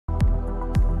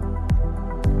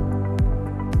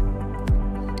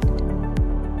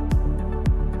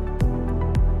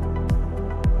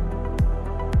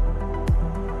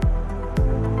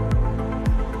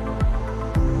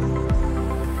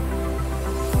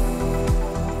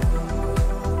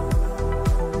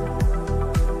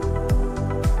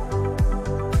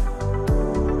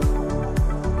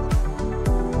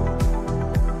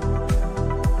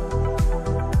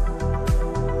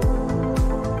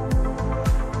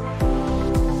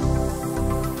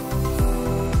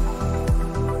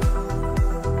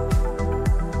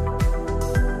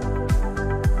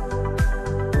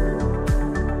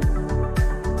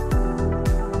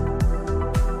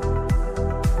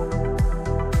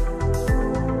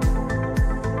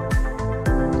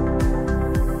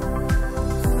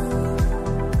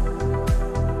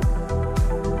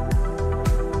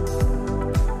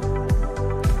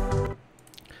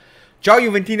Ciao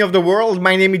Juventini of the world,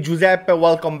 my name is Giuseppe,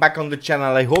 welcome back on the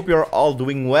channel. I hope you're all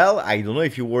doing well. I don't know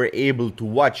if you were able to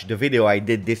watch the video I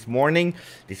did this morning,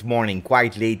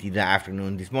 quite late in the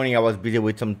afternoon. This morning I was busy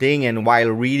with something, and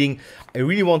while reading, I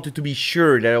really wanted to be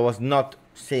sure that I was not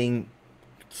saying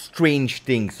strange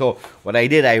things. So what I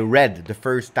did, I read the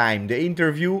first time the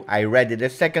interview, I read it a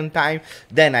second time,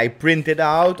 then I printed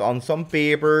out on some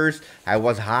papers. I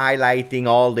was highlighting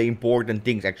all the important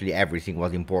things, actually everything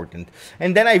was important,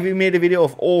 and then I made a video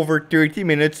of over 30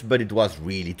 minutes, but it was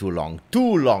really too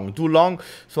long,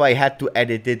 so I had to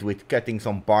edit it with cutting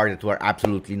some parts that were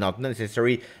absolutely not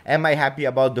necessary. Am I happy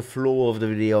about the flow of the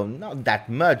video? Not that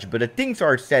much, but the things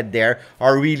are said there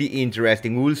are really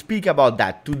interesting. We will speak about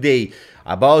that today,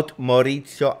 about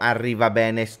Maurizio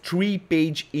Arrivabene's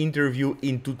 3-page interview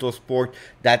in Tuttosport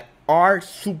that are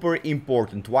super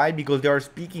important. Why? Because they are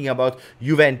speaking about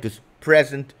Juventus,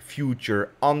 present,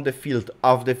 future, on the field,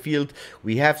 off the field.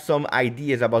 We have some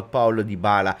ideas about Paulo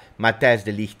Dybala, Matthijs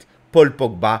de Ligt, Paul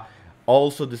Pogba,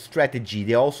 also the strategy.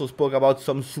 They also spoke about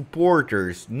some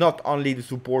supporters, not only the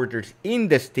supporters in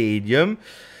the stadium.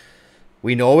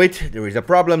 We know it, there is a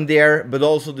problem there, but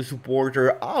also the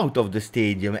supporter out of the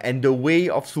stadium and the way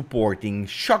of supporting.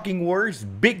 Shocking words,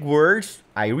 big words.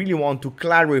 I really want to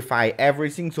clarify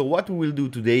everything. So what we will do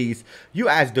today is you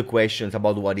ask the questions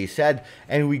about what he said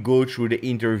and we go through the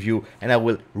interview, and I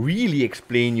will really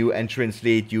explain you and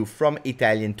translate you from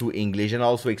Italian to English, and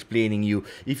also explaining you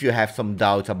if you have some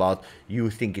doubts about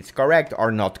you think it's correct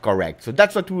or not correct. So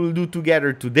that's what we will do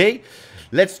together today.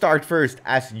 Let's start first,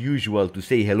 as usual, to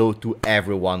say hello to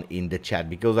everyone in the chat,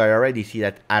 because I already see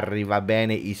that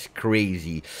Arrivabene is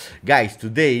crazy. Guys,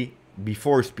 today,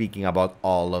 before speaking about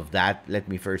all of that, let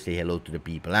me first say hello to the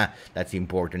people. That's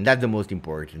important. That's the most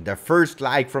important. The first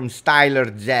like from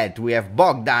Styler Z. We have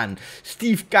Bogdan,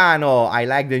 Steve Cano. I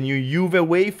like the new Juve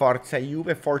way. Forza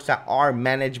Juve, Forza R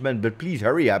management. But please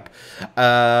hurry up.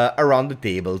 Around the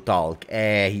table talk.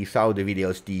 He saw the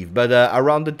video, Steve. But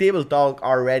around the table talk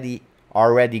already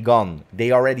gone.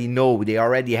 They already know, they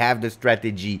already have the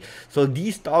strategy. So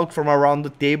these talks from around the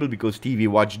table, because Stevie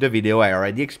watched the video, I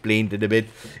already explained it a bit.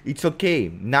 It's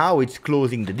okay. Now it's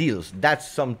closing the deals.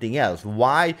 That's something else.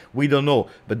 Why? We don't know.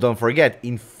 But don't forget,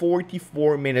 in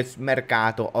 44 minutes,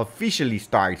 Mercato officially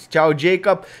starts. Ciao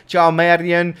Jacob, ciao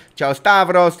Marian, ciao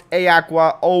Stavros,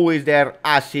 Eaqua, always there,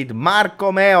 Acid,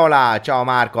 Marco Meola, ciao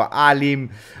Marco, Alim,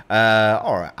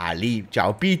 or Ali,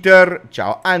 ciao Peter,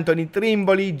 ciao Anthony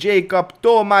Trimboli, Jacob,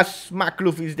 Thomas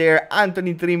Macluf is there,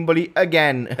 Anthony Trimboli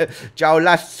again, ciao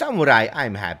Last Samurai,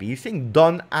 I'm happy, he's saying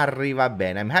Don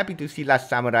Arrivabene, I'm happy to see Last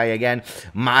Samurai again,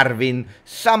 Marvin,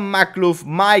 Sam Macluf,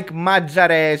 Mike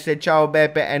Mazzares, ciao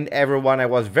Beppe, and everyone. I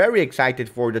was very excited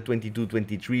for the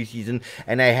 22-23 season,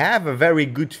 and I have a very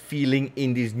good feeling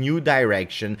in this new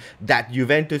direction that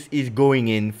Juventus is going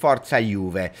in. Forza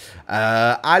Juve.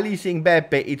 Ali saying,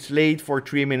 Beppe, it's late for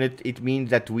 3 minutes, it means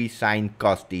that we signed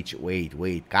Kostic. Wait,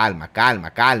 calma,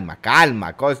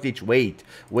 Kostic, wait,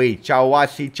 ciao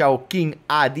Wasi, ciao King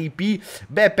ADP,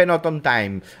 Beppe not on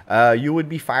time, you would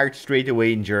be fired straight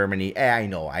away in Germany. I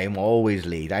know, I'm always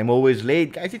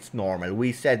late, guys, it's normal.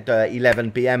 We said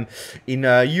 11 p.m. in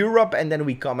Europe, and then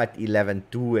we come at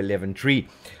 11:02, 11:03.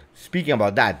 Speaking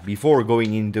about that, before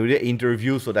going into the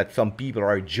interview, so that some people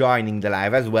are joining the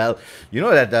live as well, you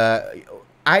know that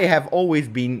I have always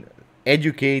been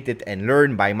educated and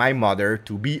learned by my mother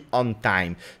to be on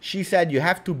time. She said you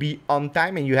have to be on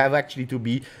time, and you have actually to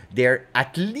be there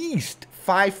at least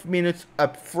 5 minutes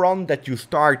up front that you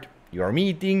start your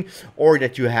meeting, or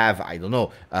that you have, I don't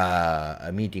know, a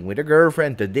meeting with a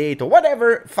girlfriend, a date, or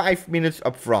whatever. 5 minutes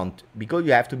up front, because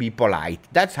you have to be polite.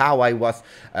 That's how I was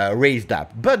raised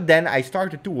up. But then I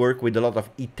started to work with a lot of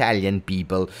Italian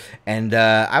people, and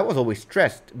I was always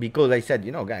stressed, because I said,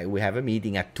 you know, guys, we have a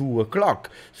meeting at 2 o'clock,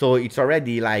 so it's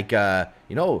already like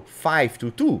 5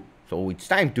 to 2, so it's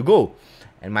time to go.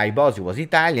 And my boss, he was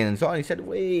Italian and so on, he said,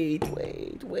 wait,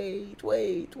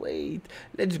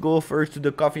 let's go first to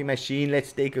the coffee machine,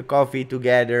 let's take a coffee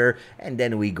together, and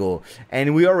then we go.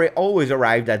 And we always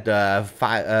arrived at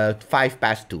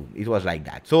 2:05. It was like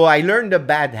that. So I learned the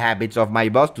bad habits of my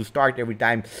boss to start every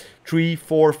time 3,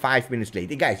 4, 5 minutes late.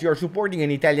 Hey guys, you're supporting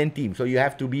an Italian team, so you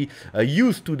have to be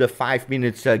used to the 5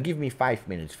 minutes. Give me 5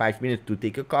 minutes. 5 minutes to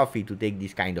take a coffee, to take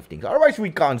these kind of things. Otherwise, we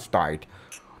can't start.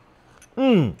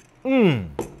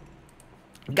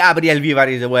 Gabriel Vivar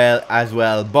is as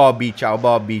well. Bobby, ciao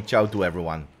to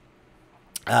everyone.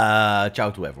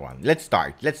 Ciao to everyone. Let's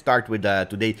start with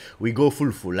today we go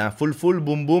full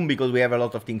boom boom, because we have a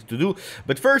lot of things to do.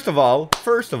 But first of all,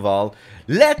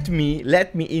 let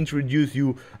me introduce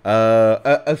you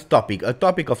a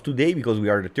topic of today, because we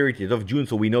are the 30th of June,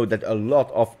 so we know that a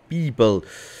lot of people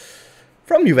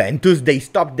from Juventus, they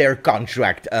stopped their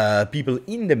contract. People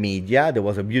in the media, there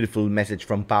was a beautiful message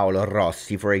from Paolo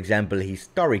Rossi, for example,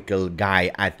 historical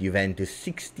guy at Juventus,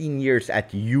 16 years at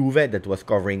Juve, that was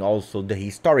covering also the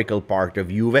historical part of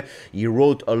Juve. He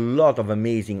wrote a lot of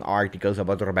amazing articles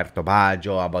about Roberto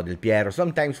Baggio, about Del Piero.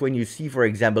 Sometimes when you see, for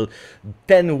example,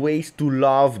 10 ways to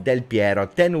love Del Piero,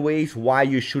 10 ways why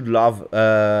you should love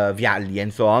Vialli,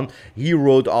 and so on, he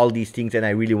wrote all these things, and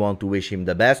I really want to wish him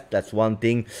the best. That's one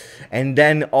thing. And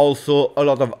then also a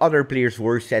lot of other players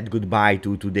were said goodbye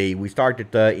to today. We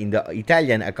started in the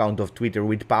Italian account of Twitter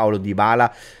with Paolo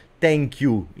Dybala. Thank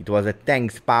you. It was a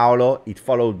thanks Paolo. It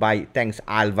followed by thanks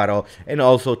Alvaro, and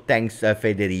also thanks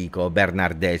Federico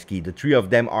Bernardeschi. The three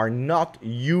of them are not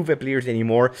Juve players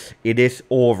anymore. It is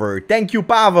over. Thank you,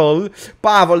 Pavel.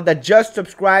 Pavel that just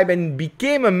subscribed and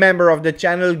became a member of the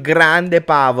channel. Grande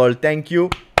Pavel. Thank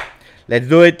you. Let's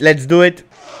do it. Let's do it.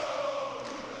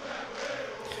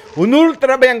 Un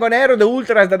ultra bianconero, the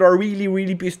ultras that are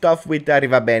really pissed off with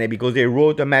Arrivabene because they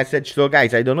wrote a message. So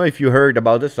guys, I don't know if you heard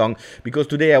about the song, because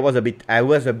today I was a bit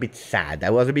sad.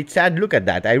 Look at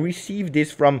that. I received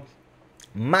this from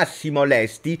Massimo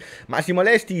Lesti. Massimo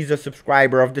Lesti is a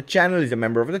subscriber of the channel, is a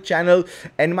member of the channel,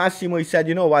 and Massimo, he said,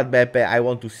 you know what, Beppe, I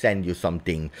want to send you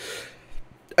something.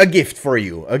 A gift for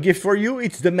you.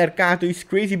 It's the Mercato is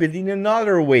Crazy, but in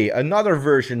another way, another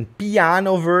version,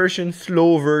 piano version,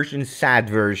 slow version, sad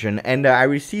version. And I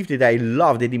received it. I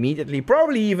loved it immediately,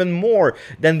 probably even more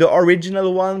than the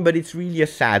original one, but it's really a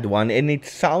sad one, and it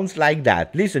sounds like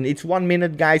that. Listen, it's 1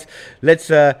 minute, guys. Let's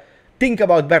think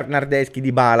about Bernardeschi,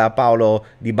 Dybala, Paolo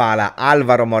Dybala,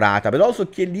 Alvaro Morata, but also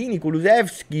Chiellini,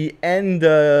 Kulusevski, and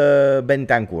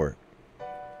Bentancur.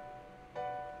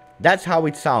 That's how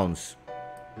it sounds.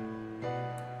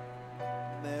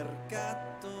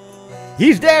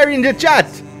 He's there in the chat,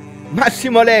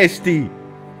 Massimo Lesti.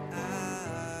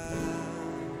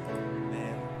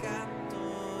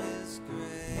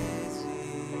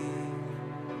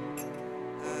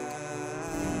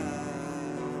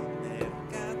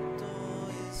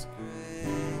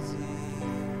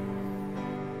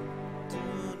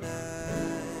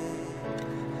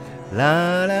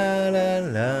 La la la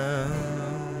la.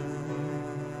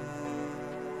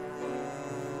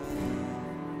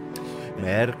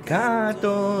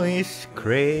 Mercato is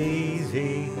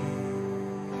crazy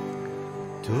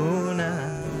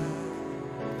tonight.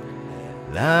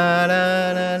 La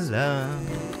la la la.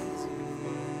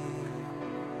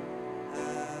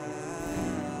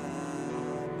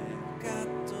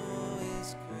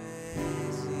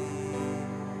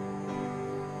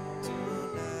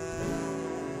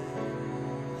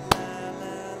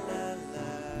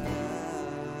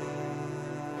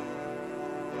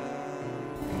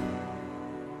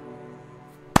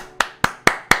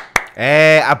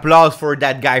 Applause for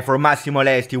that guy, for Massimo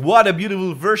Lesti. What a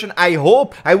beautiful version. I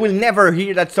hope I will never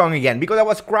hear that song again, because I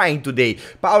was crying today.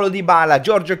 Paolo Dybala,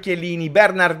 Giorgio Chiellini,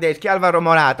 Bernardeschi, Alvaro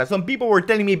Morata. Some people were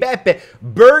telling me, Beppe,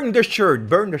 burn the shirt.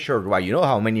 Burn the shirt. Why? You know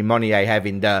how many money I have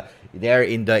in the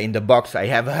box. I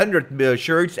have 100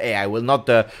 shirts. I will not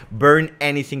burn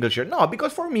any single shirt. No,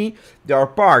 because for me, they are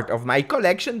part of my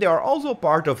collection. They are also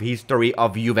part of history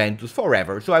of Juventus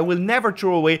forever. So I will never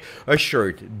throw away a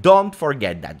shirt. Don't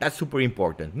forget that. That's super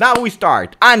important. Now we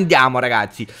start. Andiamo,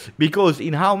 ragazzi. Because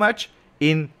in how much?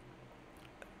 In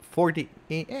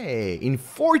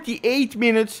 48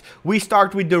 minutes, we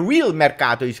start with the real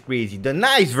Mercato is Crazy. The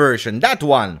nice version. That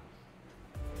one.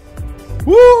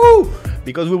 Woo!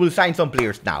 Because we will sign some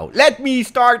players now. Let me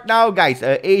start now, guys.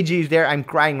 AJ is there. I'm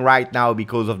crying right now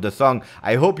because of the song.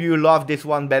 I hope you love this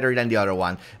one better than the other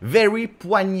one. Very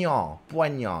poignant.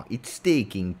 It's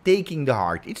taking the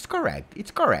heart. It's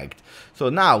correct. So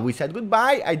now we said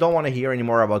goodbye. I don't want to hear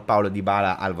anymore about Paolo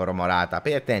Dybala, Alvaro Morata.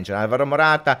 Pay attention. Alvaro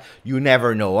Morata, you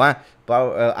never know, huh?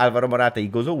 Alvaro Morata, he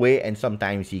goes away and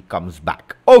sometimes he comes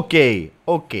back. Okay.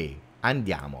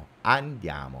 Andiamo.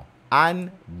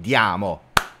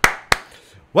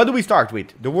 What do we start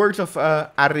with? The words of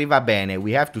Arrivabene.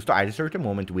 We have to start. At a certain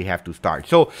moment, we have to start.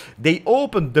 So, they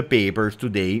opened the papers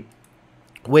today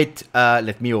with,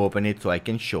 let me open it so I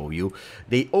can show you.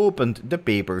 They opened the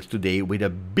papers today with a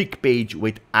big page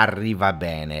with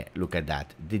Arrivabene. Look at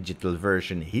that. Digital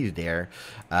version, he's there.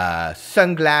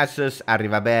 Sunglasses,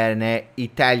 Arrivabene,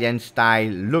 Italian style.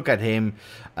 Look at him.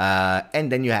 And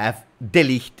then you have De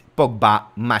Ligt, Pogba,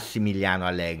 Massimiliano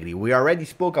Allegri. We already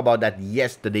spoke about that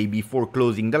yesterday before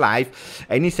closing the live,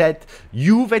 and he said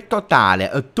Juve totale,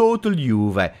 a total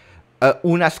Juve,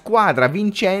 una squadra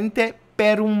vincente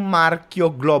per un marchio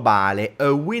globale,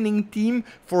 a winning team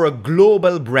for a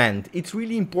global brand. It's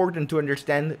really important to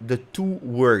understand the two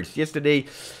words. Yesterday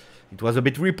it was a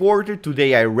bit reported,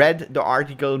 today I read the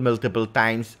article multiple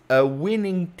times. A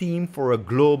winning team for a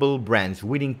global brand.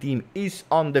 Winning team is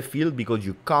on the field because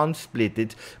you can't split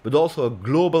it, but also a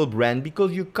global brand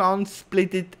because you can't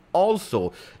split it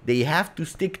also. They have to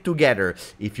stick together.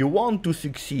 If you want to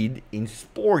succeed in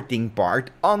sporting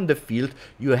part on the field,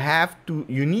 you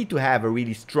need to have a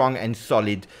really strong and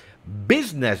solid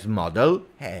business model.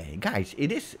 Hey guys,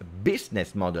 it is a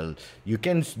business model. You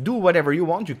can do whatever you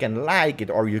want, you can like it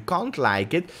or you can't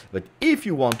like it, but if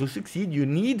you want to succeed, you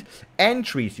need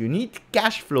entries, you need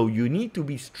cash flow, you need to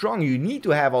be strong, you need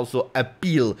to have also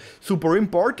appeal. Super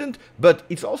important, but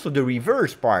it's also the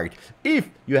reverse part. If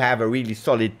you have a really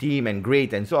solid team and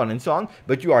great and so on,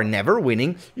 but you are never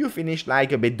winning, you finish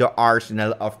like a bit the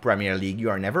Arsenal of Premier League.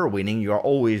 You are never winning, you are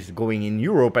always going in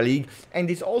Europa League, and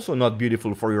it's also not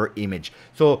beautiful for your image.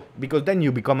 So because then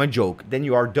you become a joke, then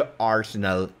you are the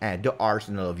Arsenal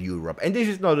of Europe, and this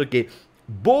is not okay.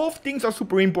 Both things are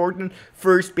super important.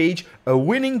 First page, a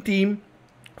winning team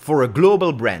for a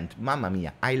global brand. Mamma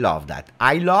mia, I love that.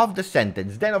 I love the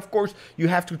sentence. Then of course you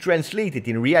have to translate it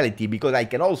in reality, because I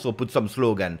can also put some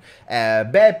slogan.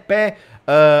 Beppe,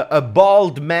 a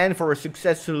bald man for a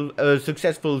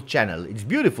successful channel. It's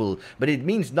beautiful, but it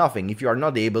means nothing if you are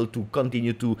not able to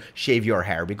continue to shave your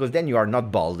hair, because then you are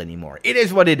not bald anymore. It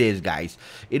is what it is, guys.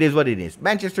 It is what it is.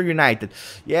 Manchester United.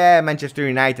 Yeah, Manchester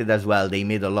United as well. They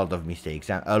made a lot of mistakes.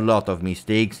 A lot of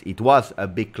mistakes. It was a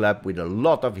big club with a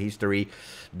lot of history.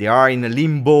 They are in a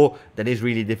limbo that is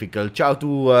really difficult. Ciao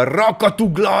to Rocco to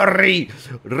Glory.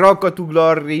 Rocco to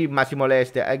Glory. Massimo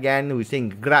Leste again. We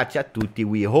sing grazie a tutti.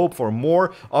 We hope for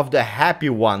more of the happy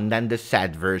one than the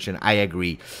sad version. I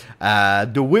agree.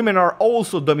 The women are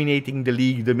also dominating the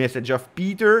league. The message of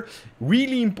Peter,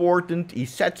 really important. He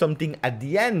said something at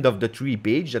the end of the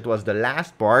 3-page. That was the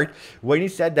last part, when he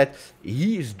said that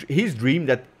his dream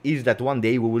is that one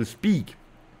day we will speak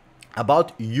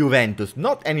about Juventus,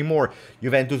 not anymore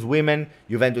Juventus women,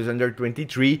 Juventus under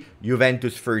 23,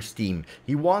 Juventus first team.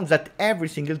 He wants that every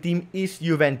single team is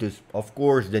Juventus. Of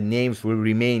course, the names will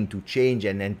remain to change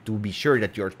and to be sure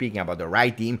that you're speaking about the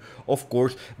right team, of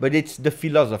course, but it's the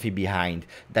philosophy behind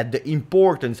that, the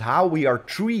importance, how we are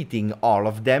treating all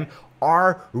of them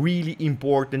are really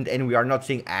important, and we are not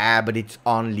saying, but it's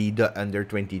only the under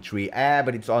 23,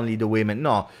 but it's only the women.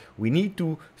 No, we need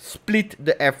to split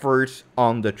the efforts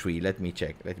on the three. Let me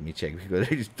check, because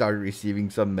I start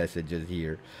receiving some messages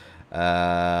here.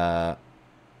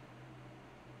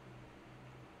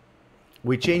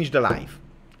 We changed the life.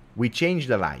 We changed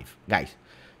the life, guys.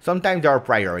 Sometimes there are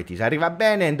priorities.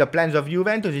 Arrivabene and the plans of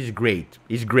Juventus is great.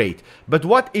 But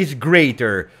what is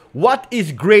greater? What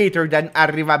is greater than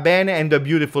Arrivabene and the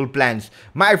beautiful plans?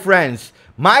 My friends,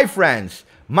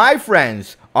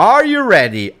 are you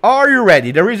ready? Are you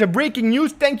ready? There is a breaking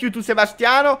news. Thank you to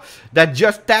Sebastiano that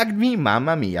just tagged me.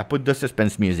 Mamma mia, put the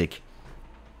suspense music.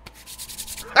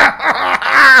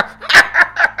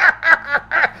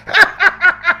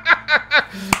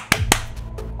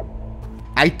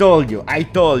 I told you,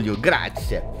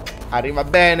 grazie.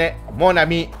 Arrivabene, mon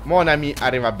ami,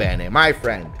 Arrivabene. My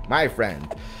friend.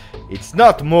 It's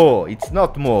not Mo,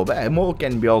 but Mo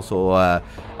can be also,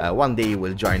 one day he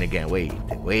will join again. Wait.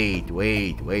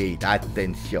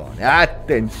 Attenzione.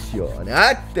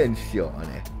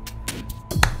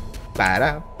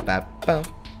 Para-pa-pa.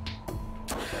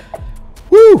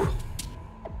 Woo!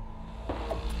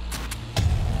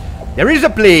 There is a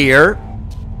player.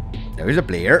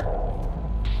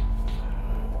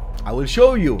 I will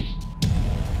show you,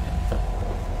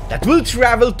 that will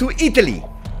travel to Italy.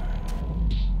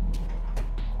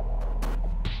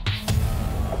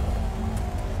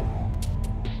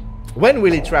 When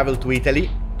will he travel to Italy?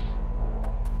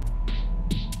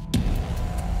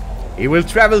 He will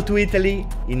travel to Italy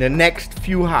in the next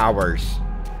few hours.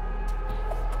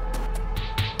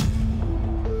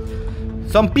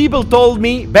 Some people told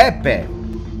me, Beppe,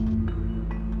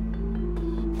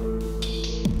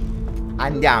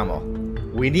 andiamo.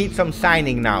 We need some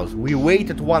signing now. We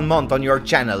waited 1 month on your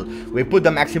channel. We put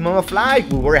the maximum of like.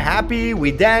 We were happy.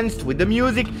 We danced with the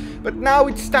music. But now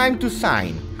it's time to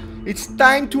sign. It's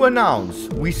time to announce.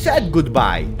 We said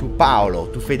goodbye to Paolo,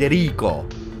 to Federico.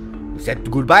 We said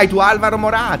goodbye to Alvaro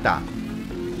Morata.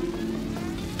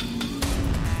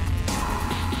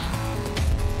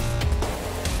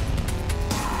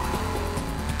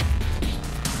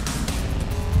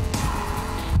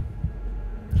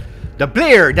 The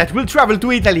player that will travel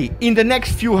to Italy in the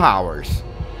next few hours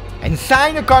and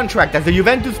sign a contract as a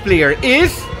Juventus player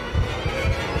is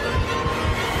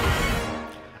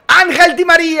Angel Di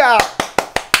Maria.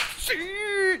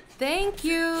 Thank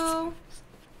you.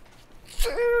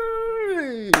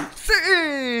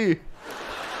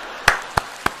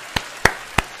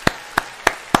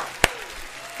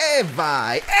 E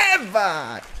vai,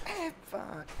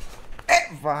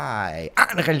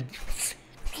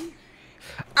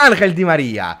 Angel Di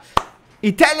Maria.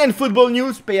 Italian football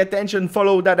news, pay attention,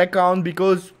 follow that account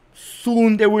because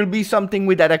soon there will be something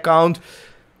with that account.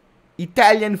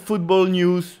 Italian football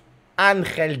news,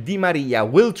 Angel Di Maria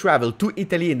will travel to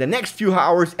Italy in the next few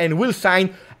hours and will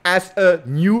sign as a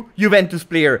new Juventus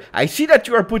player. I see that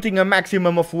you are putting a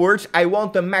maximum of words. I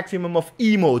want a maximum of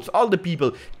emotes. All the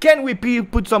people, can we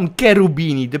put some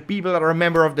cherubini? The people that are a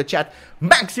member of the chat,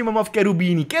 maximum of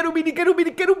cherubini. Cherubini.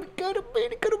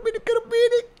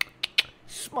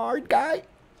 Smart guy.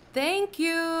 Thank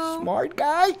you. Smart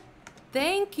guy.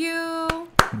 Thank you.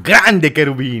 Grande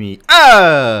cherubini.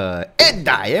 E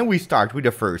dai, and we start with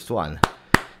the first one.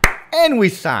 And we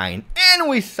sign.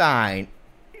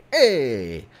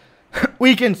 Hey,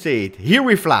 we can say it. Here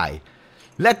we fly.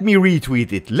 Let me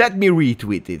retweet it.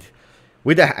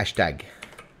 With a hashtag.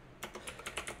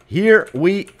 Here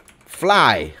we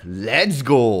fly. Let's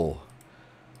go.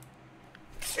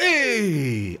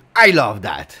 Hey, I love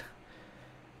that.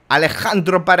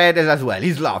 Alejandro Paredes as well.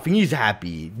 He's laughing. He's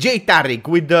happy. J. Tariq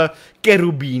with the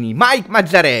cherubini. Mike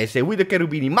Mazzarese with the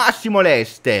cherubini. Massimo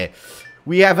Leste.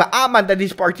 We have Ahmad that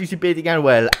is participating as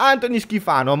well. Anthony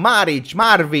Schifano, Maric,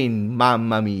 Marvin,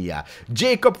 mamma mia.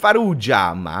 Jacob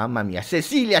Farrugia, mamma mia.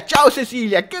 Cecilia, ciao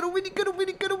Cecilia. Cherubini.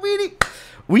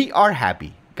 We are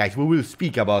happy. Guys, we will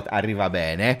speak about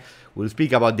Arrivabene. We'll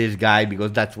speak about this guy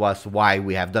because that was why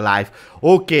we have the live.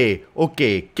 Okay.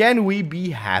 Can we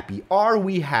be happy? Are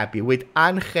we happy with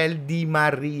Angel Di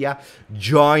Maria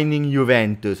joining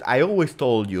Juventus? I always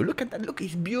told you, look at that. Look,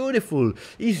 he's beautiful.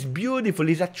 He's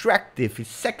attractive. He's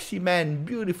sexy man.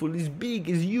 Beautiful. He's big.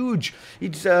 He's huge.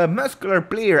 It's a muscular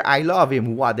player. I love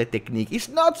him. What a technique. He's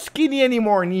not skinny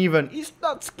anymore, even. He's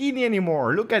not skinny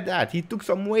anymore. Look at that. He took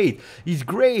some weight. He's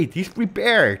great. He's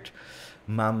prepared.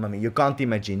 Mamma mia, you can't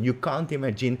imagine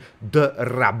the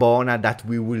Rabona that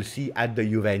we will see at the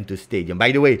Juventus Stadium.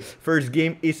 By the way, first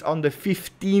game is on the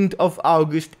 15th of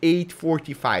August,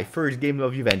 8:45. First game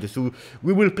of Juventus. So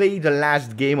we will play the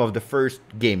last game of the first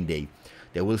game day.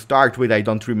 They will start with, I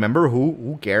don't remember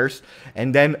who cares.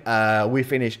 And then we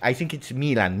finish, I think it's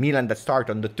Milan that start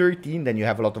on the 13th, then you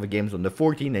have a lot of games on the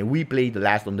 14th, and we play the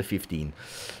last on the 15th.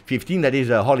 15, that is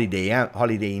a holiday,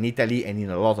 holiday in Italy and in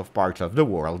a lot of parts of the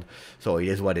world. So it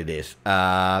is what it is.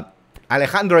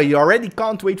 Alejandro, you already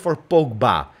can't wait for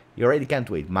Pogba. You already can't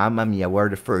wait. Mamma mia, we're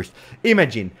the first.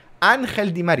 Imagine,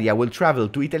 Angel Di Maria will travel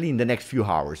to Italy in the next few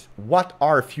hours. What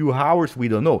are few hours? We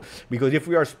don't know. Because if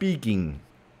we are speaking...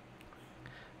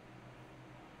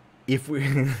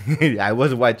 I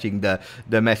was watching the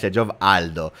message of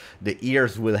Aldo. The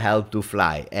ears will help to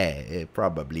fly.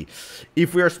 Probably.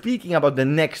 If we are speaking about the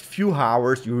next few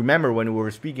hours, you remember when we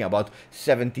were speaking about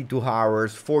 72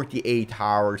 hours, 48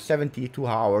 hours, 72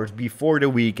 hours before the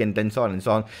weekend, and so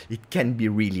on, it can be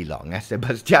really long. As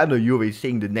Sebastiano Juve is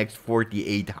saying the next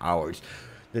 48 hours.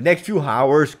 The next few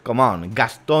hours, come on,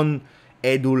 Gaston...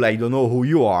 Edul, I don't know who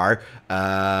you are,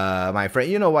 my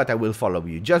friend. You know what? I will follow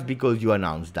you just because you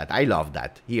announced that. I love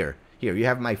that. Here, you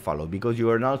have my follow because you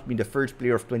announced me the first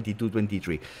player of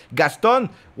 22-23. Gaston,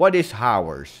 what is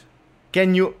hours?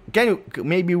 Can you?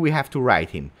 Maybe we have to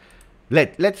write him.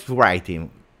 Let's write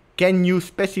him. Can you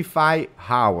specify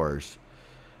hours?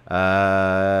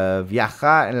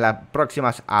 Viajar en las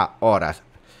próximas horas.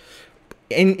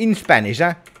 In Spanish,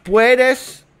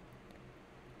 puedes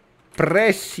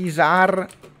precisar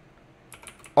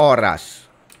horas,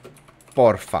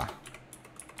 porfa.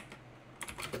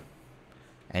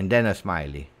 And then a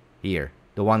smiley. Here,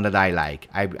 the one that I like.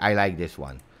 I like this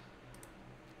one.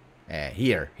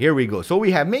 Here we go. So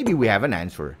maybe we have an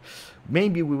answer.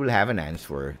 Maybe we will have an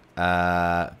answer.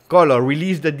 Colo,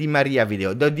 release the Di Maria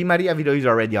video. The Di Maria video is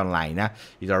already online.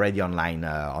 It's already online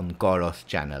on Colo's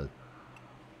channel.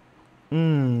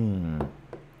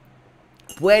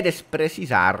 Puedes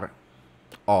precisar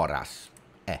horas.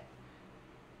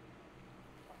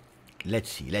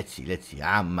 Let's see.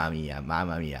 Mamma mia.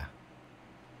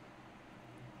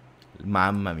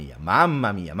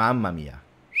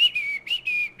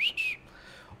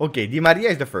 Okay, Di Maria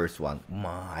is the first one.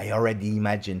 I already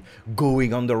imagine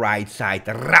going on the right side,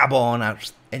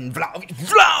 Rabona and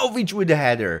Vlahovic with the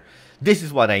header. This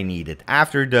is what I needed.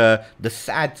 After the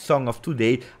sad song of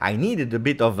today, I needed a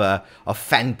bit of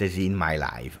fantasy in my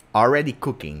life. Already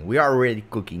cooking. We are already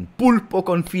cooking. Pulpo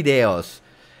con fideos.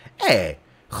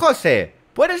 José,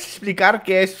 ¿puedes explicar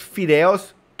qué es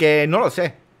fideos? Que no lo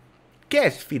sé. ¿Qué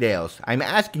es fideos? I'm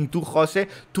asking to José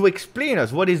to explain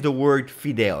us what is the word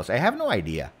fideos. I have no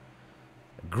idea.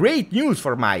 Great news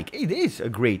for Mike. It is a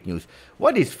great news.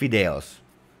 What is fideos?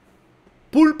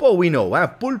 Pulpo we know.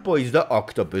 Pulpo is the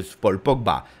octopus, Paul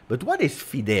Pogba. But what is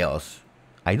fideos?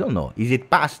 I don't know. Is it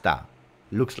pasta?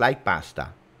 Looks like pasta.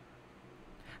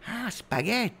 Ah,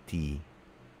 spaghetti.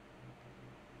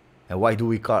 And why do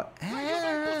we call...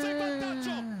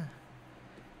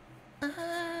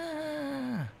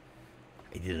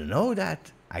 I didn't know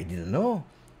that. I didn't know.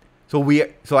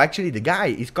 So actually the guy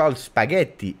is called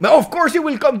Spaghetti. But of course he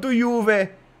will come to Juve.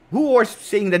 Who was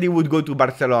saying that he would go to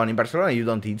Barcelona? In Barcelona you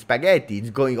don't eat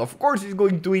spaghetti. Of course he's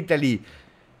going to Italy.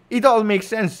 It all makes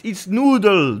sense. It's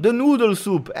noodle, the noodle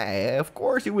soup. Of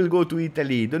course he will go to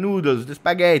Italy. The noodles, the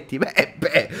spaghetti.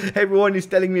 Beppe. Everyone is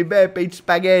telling me Beppe, it's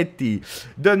spaghetti.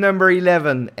 The number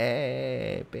 11.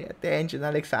 Pay attention,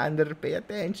 Alexander. Pay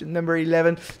attention. Number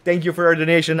 11. Thank you for your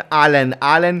donation, Alan.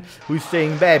 Alan, who's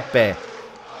saying Beppe.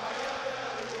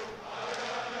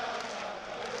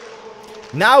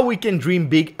 Now we can dream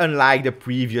big unlike the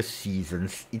previous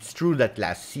seasons. It's true that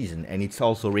last season, and it's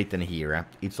also written here.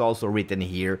 It's also written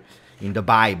here in the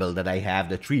Bible that I have,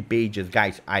 the 3 pages.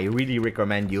 Guys, I really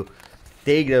recommend you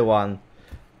take the one,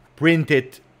 print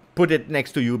it, put it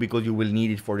next to you because you will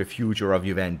need it for the future of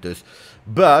Juventus.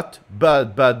 But,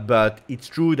 it's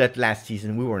true that last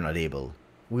season we were not able.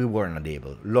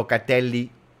 Locatelli,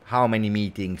 how many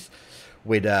meetings?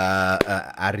 With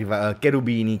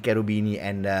Cherubini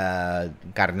and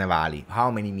Carnevali.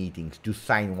 How many meetings to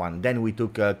sign one? Then we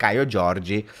took Caio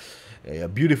Giorgi, a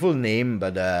beautiful name,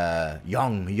 but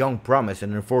young promise,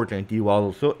 and unfortunately he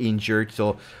was also injured.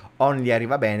 So only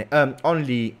Arrivabene,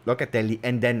 only Locatelli,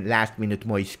 and then last minute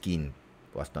Moiskin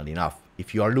was not enough.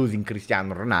 If you are losing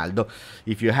Cristiano Ronaldo,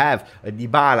 if you have a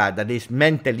Dybala that is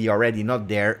mentally already not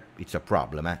there, it's a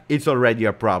problem. It's already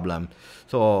a problem.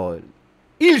 So.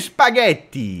 Il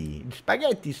spaghetti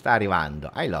sta arrivando.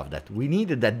 I love that. We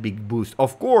needed that big boost.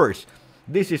 Of course,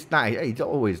 this is nice. It's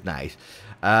always nice.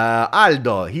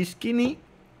 Aldo, he's skinny,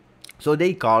 so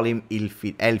they call him El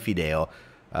Fideo,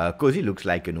 because he looks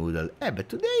like a noodle. But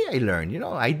today I learned, you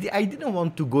know, I didn't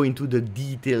want to go into the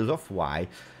details of why.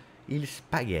 Il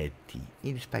spaghetti,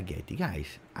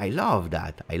 guys. I love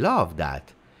that.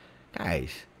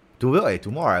 Guys.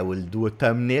 Tomorrow I will do a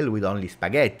thumbnail with only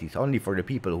spaghettis, only for the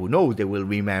people who know. They will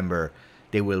remember.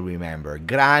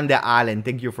 Grande Allen,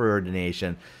 thank you for your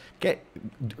donation.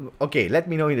 Okay, let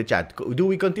me know in the chat. Do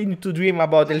we continue to dream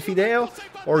about El Fideo,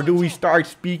 or do we start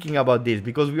speaking about this?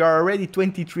 Because we are already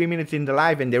 23 minutes in the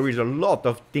live and there is a lot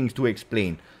of things to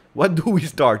explain. What do we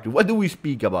start? What do we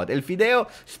speak about? El Fideo,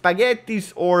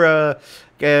 spaghettis, or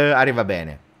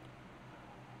Arrivabene?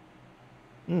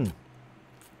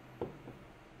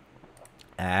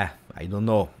 I don't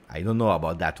know. I don't know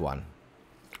about that one.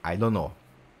 I don't know.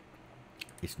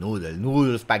 It's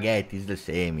noodle, spaghetti is the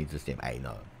same. It's the same. I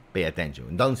know. Pay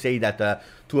attention. Don't say that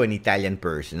to an Italian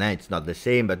person. It's not the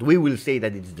same, but we will say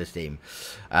that it's the same.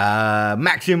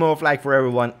 Maximum of like for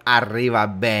everyone.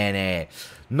 Arrivabene.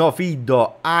 No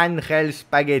fido. Angel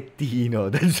Spaghettino.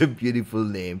 That's a beautiful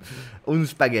name. Un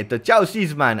spaghetto. Ciao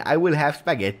Sisman. I will have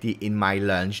spaghetti in my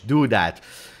lunch. Do that.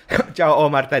 Ciao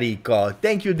Omar Tarico.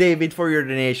 Thank you, David, for your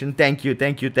donation. Thank you.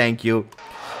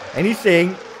 And he's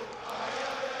saying,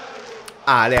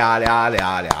 Ale,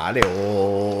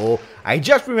 oh. I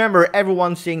just remember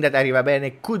everyone saying that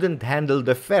Arrivabene couldn't handle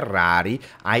the Ferrari.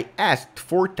 I asked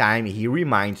for time. He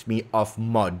reminds me of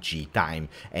Moggi time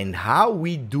and how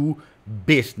we do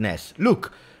business.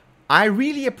 Look, I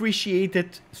really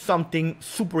appreciated something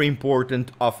super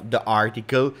important of the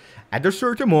article. At a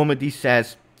certain moment, he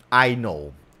says, I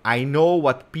know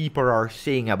what people are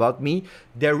saying about me.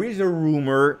 There is a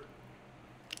rumor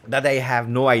that I have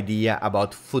no idea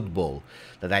about football,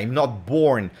 that I'm not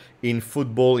born in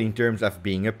football in terms of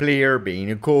being a player,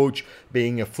 being a coach,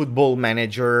 being a football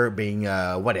manager, being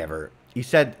whatever. He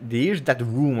said, there's that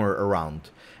rumor around.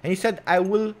 And he said, I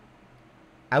will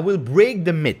break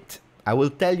the myth. I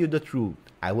will tell you the truth.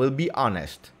 I will be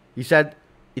honest. He said,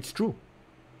 it's true.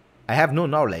 I have no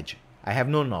knowledge.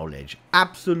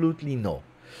 Absolutely no.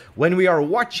 When we are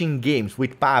watching games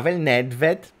with Pavel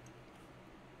Nedved,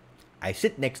 I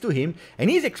sit next to him and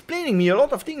he's explaining me a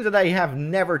lot of things that I have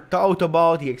never thought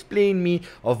about. He explained me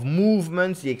of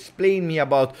movements. He explained me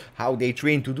about how they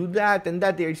train to do that and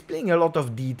that. They're explaining a lot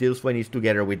of details when he's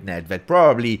together with Nedved.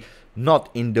 Probably not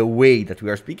in the way that we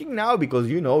are speaking now because,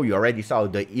 you know, you already saw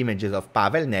the images of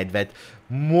Pavel Nedved.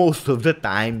 Most of the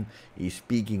time he's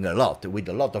speaking a lot with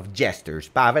a lot of gestures.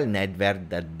 Pavel Nedved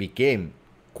that became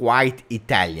quite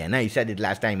Italian. I said it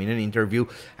last time in an interview.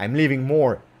 I'm living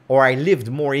more, or I lived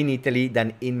more in Italy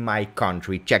than in my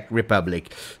country, Czech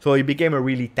Republic. So he became a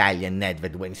really Italian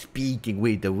Nedved when speaking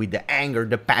with the anger,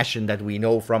 the passion that we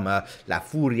know from La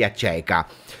Furia Ceca.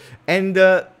 And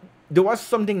there was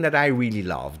something that I really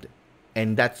loved,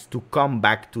 and that's to come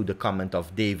back to the comment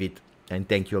of David, and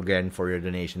thank you again for your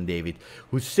donation, David,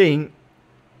 who's saying,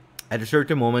 at a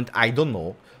certain moment, I don't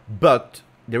know, but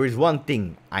there is one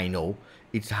thing I know,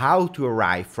 it's how to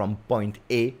arrive from point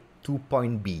A to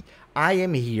point B. I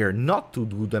am here not to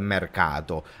do the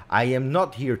Mercato. I am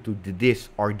not here to do this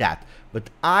or that. But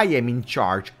I am in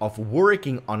charge of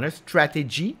working on a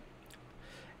strategy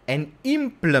and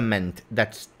implement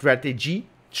that strategy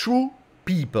through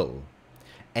people.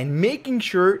 And making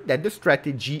sure that the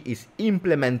strategy is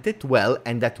implemented well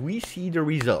and that we see the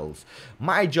results.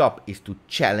 My job is to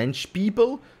challenge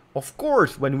people. Of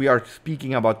course, when we are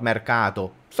speaking about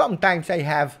Mercato, sometimes I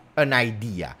have an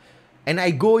idea. And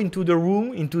I go into the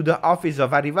room, into the office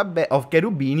of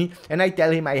Cherubini, and I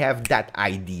tell him I have that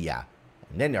idea.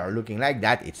 And then they are looking like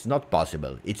that. It's not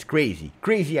possible. It's crazy.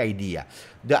 Crazy idea.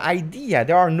 The idea,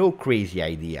 there are no crazy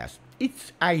ideas.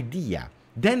 It's idea.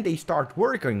 Then they start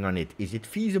working on it. Is it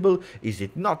feasible? Is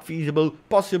it not feasible?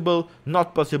 Possible?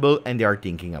 Not possible? And they are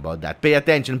thinking about that. Pay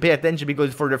attention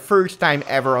because for the first time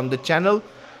ever on the channel,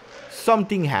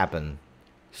 something happened.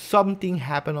 Something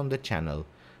happened on the channel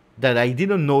that I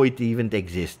didn't know it even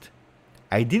existed.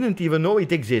 I didn't even know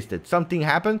it existed. Something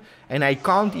happened and I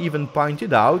can't even point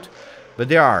it out. But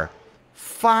there are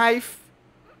 5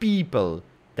 people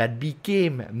that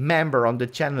became member on the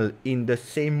channel in the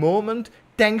same moment,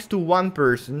 thanks to one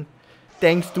person,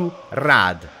 thanks to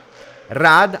Rad.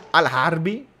 Rad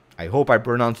Al-Harbi, I hope I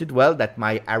pronounce it well, that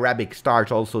my Arabic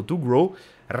starts also to grow.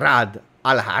 Rad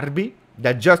Al-Harbi,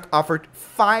 that just offered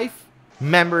 5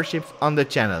 memberships on the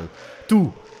channel.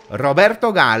 To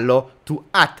Roberto Gallo, to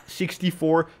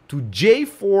 @64, to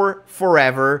J4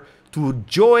 Forever, to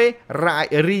Joe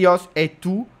Rios, and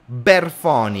to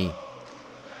Berfoni.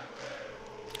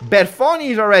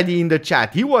 Berfoni is already in the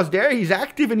chat. He was there, he's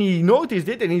active, and he noticed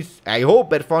it, and I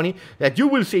hope, Berfoni, that you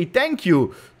will say thank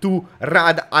you to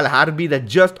Rad Al-Harbi that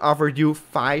just offered you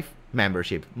 5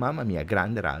 membership. Mamma mia,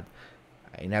 grande Rad.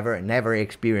 I never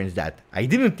experienced that. I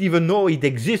didn't even know it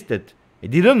existed. I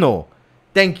didn't know.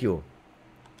 Thank you.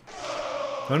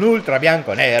 Un ultra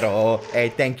bianco nero. Hey,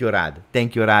 thank you, Rad.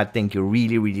 Thank you, Rad. Thank you.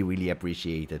 Really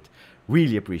appreciate it.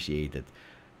 Really appreciate it.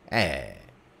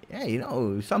 Yeah, you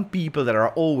know, some people that are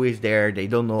always there, they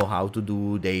don't know how to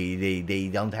do, they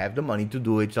don't have the money to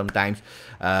do it sometimes.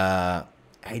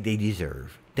 They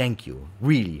deserve. Thank you.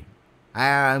 Really.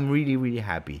 I'm really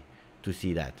happy to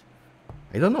see that.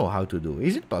 I don't know how to do.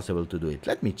 Is it possible to do it?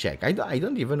 Let me check. I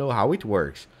don't even know how it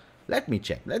works. Let me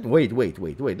check. Wait.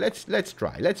 Let's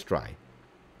try.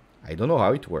 I don't know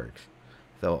how it works.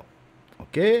 So,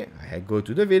 okay, I go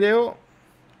to the video.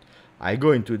 I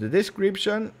go into the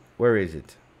description. Where is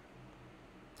it?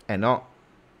 And no,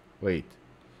 wait.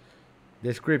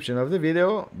 Description of the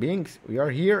video. Bings, we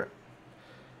are here.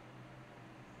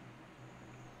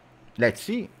 Let's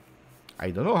see. I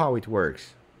don't know how it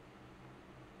works.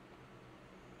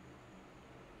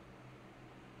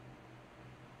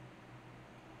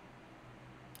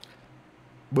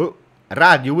 But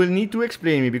Rad, you will need to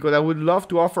explain me because I would love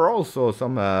to offer also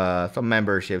some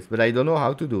memberships, but I don't know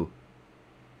how to do.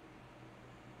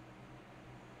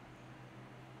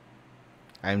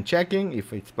 I'm checking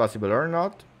if it's possible or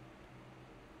not.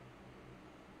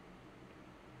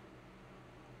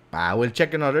 I will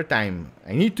check another time.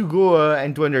 I need to go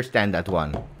and to understand that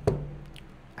one.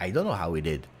 I don't know how we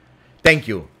did. Thank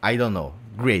you. I don't know.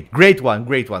 Great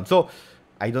one. So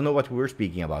I don't know what we were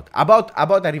speaking about. About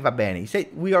Arrivabene. He said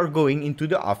we are going into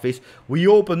the office. We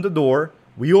open the door,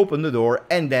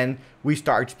 and then we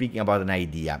start speaking about an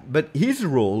idea. But his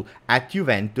role at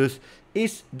Juventus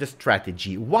is the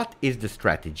strategy. What is the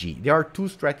strategy? There are 2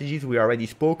 strategies. We already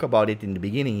spoke about it in the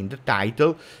beginning in the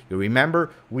title. You remember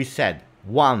we said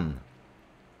one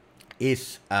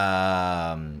is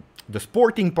the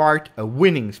sporting part, a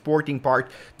winning sporting part.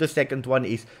 The second one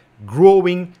is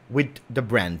growing with the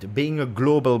brand, being a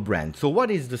global brand. So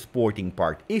what is the sporting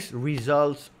part? Is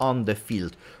results on the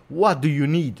field. What do you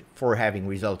need for having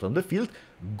results on the field?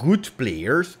 Good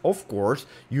players, of course.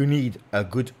 You need a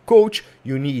good coach.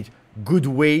 You need good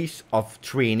ways of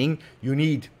training. You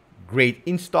need great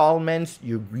installments,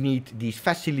 you need these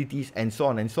facilities and so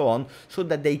on, so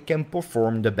that they can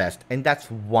perform the best. And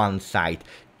that's one side.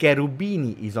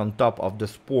 Cherubini is on top of the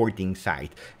sporting side.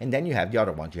 And then you have the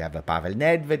other ones. You have a Pavel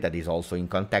Nedved that is also in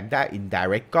contact, in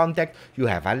direct contact. You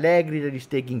have Allegri that is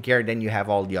taking care. Then you have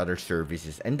all the other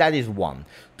services. And that is one,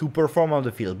 to perform on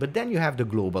the field. But then you have the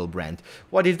global brand.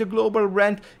 What is the global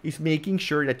brand? Is making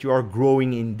sure that you are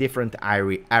growing in different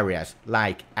areas,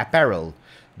 like apparel,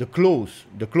 the clothes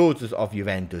of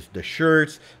Juventus, the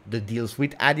shirts, the deals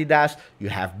with Adidas. You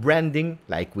have branding,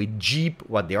 like with Jeep,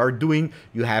 what they are doing.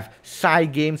 You have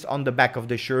side games on the back of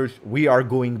the shirts. We are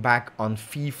going back on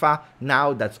FIFA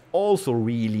now. That's also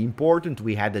really important.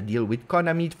 We had a deal with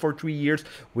Konami for 3 years.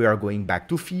 We are going back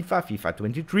to FIFA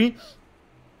 23.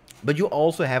 But you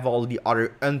also have all the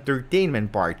other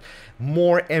entertainment part,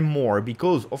 more and more,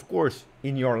 because of course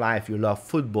in your life you love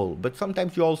football, but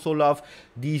sometimes you also love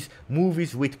these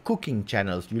movies with cooking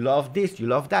channels. You love this, you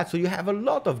love that, so you have a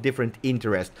lot of different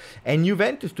interests. And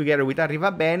Juventus, together with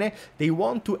Arrivabene, they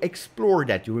want to explore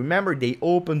that. You remember they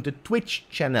opened the Twitch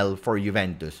channel for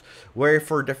Juventus, where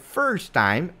for the first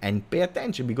time, and pay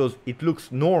attention because it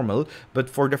looks normal, but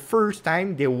for the first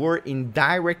time they were in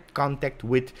direct contact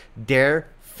with their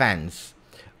fans.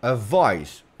 A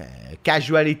voice,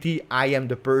 casuality. I am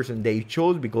the person they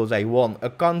chose because I won a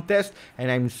contest,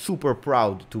 and I'm super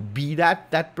proud to be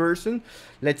that person.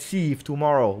 Let's see if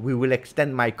tomorrow we will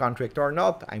extend my contract or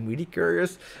not. I'm really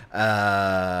curious,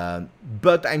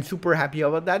 but I'm super happy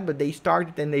about that. But they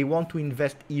started and they want to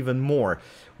invest even more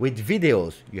with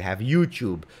videos. You have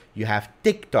YouTube, you have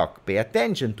TikTok. Pay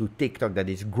attention to TikTok, that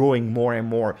is growing more and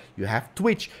more. You have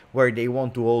Twitch, where they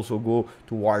want to also go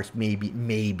towards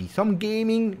maybe some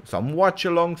gaming, some watch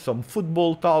along, some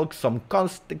football talk, some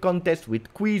contest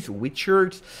with quiz, with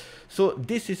shirts. So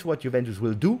this is what Juventus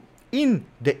will do in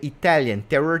the Italian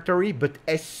territory, but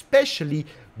especially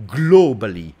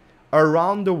globally,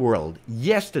 around the world.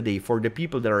 Yesterday, for the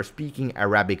people that are speaking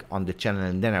Arabic on the channel,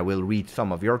 and then I will read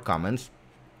some of your comments.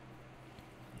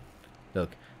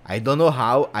 Look, I don't know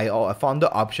how I found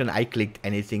the option. I clicked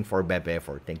anything for Beppe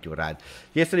for. Thank you, Rad.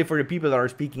 Yesterday, for the people that are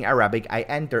speaking Arabic, I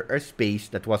entered a space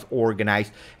that was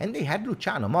organized, and they had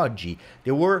Luciano Moggi.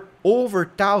 There were over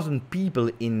 1,000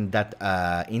 people in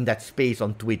that space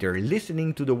on Twitter,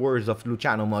 listening to the words of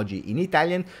Luciano Moggi in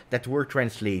Italian that were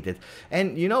translated.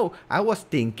 And you know, I was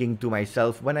thinking to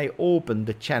myself, when I opened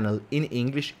the channel in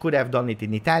English, could have done it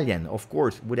in Italian. Of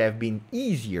course, would have been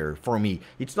easier for me.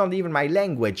 It's not even my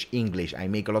language, English. I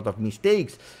make a lot of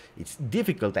mistakes. It's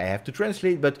difficult, I have to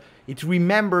translate, but it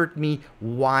remembered me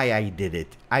why I did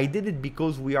it. I did it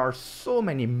because we are so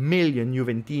many million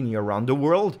Juventini around the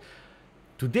world.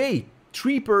 Today,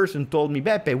 3 persons told me,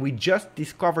 Beppe, we just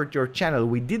discovered your channel.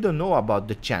 We didn't know about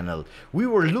the channel. We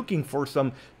were looking for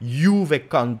some Juve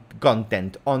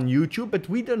content on YouTube, but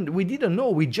we didn't know.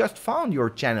 We just found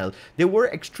your channel. They were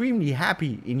extremely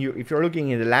happy. If you're looking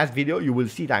in the last video, you will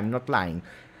see that I'm not lying.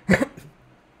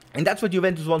 And that's what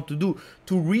Juventus want to do,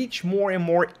 to reach more and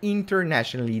more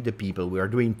internationally the people. We are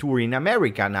doing tour in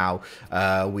America now.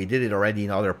 We did it already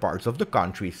in other parts of the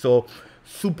country. So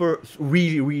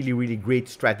really great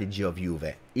strategy of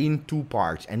Juve in 2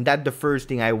 parts. And that's the first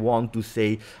thing I want to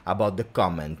say about the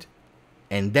comment.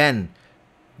 And then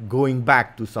going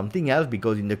back to something else,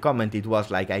 because in the comment it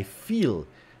was like, I feel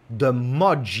the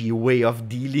Moggi way of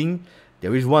dealing.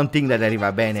 There is one thing that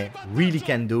Arrivabene really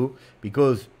can do,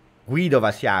 because Guido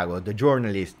Vasiago, the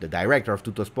journalist, the director of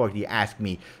Tuttosport, he asked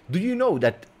me, do you know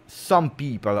that some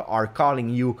people are calling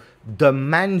you the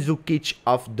Mandzukic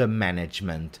of the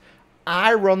management?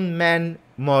 Iron Man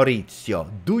Maurizio.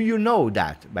 Do you know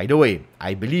that? By the way,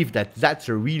 I believe that that's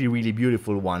a really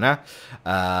beautiful one.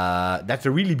 That's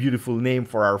a really beautiful name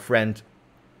for our friend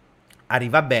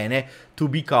Arrivabene, to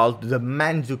be called the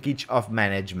Mandzukic of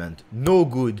management. No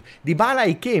good. Dybala,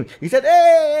 he came. He said,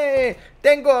 hey,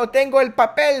 tengo el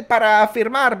papel para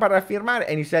firmar.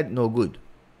 And he said, no good.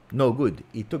 No good.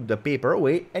 He took the paper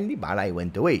away, and Dybala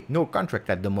went away. No contract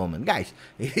at the moment. Guys,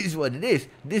 it is what it is.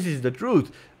 This is the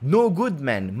truth. No Good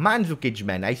Man, Mandzukic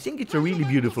Man. I think it's a really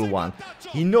beautiful one.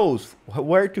 He knows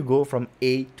where to go from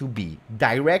A to B.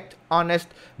 Direct, honest,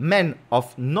 man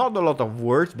of not a lot of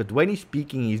words, but when he's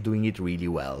speaking, he's doing it really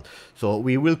well. So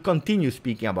we will continue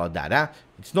speaking about that. Huh?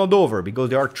 It's not over because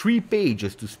there are 3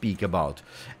 pages to speak about.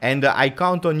 And I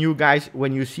count on you guys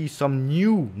when you see some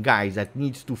new guys that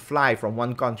needs to fly from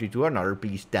one country to another,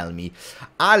 please tell me.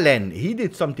 Alan, he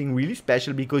did something really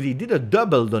special because he did a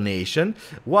double donation,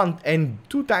 1 and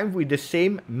 2 times with the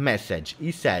same message.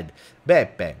 He said,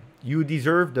 Beppe, you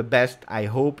deserve the best. I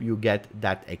hope you get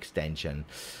that extension.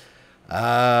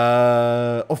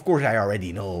 Of course, I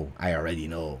already know.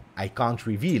 I can't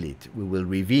reveal it. We will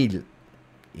reveal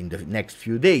in the next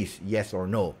few days, yes or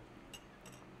no.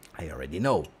 I already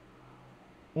know.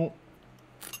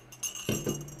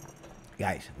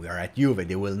 Guys, we are at Juve.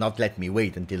 They will not let me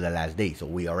wait until the last day. So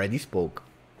we already spoke.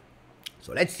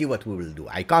 So let's see what we will do.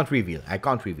 I can't reveal.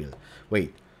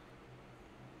 Wait.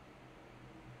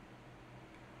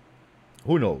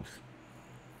 Who knows?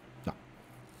 No.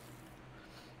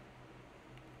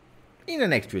 In the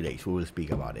next few days, we will speak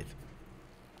about it.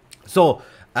 So,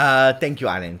 thank you,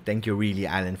 Alan. Thank you, really,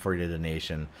 Alan, for the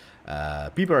donation.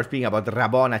 People are speaking about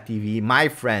Rabona TV, my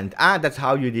friend. That's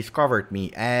how you discovered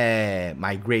me.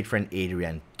 My great friend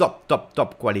Adrian.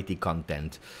 Top quality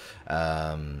content.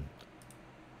 I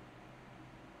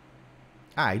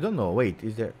don't know. Wait,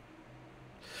 is there?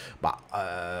 But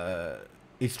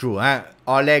it's true, huh?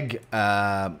 Oleg,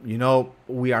 you know,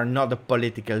 we are not a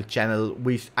political channel.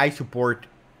 I support,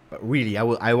 really,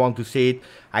 I want to say it,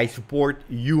 I support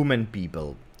human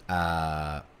people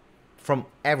from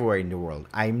everywhere in the world.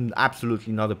 I'm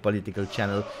absolutely not a political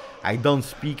channel. I don't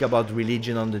speak about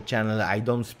religion on the channel. I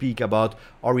don't speak about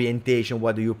orientation,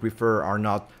 whether you prefer or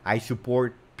not. I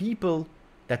support people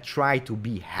that try to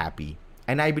be happy.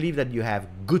 And I believe that you have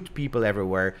good people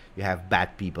everywhere. You have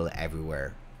bad people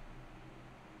everywhere.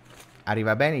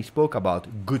 Arrivabene'S spoke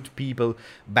about good people,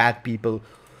 bad people,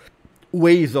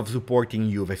 ways of supporting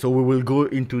Juve. So we will go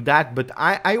into that. But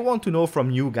I want to know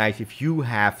from you guys if you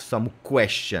have some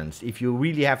questions. If you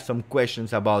really have some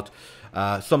questions about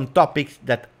some topics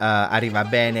that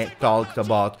Arrivabene talks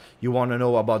about. You want to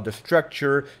know about the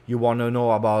structure. You want to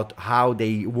know about how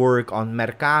they work on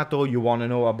Mercato. You want to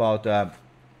know about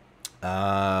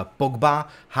Pogba,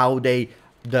 how they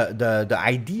the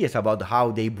ideas about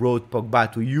how they brought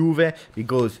Pogba to Juve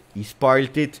because he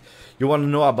spoiled it. You want to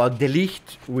know about De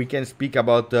Ligt. We can speak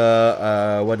about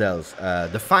what else?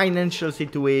 The financial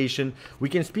situation. We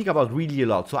can speak about really a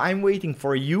lot. So I'm waiting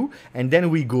for you, and then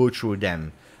we go through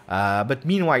them. But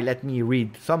meanwhile, let me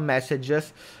read some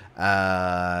messages.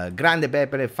 Grande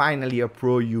Pepe, finally a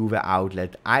pro Juve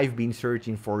outlet. I've been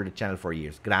searching for the channel for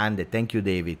years. Grande, thank you,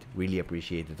 David. Really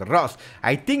appreciate it. Ross,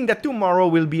 I think that tomorrow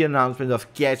will be announcement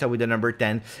of Chiesa with the number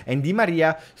 10 and Di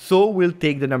Maria, so will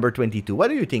take the number 22. What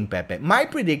do you think, Pepe? My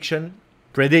prediction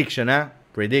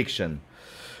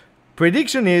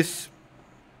is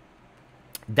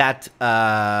that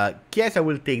Chiesa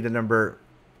will take the number.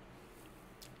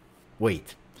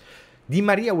 Wait, Di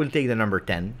Maria will take the number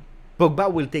 10.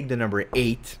 Pogba will take the number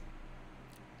 8.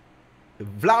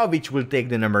 Vlahovic will take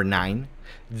the number 9.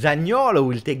 Zaniolo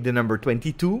will take the number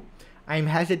 22. I'm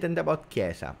hesitant about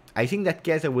Chiesa. I think that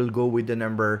Chiesa will go with the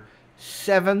number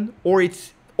 7,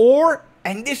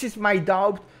 and this is my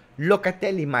doubt,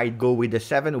 Locatelli might go with the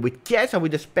 7, with Chiesa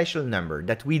with a special number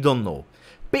that we don't know.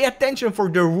 Pay attention for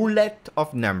the roulette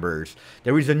of numbers.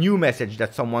 There is a new message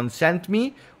that someone sent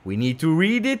me. We need to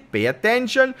read it. Pay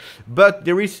attention. But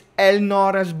there is El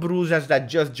Noras Bruzas that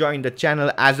just joined the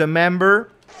channel as a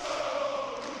member.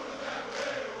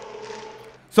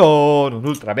 Sono un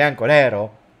ultra bianco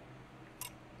nero.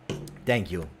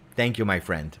 Thank you. Thank you, my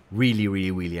friend. Really,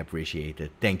 really, really appreciate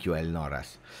it. Thank you, El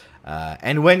Noras.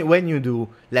 And when you do,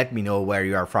 let me know where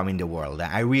you are from in the world.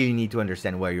 I really need to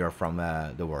understand where you are from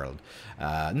the world.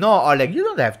 No, Oleg, you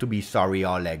don't have to be sorry,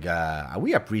 Oleg.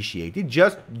 We appreciate it.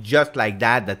 Just like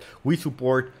that we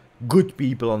support good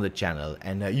people on the channel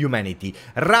and humanity.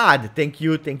 Rad, thank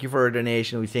you for a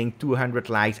donation. We're saying 200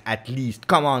 likes at least.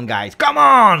 Come on, guys. Come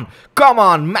on.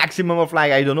 Maximum of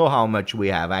like. I don't know how much we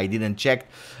have. I didn't check.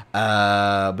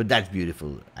 But that's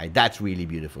beautiful. That's really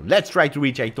beautiful. Let's try to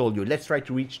reach, I told you, let's try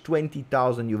to reach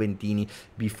 20,000 Juventini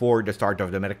before the start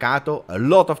of the Mercato. A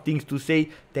lot of things to say.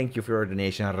 Thank you for your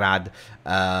donation, Rad.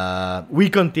 We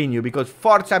continue because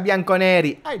Forza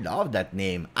Bianconeri, I love that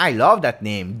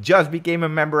name. Just became a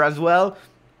member as well.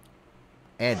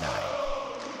 And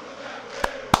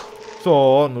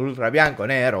Sono ultra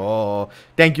bianconero.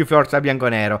 Thank you, Forza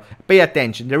Bianconero. Pay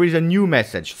attention. There is a new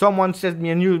message. Someone sent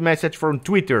me a new message from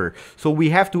Twitter. So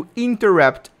we have to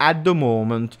interrupt at the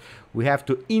moment we have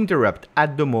to interrupt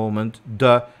at the moment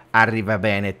the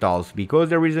Arrivabene'S because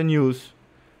there is a news.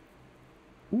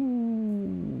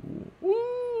 Ooh,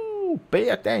 pay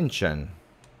attention.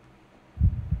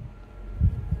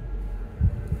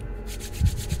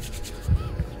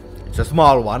 It's a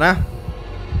small one, huh?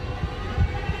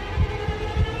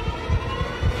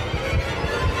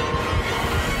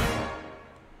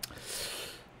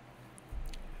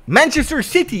 Manchester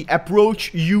City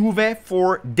approach Juve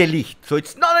for De Ligt. So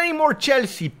it's not anymore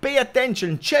Chelsea. Pay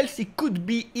attention. Chelsea could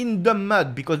be in the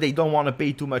mud because they don't want to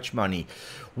pay too much money.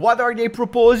 What are they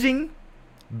proposing?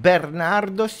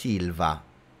 Bernardo Silva.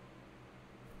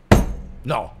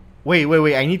 No.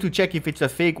 Wait. I need to check if it's a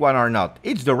fake one or not.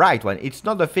 It's the right one. It's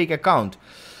not a fake account.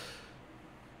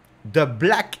 The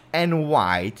black and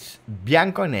whites,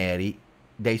 bianconeri,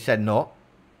 they said no.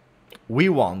 We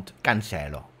want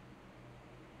Cancelo.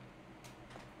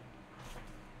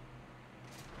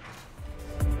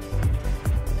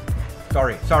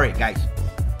 Sorry, guys.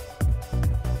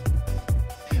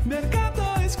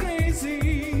 Mercato is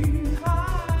crazy.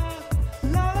 Ah,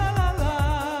 la la la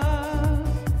la.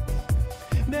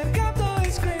 Mercato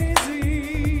is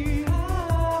crazy.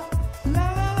 Ah,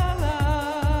 la la la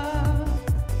la.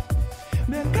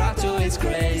 Mercato is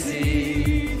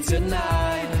crazy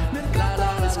tonight.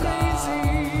 Mercato is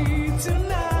crazy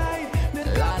tonight.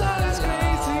 Mercato is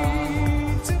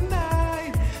crazy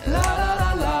tonight. La la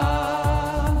la la.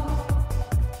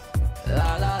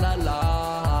 La la la la,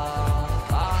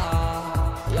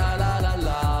 la la la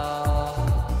la.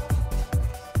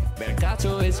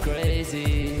 Mercato is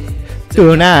crazy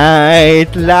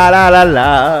Tonight, la la la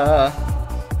la.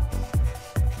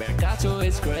 Mercato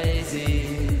is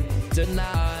crazy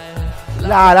tonight.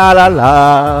 La la la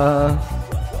la.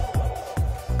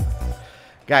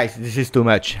 Guys, this is too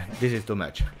much. This is too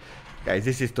much. Guys,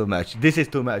 this is too much. This is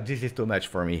too much. This is too much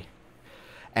for me.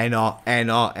 I know,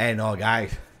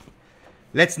 guys.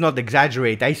 Let's not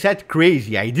exaggerate. I said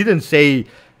crazy. I didn't say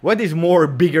what is more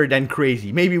bigger than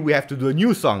crazy. Maybe we have to do a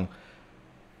new song.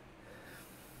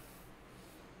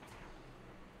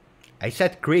 I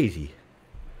said crazy.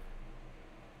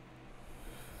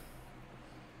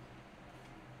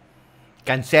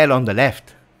 Cancelo on the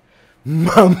left.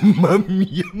 Mamma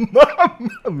mia,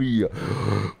 mamma mia.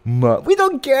 We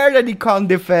don't care that he can't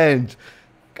defend.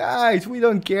 Guys, we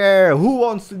don't care. Who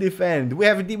wants to defend? We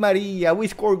have Di Maria. We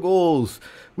score goals.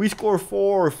 We score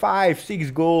 4, 5, 6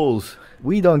 goals.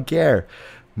 We don't care.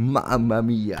 Mamma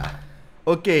mia.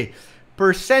 Okay,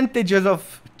 percentages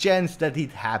of chance that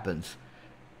it happens.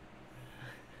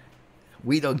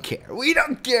 We don't care. We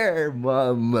don't care.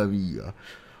 Mamma mia.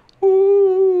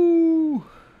 Ooh.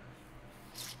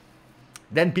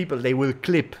 Then people, they will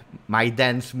clip my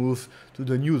dance moves to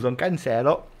the news on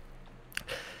Cancelo.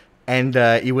 And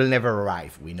he will never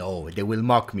arrive. We know. They will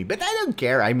mock me. But I don't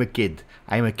care. I'm a kid.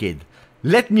 I'm a kid.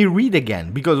 Let me read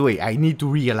again. Because, wait, I need to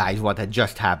realize what had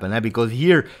just happened. Because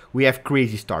here we have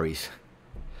crazy stories.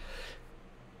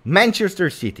 Manchester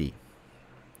City.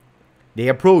 They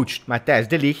approached Matthijs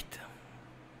de Ligt.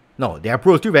 No, they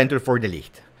approached Juventus for de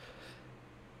Ligt.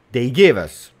 They gave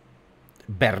us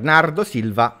Bernardo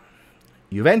Silva.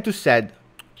 Juventus said,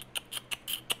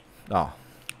 no,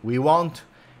 we want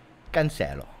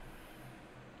Cancelo.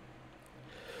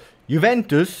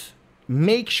 Juventus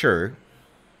make sure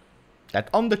that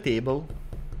on the table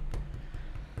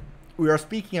we are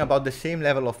speaking about the same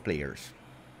level of players.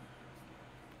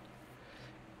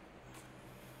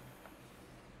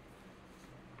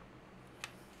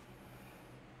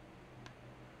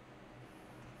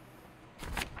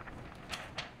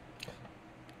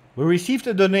 We received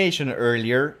a donation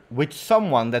earlier with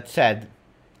someone that said,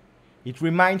 it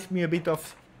reminds me a bit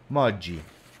of Moggi.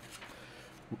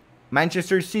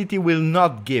 Manchester City will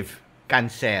not give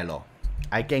Cancelo.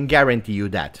 I can guarantee you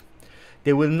that.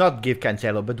 They will not give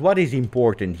Cancelo. But what is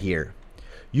important here?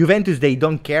 Juventus, they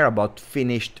don't care about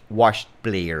finished, washed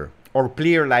player. Or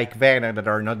player like Werner that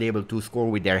are not able to score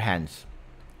with their hands.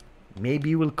 Maybe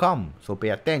he will come. So pay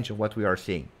attention what we are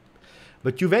saying.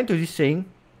 But Juventus is saying,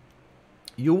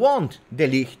 you want De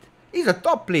Ligt. He's a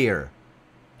top player.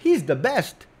 He's the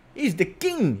best. He's the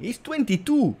king. He's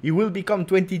 22. He will become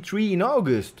 23 in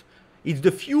August. It's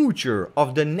the future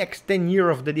of the next 10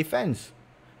 years of the defense.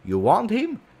 You want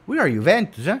him? We are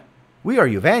Juventus, huh? We are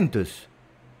Juventus.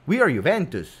 We are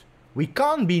Juventus. We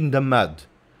can't be in the mud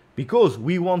because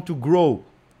we want to grow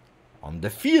on the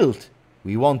field.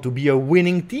 We want to be a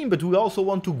winning team, but we also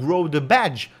want to grow the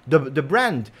badge, the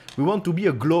brand. We want to be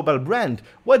a global brand.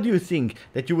 What do you think?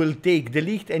 That you will take De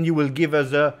Ligt and you will give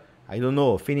us a, I don't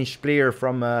know, Finnish player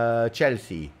from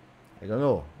Chelsea? I don't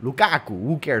know. Lukaku.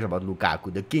 Who cares about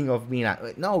Lukaku? The king of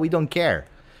Milan. No, we don't care.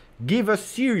 Give us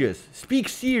serious. Speak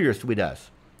serious with us.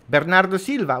 Bernardo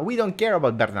Silva. We don't care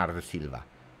about Bernardo Silva.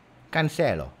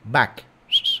 Cancelo. Back.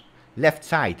 Left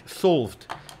side. Solved.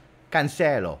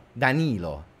 Cancelo.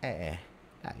 Danilo.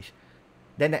 Guys.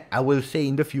 Then I will say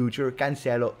in the future,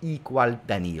 Cancelo equal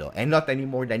Danilo. And not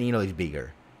anymore Danilo is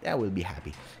bigger. I will be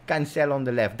happy. Cancelo on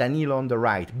the left. Danilo on the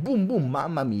right. Boom, boom.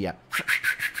 Mamma mia.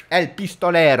 El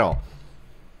Pistolero.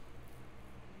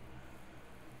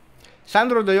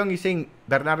 Sandro De Jong is saying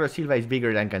Bernardo Silva is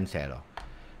bigger than Cancelo.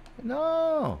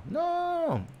 No,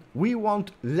 no. We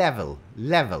want level.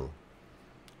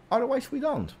 Otherwise we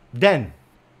don't. Then,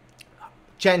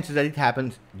 chances that it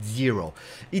happens, 0.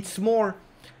 It's more,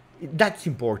 that's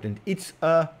important. It's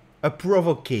a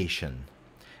provocation.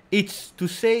 It's to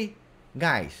say,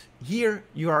 guys, here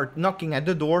you are knocking at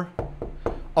the door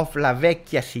of la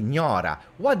vecchia signora.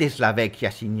 What is la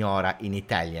vecchia signora in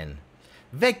Italian?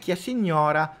 Vecchia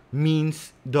signora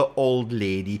means the old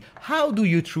lady. How do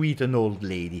you treat an old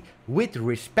lady? With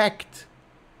respect.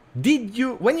 Did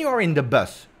you, when you are in the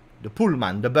bus, the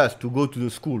pullman, the bus to go to the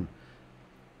school,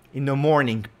 in the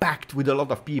morning, packed with a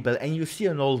lot of people, and you see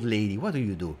an old lady, what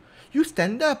do? You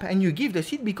stand up and you give the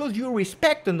seat because you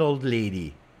respect an old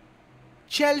lady.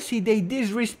 Chelsea, they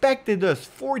disrespected us.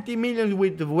 40 million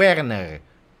with Werner.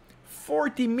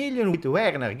 40 million with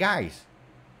Werner, guys.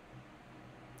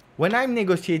 When I'm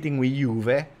negotiating with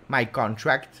Juve, my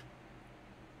contract,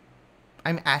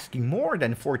 I'm asking more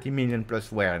than 40 million plus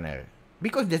Werner.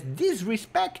 Because there's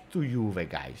disrespect to Juve,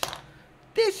 guys.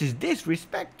 This is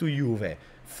disrespect to Juve.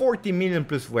 40 million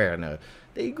plus Werner.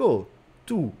 They go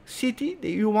to City,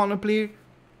 you want to play,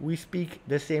 we speak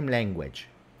the same language.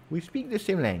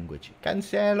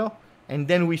 Cancelo, and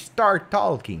then we start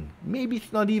talking. Maybe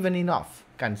it's not even enough,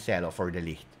 Cancelo, for the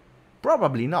Ligt.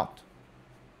 Probably not.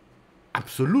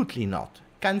 Absolutely not.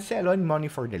 Cancelo and money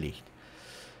for the Ligt.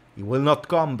 He will not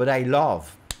come, but I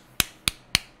love.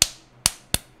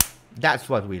 That's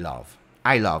what we love.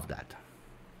 I love that.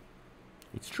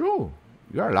 It's true.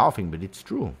 You are laughing, but it's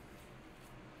true.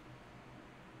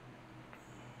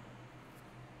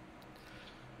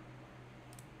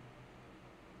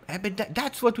 But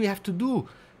that's what we have to do.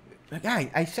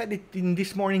 I said it in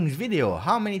this morning's video.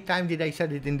 How many times did I say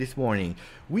it in this morning?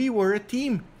 We were a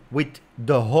team with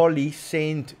the holy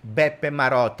saint Beppe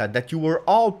Marotta that you were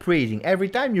all praising. Every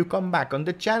time you come back on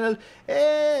the channel,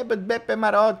 but Beppe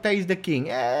Marotta is the king.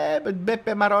 But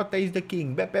Beppe Marotta is the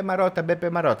king. Beppe Marotta, Beppe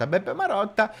Marotta. Beppe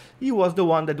Marotta, he was the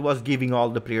one that was giving all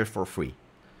the players for free.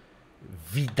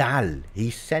 Vidal,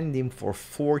 he sent him for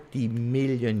 40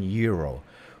 million euro.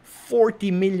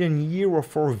 40 million euro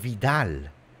for Vidal.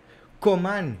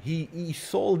 Coman, he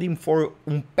sold him for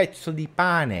un pezzo di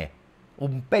pane.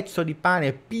 Un pezzo di pane,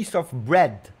 a piece of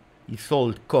bread. He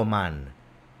sold Coman.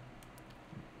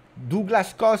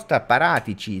 Douglas Costa,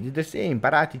 Paratici, did the same.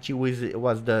 Paratici was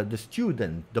the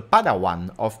student, the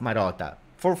Padawan of Marotta.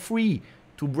 For free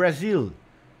to Brazil.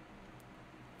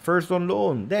 First on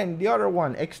loan. Then the other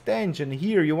one, extension.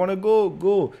 Here, you want to go?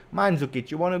 Go.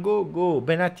 Mandzukic, you want to go? Go.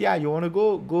 Benatia, you want to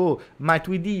go? Go.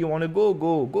 Matuidi, you want to go?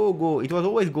 Go. Go, go. It was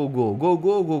always go, go. Go,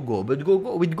 go, go, go. But go,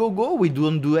 go. With go, go, we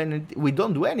don't do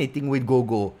anything with go,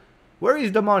 go. Where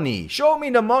is the money? Show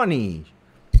me the money.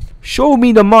 Show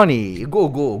me the money. Go,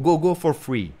 go. Go, go for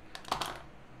free.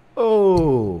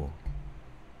 Oh.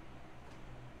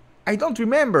 I don't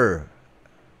remember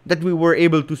that we were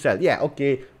able to sell. Yeah,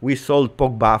 okay, we sold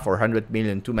Pogba for 100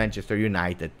 million to Manchester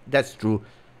United. That's true.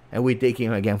 And we take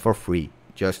him again for free.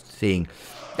 Just saying.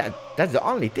 That's the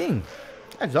only thing.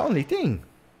 That's the only thing.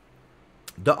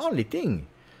 The only thing.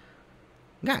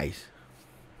 Guys.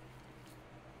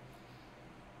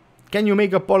 Can you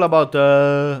make a poll about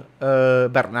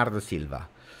Bernardo Silva?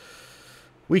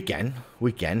 We can.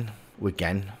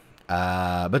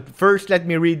 But first, let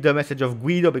me read the message of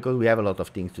Guido because we have a lot of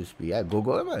things to speak. Yeah, go.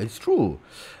 It's true.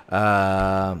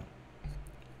 Rabiot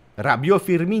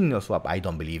Firmino swap. I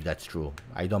don't believe that's true.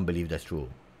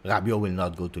 Rabiot will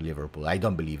not go to Liverpool. I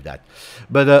don't believe that.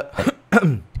 But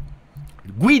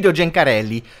Guido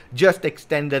Gencarelli just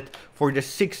extended for the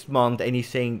 6th month, and he's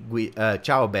saying,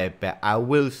 "Ciao Beppe,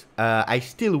 I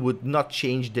still would not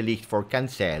change the list for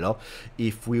Cancelo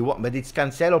if we want, but it's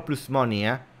Cancelo plus money,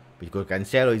 eh? Because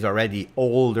Cancelo is already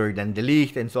older than the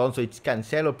Ligt and so on, so it's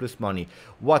Cancelo plus money.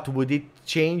 What would it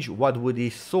change? What would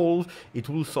it solve? It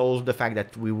will solve the fact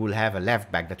that we will have a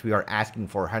left back that we are asking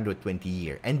for 120 a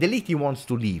year. And the Ligt, he wants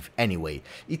to leave anyway.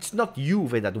 It's not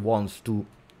Juve that wants to.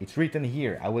 It's written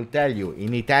here. I will tell you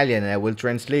in Italian, and I will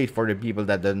translate for the people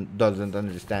that doesn't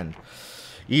understand.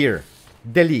 Here,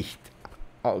 the Ligt.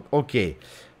 Oh, okay.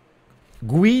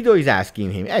 Guido is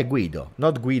asking him, Guido,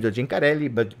 not Guido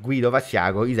Gencarelli, but Guido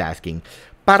Vassiago is asking,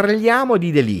 Parliamo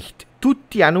di De Ligt.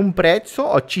 Tutti hanno un prezzo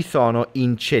o ci sono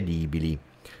incedibili?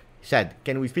 He said,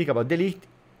 can we speak about De Ligt?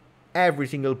 Every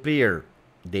single player,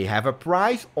 they have a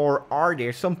price, or are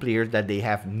there some players that they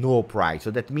have no price?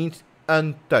 So that means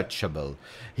untouchable.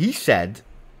 He said,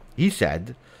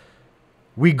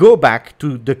 we go back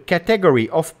to the category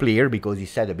of player, because he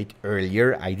said a bit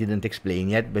earlier, I didn't explain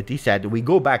yet, but he said we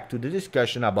go back to the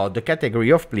discussion about the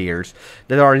category of players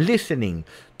that are listening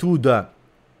to the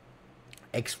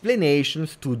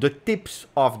explanations, to the tips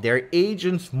of their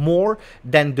agents more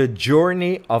than the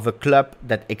journey of a club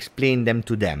that explained them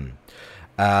to them.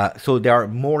 So they are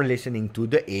more listening to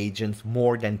the agents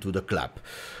more than to the club.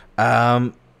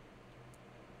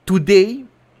 Today,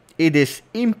 it is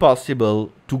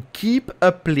impossible to keep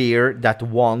a player that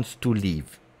wants to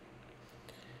leave.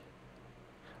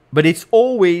 But it's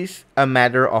always a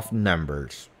matter of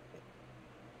numbers.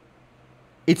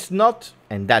 It's not,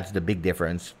 and that's the big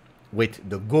difference with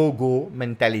the go-go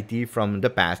mentality from the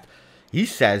past. He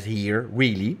says here,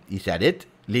 really, he said it,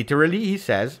 literally, he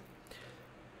says,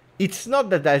 it's not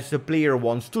that as the player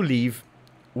wants to leave,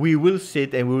 we will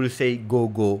sit and we will say, go,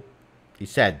 go. He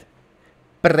said,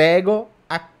 prego,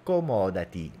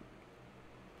 accomodati.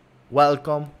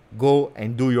 Welcome, go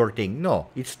and do your thing. No,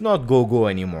 it's not go, go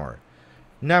anymore.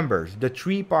 Numbers, the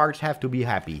three parts have to be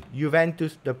happy.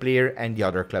 Juventus, the player, and the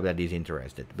other club that is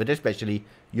interested. But especially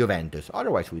Juventus.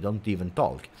 Otherwise, we don't even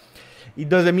talk. It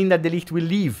doesn't mean that De Ligt will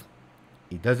leave.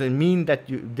 It doesn't mean that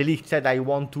De Ligt said, I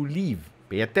want to leave.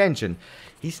 Pay attention.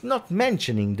 He's not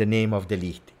mentioning the name of De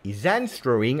Ligt. He's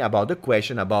answering about the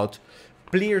question about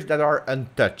players that are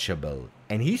untouchable.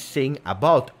 And he's saying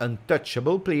about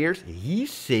untouchable players,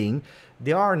 he's saying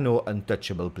there are no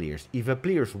untouchable players. If a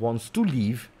player wants to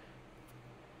leave,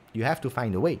 you have to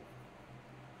find a way.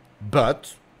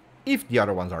 But if the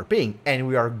other ones are paying, and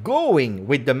we are going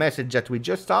with the message that we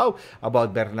just saw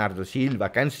about Bernardo Silva,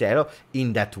 Cancelo,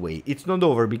 in that way. It's not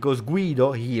over, because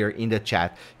Guido here in the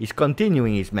chat is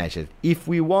continuing his message. If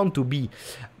we want to be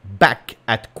back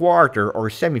at quarter or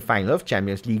semi-final of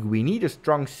Champions League, we need a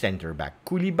strong center-back.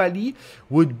 Koulibaly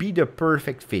would be the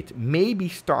perfect fit. Maybe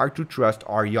start to trust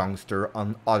our youngster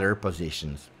on other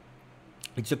positions.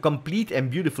 It's a complete and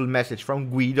beautiful message from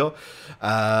Guido,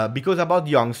 because about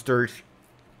youngsters,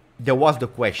 there was the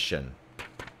question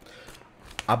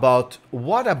about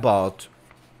what about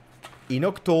in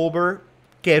October,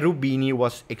 Cherubini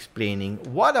was explaining,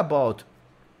 what about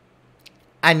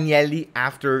Agnelli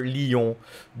after Lyon?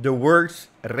 The words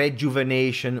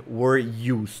rejuvenation were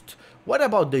used. What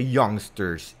about the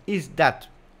youngsters? Is that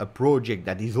a project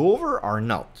that is over or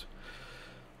not?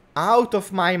 Out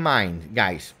of my mind,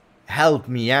 guys. Help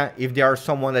me, if there are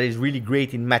someone that is really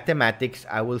great in mathematics,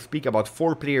 I will speak about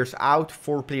 4 players out,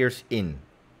 4 players in.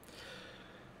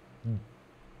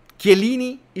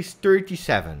 Chiellini is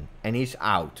 37 and he's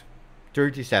out.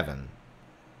 37.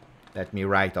 Let me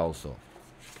write also.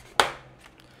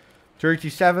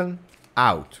 37,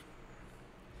 out.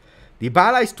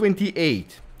 Dybala is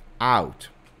 28, out.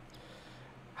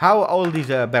 How old is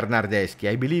Bernardeschi?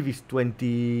 I believe he's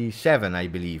 27, I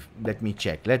believe. Let me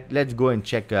check. Let's go and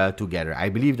check together. I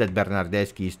believe that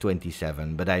Bernardeschi is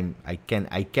 27, but I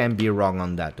can be wrong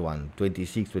on that one.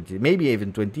 26, 20, maybe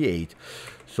even 28.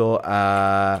 So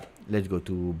let's go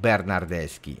to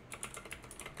Bernardeschi.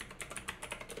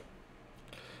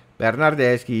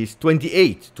 Bernardeschi is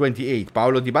 28. 28.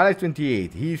 Paulo Dybala is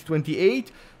 28. He is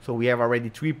 28. So we have already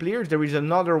 3 players. There is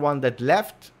another one that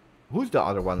left. Who's the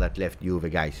other one that left Juve,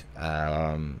 guys?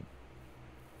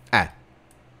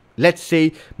 Let's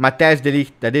say Matthijs de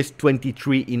Ligt, that is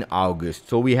 23 in August.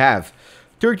 So we have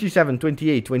 37,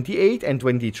 28, 28, and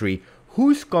 23.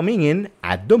 Who's coming in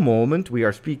at the moment? We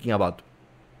are speaking about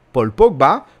Paul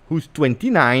Pogba, who's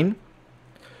 29.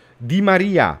 Di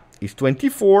Maria is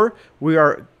 24. We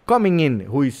are coming in,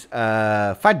 who is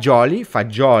Fagioli.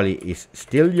 Fagioli is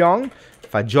still young.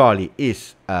 Fagioli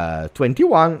is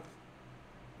 21.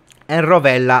 And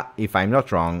Rovella, if I'm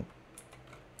not wrong,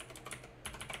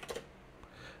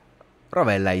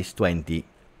 Rovella is 20.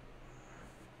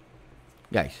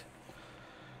 Guys,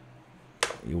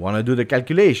 you want to do the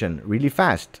calculation really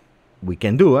fast? We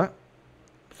can do it.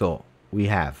 So we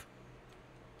have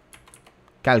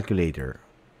calculator.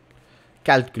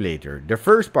 Calculator. The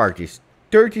first part is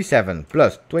 37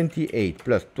 plus 28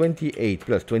 plus 28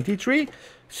 plus 23,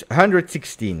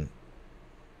 116.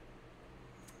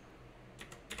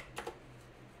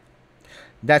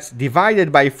 That's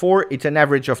divided by 4, it's an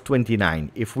average of 29.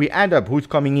 If we add up who's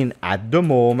coming in at the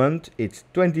moment, it's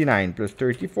 29 plus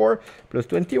 34 plus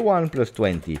 21 plus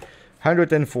 20.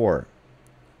 104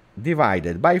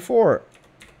 divided by 4,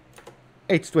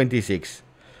 it's 26.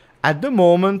 At the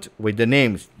moment, with the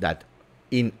names that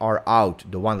in or out,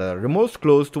 the one that are the most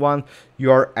close to one,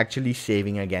 you are actually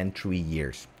saving again 3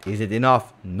 years. Is it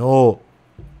enough? No,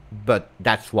 but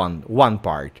that's one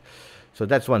part. So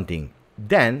that's one thing.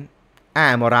 Then,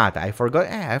 Morata. I forgot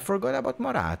about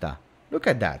Morata. Look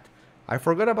at that. I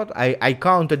forgot about. I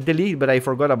counted Delete, but I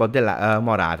forgot about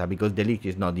Morata because Delete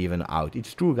is not even out.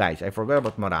 It's true, guys. I forgot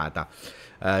about Morata.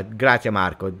 Grazie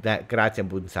Marco, grazie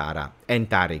Bunzara and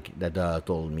Tariq that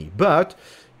told me. But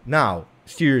now,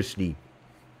 seriously,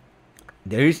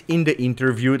 there is in the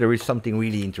interview, there is something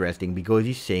really interesting because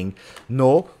he's saying,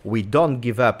 no, we don't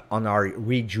give up on our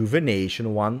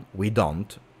rejuvenation one. We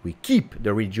don't. We keep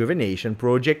the rejuvenation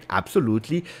project,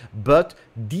 absolutely. But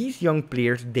these young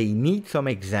players, they need some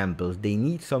examples. They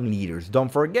need some leaders.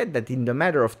 Don't forget that in the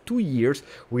matter of 2 years,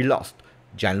 we lost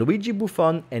Gianluigi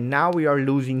Buffon, and now we are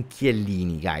losing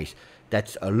Chiellini, guys.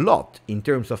 That's a lot in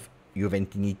terms of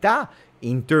Juventinità,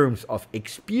 in terms of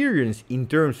experience, in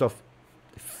terms of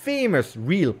famous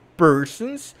real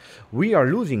persons. We are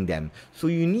losing them. So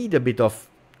you need a bit of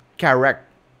charismatic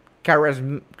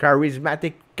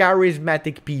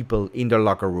people in the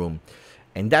locker room.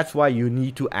 And that's why you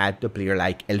need to add the player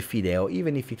like El Fideo,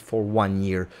 even if it's for 1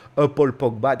 year, a Paul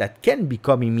Pogba that can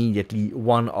become immediately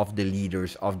one of the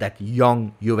leaders of that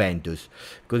young Juventus.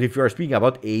 Because if you are speaking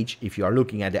about age, if you are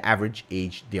looking at the average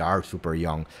age, they are super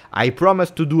young. I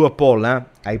promise to do a poll, huh?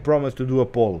 I promise to do a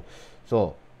poll.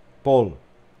 So, poll.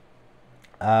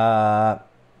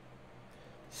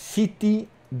 City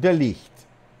De Ligt.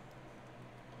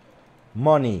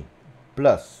 Money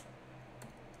plus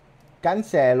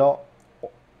Cancelo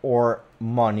or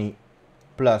money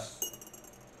plus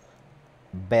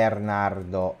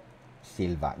Bernardo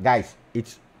Silva. Guys,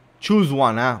 it's choose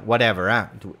one, whatever.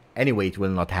 Anyway, it will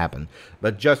not happen.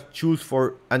 But just choose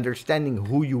for understanding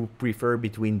who you prefer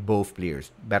between both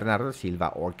players, Bernardo Silva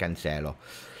or Cancelo.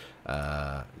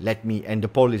 And the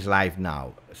poll is live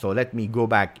now. So let me go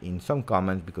back in some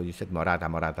comments because you said Morata.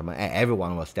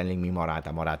 Everyone was telling me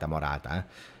Morata.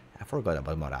 I forgot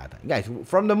about Morata. Guys,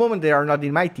 from the moment they are not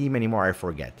in my team anymore, I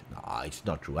forget. No, it's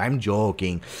not true. I'm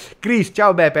joking. Chris,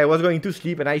 ciao Beppe. I was going to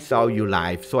sleep and I saw you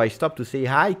live. So I stopped to say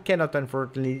hi. Cannot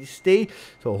unfortunately stay.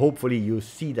 So hopefully you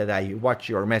see that I watch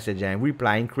your message and I'm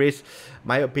replying. Chris,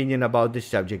 my opinion about this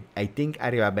subject. I think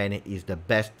Arrivabene is the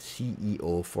best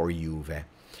CEO for Juve.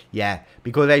 Yeah,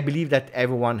 because I believe that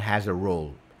everyone has a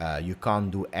role. You can't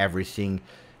do everything.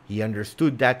 He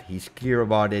understood that. He's clear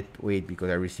about it. Wait, because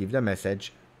I received a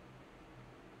message.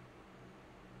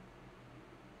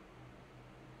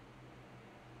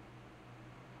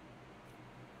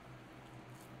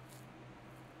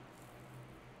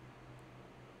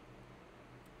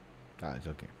 It's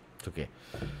okay. It's okay.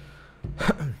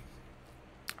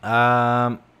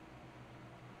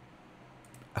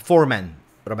 Four-man,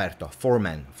 Roberto.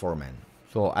 Four-man.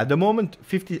 So at the moment,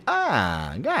 50.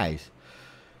 Guys,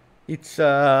 it's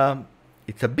a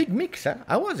big mix.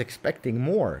 I was expecting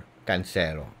more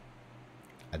Cancelo.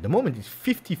 At the moment, it's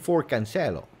 54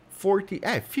 Cancelo,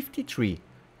 53.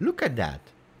 Look at that.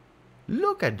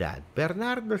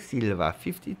 Bernardo Silva,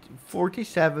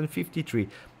 47, 53.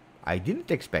 I didn't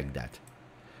expect that.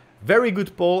 Very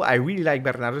good poll. I really like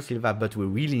Bernardo Silva, but we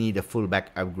really need a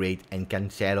fullback upgrade, and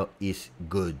Cancelo is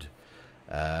good.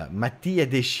 Mattia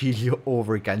De Sciglio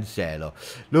over Cancelo.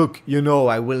 Look, you know,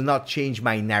 I will not change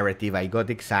my narrative. I got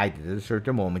excited at a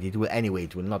certain moment. It will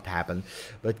not happen.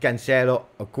 But Cancelo,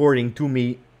 according to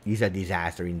me, is a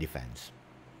disaster in defense.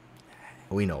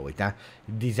 We know it, huh?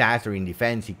 Disaster in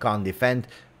defense. He can't defend,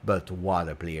 but what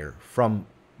a player. From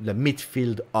the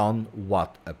midfield on,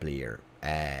 what a player.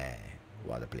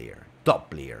 What a player.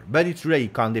 Top player. But it's really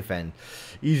can't defend.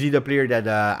 Is he the player that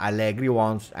Allegri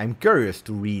wants? I'm curious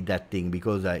to read that thing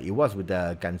because he was with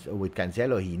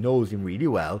Cancelo. He knows him really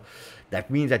well.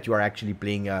 That means that you are actually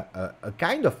playing a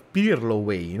kind of Pirlo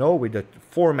way, you know, with the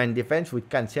four-man defense with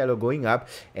Cancelo going up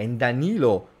and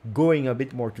Danilo going a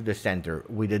bit more to the center.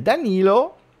 With the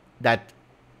Danilo that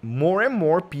more and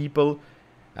more people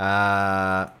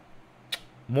are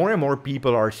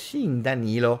seeing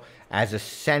Danilo as a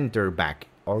center back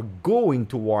or going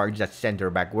towards that center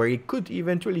back where he could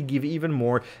eventually give even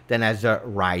more than as a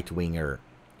right winger.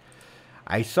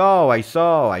 I saw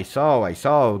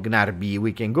Gnarby.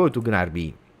 We can go to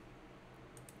Gnarby.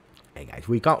 Hey guys,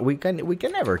 we can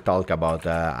never talk about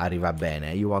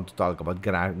Arrivabene. You want to talk about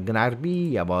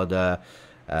Gnarby, about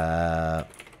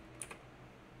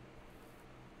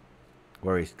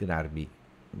where is Gnarby?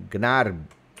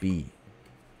 Gnarby.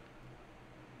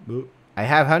 I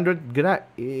have 100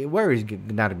 where is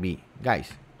Gnarby?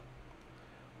 Guys,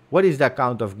 what is the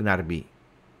account of Gnarby?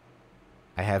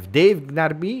 I have Dave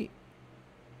Gnarby.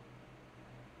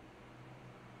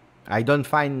 I don't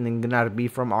find Gnarby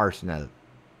from Arsenal.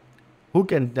 Who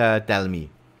can tell me?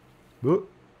 Who?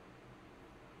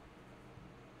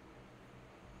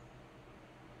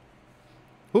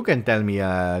 Who can tell me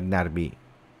Gnarby?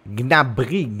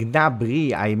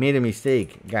 Gnabry. I made a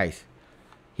mistake, guys.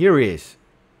 Here he is.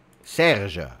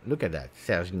 Serge. Look at that.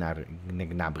 Serge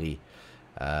Gnabry.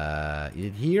 Is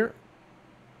it here?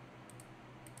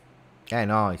 Yeah,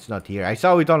 no, it's not here. I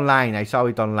saw it online.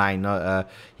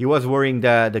 He was wearing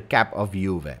the cap of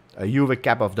Juve. A Juve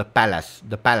cap of the Palace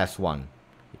one.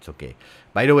 It's okay.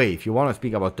 By the way, if you want to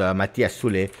speak about Matthias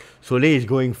Soulé, Soulé is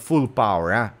going full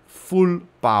power. Huh? Full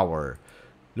power.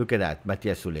 Look at that,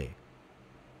 Matthias Soulé.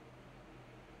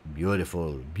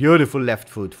 Beautiful left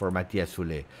foot for Matthias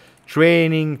Soulé.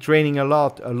 Training a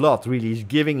lot, really. He's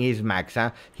giving his max.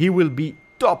 Huh? He will be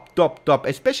top,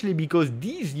 especially because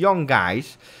these young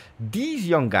guys, they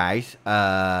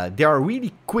are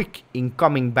really quick in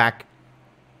coming back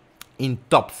in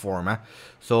top form. Huh?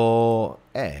 So,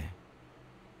 I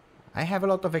have a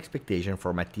lot of expectation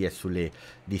for Matthias Soulé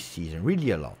this season. Really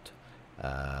a lot.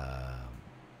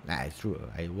 It's true.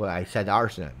 I said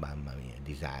Arsenal. Mamma mia,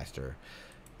 disaster.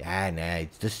 Yeah, nah,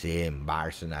 it's the same.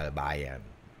 Arsenal, Bayern.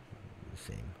 It's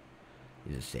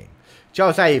the same.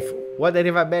 Ciao, Saif. What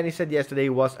Arrivabene'S said yesterday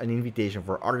was an invitation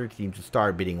for other teams to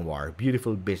start bidding war.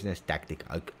 Beautiful business tactic.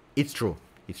 It's true.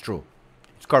 It's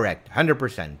correct.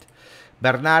 100%.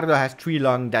 Bernardo has 3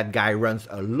 long. That guy runs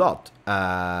a lot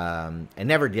and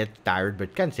never gets tired.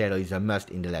 But Cancelo is a must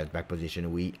in the left back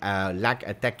position. We lack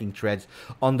attacking threads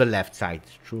on the left side.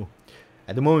 It's true.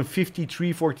 At the moment,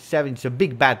 53-47. It's a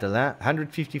big battle, huh?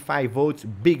 155 votes.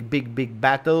 Big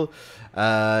battle.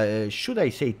 Should I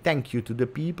say thank you to the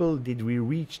people? Did we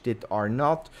reach it or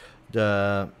not? We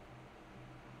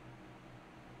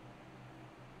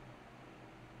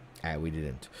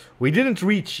didn't. We didn't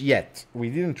reach yet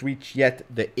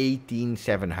the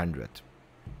 18,700.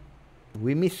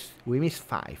 We missed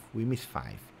 5.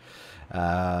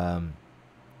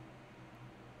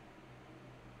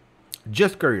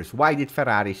 Just curious, why did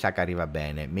Ferrari sack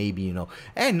Arrivabene? Maybe you know.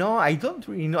 No, I don't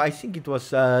really know. I think it was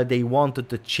they wanted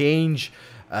to change.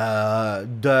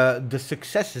 The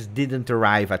successes didn't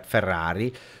arrive at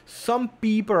Ferrari. Some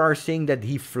people are saying that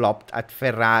he flopped at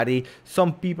Ferrari.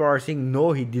 Some people are saying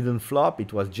no, he didn't flop.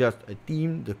 It was just a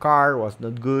team. The car was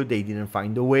not good. They didn't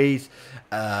find the ways.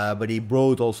 But he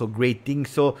brought also great things.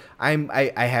 So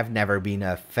I have never been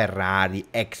a Ferrari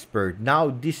expert.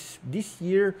 Now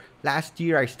last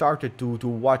year I started to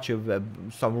watch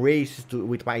some races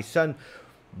with my son.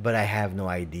 But I have no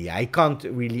idea. I can't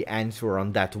really answer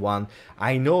on that one.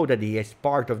 I know that he is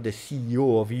part of the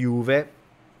CEO of Juve.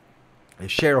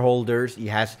 Shareholders. He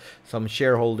has some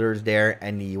shareholders there,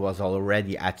 and he was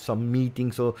already at some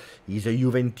meetings. So he's a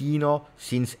Juventino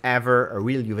since ever, a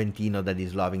real Juventino that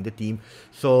is loving the team.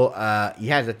 So he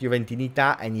has that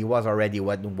Juventinità, and he was already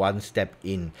one step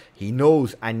in. He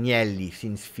knows Agnelli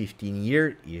since 15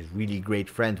 years. He is really great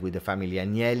friends with the family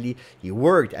Agnelli. He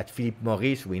worked at Philippe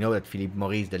Maurice. We know that Philippe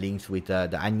Maurice, the links with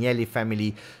the Agnelli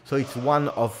family. So it's one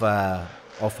of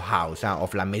house,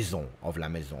 of la maison.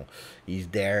 He's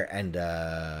there, and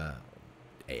yeah.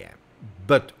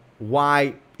 But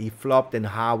why he flopped and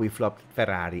how he flopped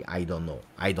Ferrari, I don't know.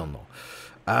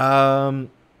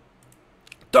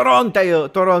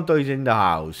 Toronto is in the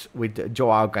house with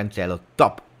Joao Cancelo,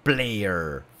 top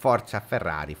player. Forza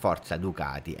Ferrari, Forza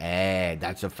Ducati.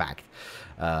 That's a fact.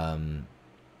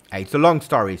 It's a long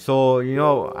story, so you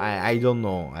know, I don't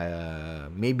know.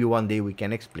 Maybe one day we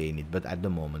can explain it, but at the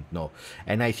moment, no.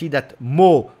 And I see that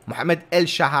Mohamed El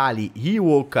Shahali, he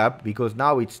woke up because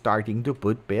now it's starting to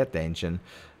pay attention.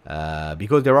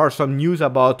 Because there are some news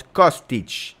about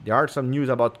Kostic.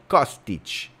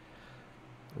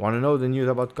 Want to know the news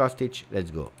about Kostic?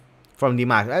 Let's go. From Di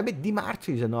Marzio. I bet Di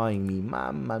Marzio is annoying me.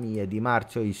 Mamma mia, Di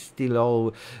Marzio is still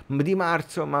all... Di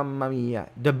Marzio, mamma mia.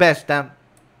 The best,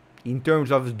 in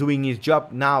terms of doing his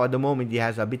job. Now at the moment he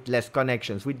has a bit less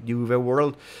connections with the Juve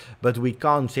world, but we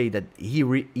can't say that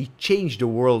he changed the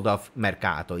world of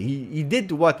Mercato. He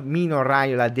did what Mino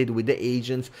Raiola did with the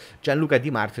agents. Gianluca Di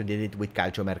Marzio did it with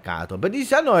Calcio Mercato, but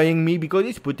it's annoying me because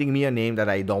he's putting me a name that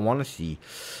I don't want to see.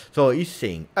 So he's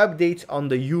saying updates on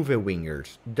the Juve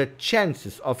wingers. The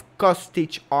chances of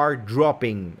Kostic are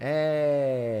dropping.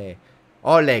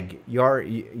 Oleg,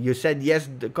 you said yes,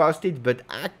 the Kostic, but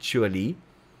actually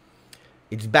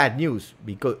it's bad news,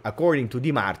 because according to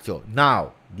Di Marzio,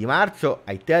 now, Di Marzio,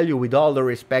 I tell you with all the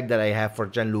respect that I have for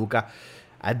Gianluca,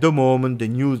 at the moment, the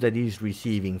news that he's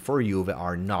receiving for Juve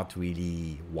are not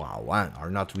really wow,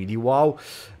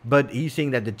 but he's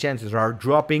saying that the chances are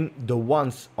dropping. The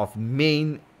ones of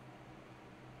main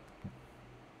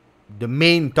the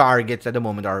main targets at the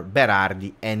moment are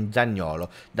Berardi and Zaniolo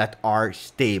that are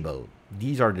stable.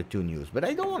 These are the two news. But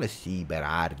I don't want to see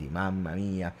Berardi. Mamma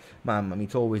mia. Mamma mia.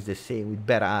 It's always the same with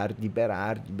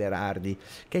Berardi.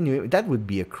 Can you... That would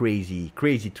be a crazy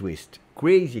twist.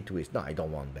 Crazy twist. No, I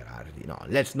don't want Berardi. No,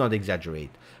 let's not exaggerate.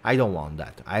 I don't want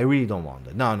that. I really don't want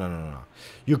that. No.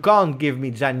 You can't give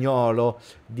me Zaniolo,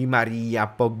 Di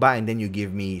Maria, Pogba, and then you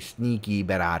give me sneaky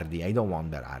Berardi. I don't want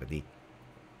Berardi.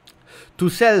 To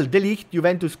sell De Ligt,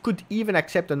 Juventus could even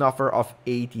accept an offer of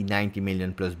 80-90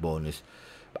 million plus bonus.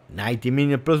 90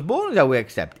 million plus bonus, I will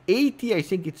accept. 80, I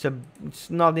think it's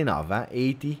not enough, huh?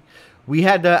 80. We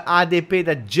had ADP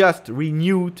that just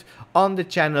renewed on the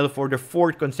channel for the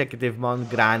 4th consecutive month.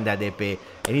 Grande ADP.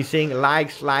 And he's saying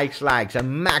likes, a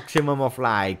maximum of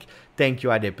like. Thank you,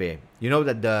 ADP. You know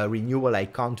that the renewal, I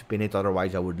can't pin it,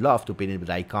 otherwise I would love to pin it, but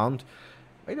I can't.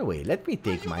 By the way, let me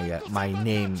take my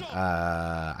name.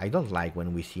 I don't like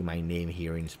when we see my name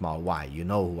here in small. Why? You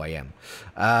know who I am.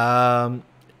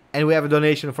 And we have a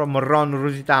donation from Ron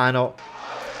Rusitano.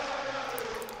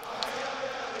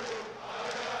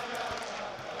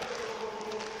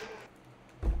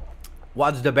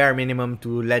 What's the bare minimum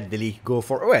to let De Ligt go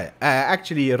for? Well,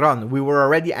 actually, Ron, we were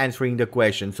already answering the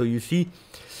question. So you see,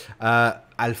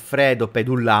 Alfredo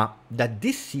Pedulla, that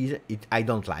this season, I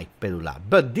don't like Pedulla,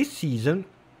 but this season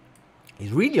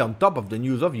is really on top of the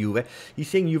news of Juve. He's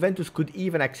saying Juventus could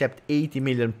even accept 80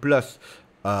 million plus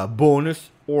bonus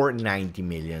or 90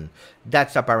 million.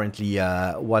 That's apparently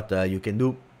what you can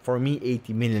do. For me,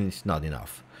 80 million is not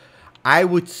enough. I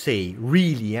would say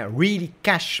really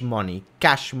cash money,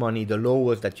 the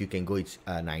lowest that you can go is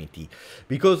 90.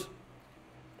 Because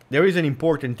there is an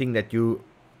important thing that you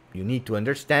need to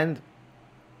understand.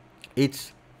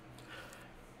 It's,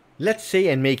 let's say,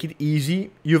 and make it easy,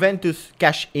 Juventus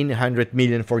cash in 100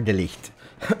 million for De Ligt.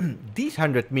 These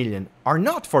 100 million are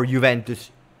not for Juventus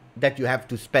that you have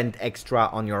to spend extra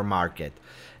on your market.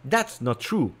 That's not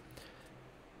true.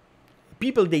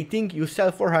 People, they think you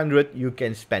sell for 100, you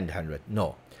can spend 100.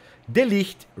 No. De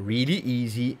Ligt, really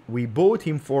easy. We bought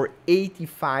him for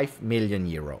 85 million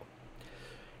euro.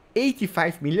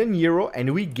 85 million euro,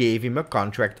 and we gave him a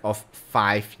contract of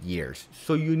 5 years.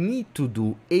 So you need to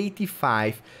do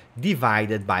 85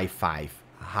 divided by 5.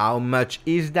 How much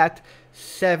is that?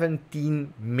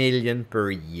 17 million per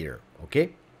year.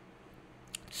 Okay?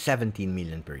 17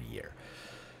 million per year.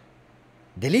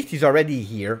 De Ligt is already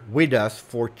here with us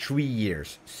for 3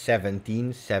 years.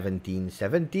 17,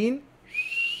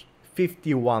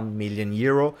 51 million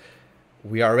euro.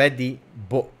 We already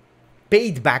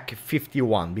paid back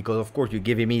 51, because of course you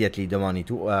give immediately the money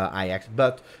to Ajax,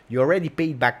 but you already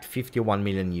paid back 51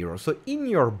 million euro. So in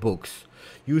your books,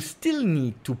 you still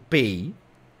need to pay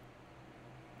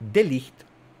De Ligt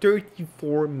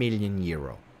 34 million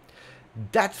euro.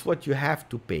 That's what you have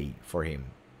to pay for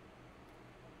him.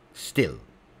 Still.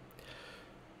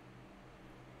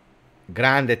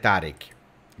 Grande Tariq,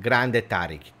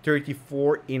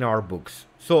 34 in our books.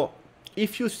 So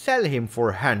if you sell him for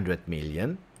 100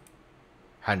 million,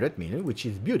 which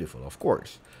is beautiful, of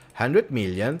course. 100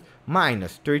 million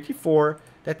minus 34,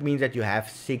 that means that you have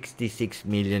 66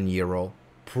 million euro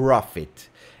profit.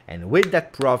 And with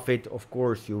that profit, of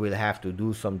course, you will have to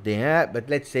do something. But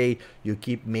let's say you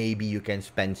keep, maybe you can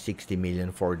spend 60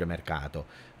 million for the Mercato.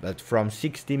 But from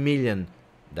 60 million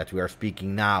that we are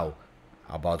speaking now,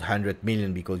 about 100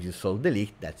 million because you sold De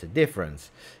Ligt, that's a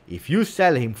difference. If you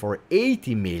sell him for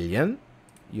 80 million,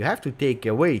 you have to take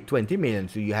away 20 million.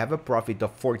 So you have a profit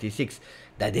of 46.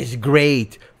 That is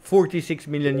great. 46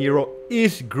 million euro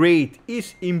is great,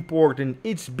 is important,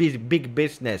 it's big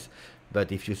business.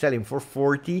 But if you sell him for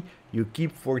 40, you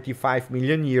keep 45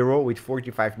 million euro. With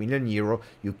 45 million euro,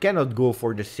 you cannot go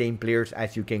for the same players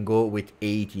as you can go with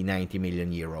 80, 90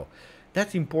 million euro.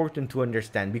 That's important to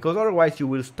understand, because otherwise you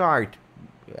will start.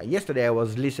 Yesterday I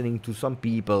was listening to some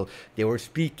people, they were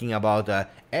speaking about,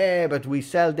 but we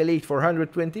sell De Ligt for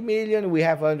 120 million, we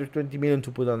have 120 million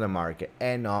to put on the market.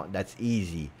 And no, that's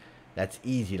easy. That's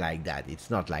easy like that. It's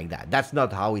not like that. That's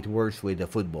not how it works with the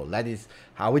football. That is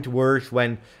how it works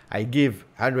when I give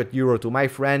 100 euro to my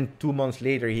friend. 2 months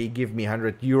later, he give me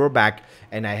 100 euro back,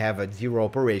 and I have a zero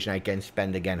operation. I can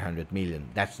spend again 100 million.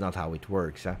 That's not how it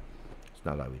works. Huh? It's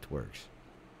not how it works.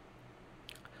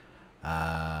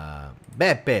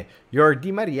 Beppe, your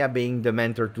Di Maria being the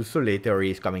mentor to Sole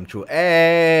theory is coming true.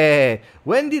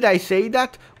 When did I say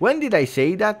that? When did I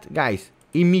say that? Guys,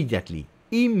 immediately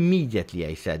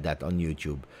I said that on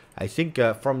YouTube. I think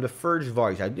from the first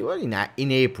voice, I do it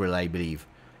in April, I believe.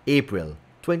 April,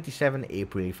 27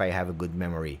 April, if I have a good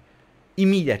memory.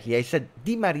 Immediately I said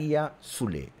Di Maria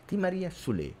Sule. Di Maria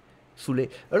Sule. Sule.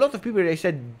 A lot of people, they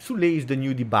said Sule is the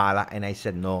new Dybala, and I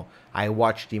said no. I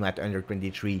watched him at under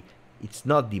 23. It's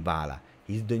not Dybala.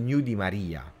 He's the new Di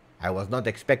Maria. I was not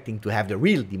expecting to have the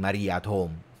real Di Maria at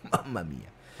home. Mamma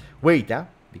mia. Wait,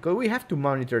 because we have to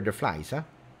monitor the flies,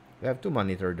 We have to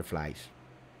monitor the flies.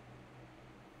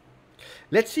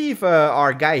 Let's see if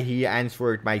our guy here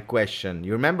answered my question.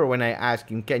 You remember when I asked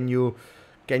him, can you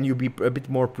be a bit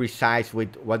more precise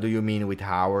with what do you mean with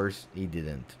hours? He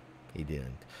didn't. He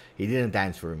didn't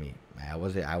answer me. I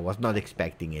was not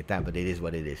expecting it, but it is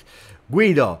what it is.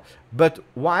 Guido, but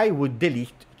why would De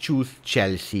Ligt choose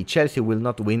Chelsea? Chelsea will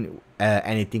not win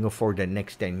anything for the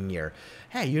next 10 years.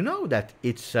 Hey, you know that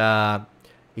it's a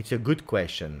good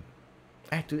question.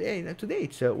 Today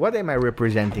it's what am I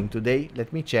representing today?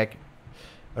 Let me check.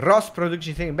 Ross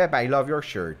Production saying, Beb, I love your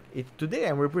shirt. Today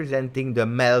I'm representing the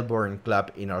Melbourne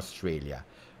club in Australia.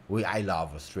 I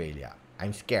love Australia.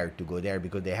 I'm scared to go there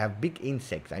because they have big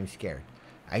insects. I'm scared.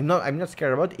 I'm not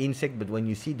scared about insects, but when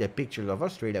you see the pictures of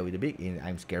Australia with the big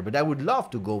I'm scared. But I would love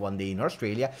to go one day in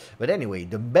Australia. But anyway,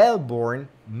 the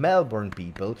Melbourne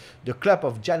people, the club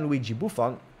of Gianluigi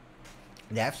Buffon,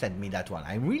 they have sent me that one.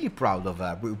 I'm really proud of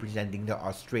representing the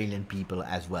Australian people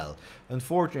as well.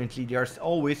 Unfortunately, they are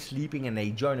always sleeping and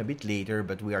they join a bit later,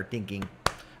 but we are thinking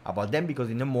about them because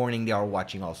in the morning they are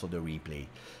watching also the replay.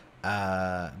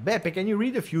 Beppe, can you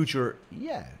read the future?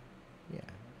 Yeah.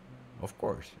 Of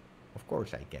course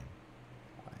I can.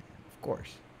 Of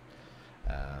course.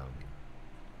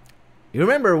 You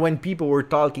remember when people were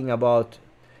talking about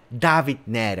David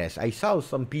Neres? I saw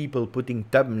some people putting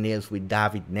thumbnails with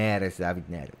David Neres.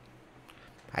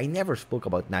 I never spoke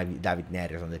about David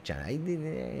Neres on the channel.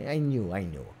 I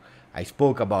knew. I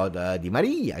spoke about Di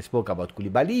Maria. I spoke about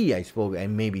Koulibaly.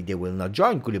 And maybe they will not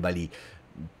join Koulibaly.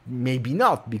 Maybe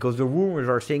not, because the rumors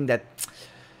are saying that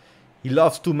he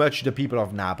loves too much the people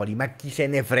of Napoli. Ma chi se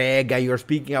ne frega? You're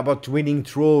speaking about winning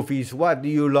trophies. What do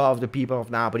you love the people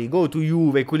of Napoli? Go to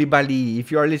Juve, Koulibaly.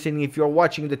 If you're listening, if you're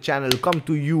watching the channel, come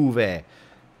to Juve.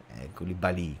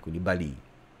 Koulibaly.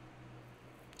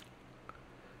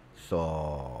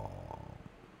 So,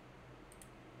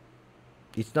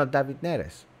 it's not David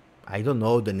Neres. I don't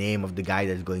know the name of the guy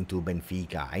that's going to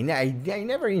Benfica. I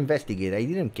never investigated. I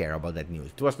didn't care about that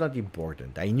news. It was not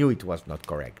important. I knew it was not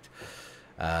correct.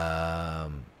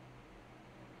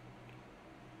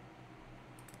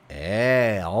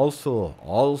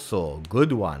 Also,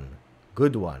 good one.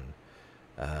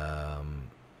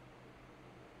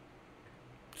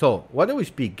 So, what do we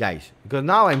speak, guys? Because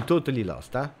now I'm totally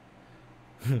lost,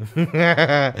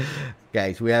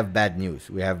 Guys, we have bad news.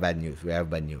 We have bad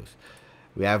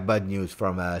news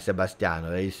from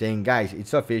Sebastiano. He's saying, guys,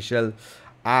 it's official.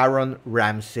 Aaron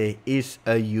Ramsey is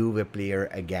a Juve player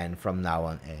again from now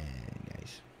on.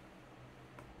 Guys,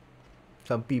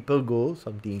 some people go,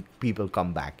 some people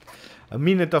come back. A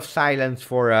minute of silence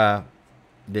for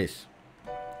this.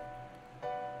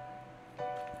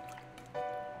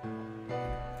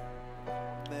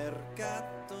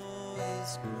 Mercato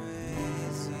is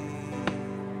crazy.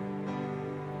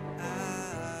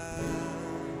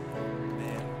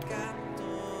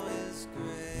 Mercato is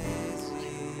crazy.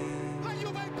 La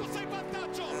Juventus è in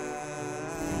vantaggio.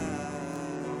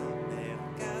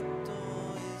 Mercato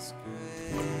is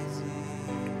crazy.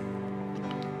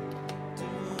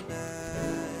 Tonight.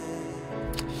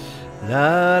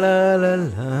 La la la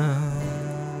la.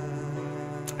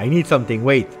 I need something.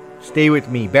 Wait. Stay with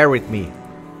me. Bear with me.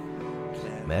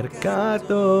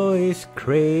 Mercato is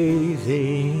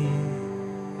crazy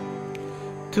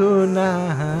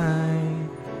tonight.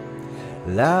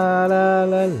 La la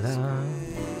la la.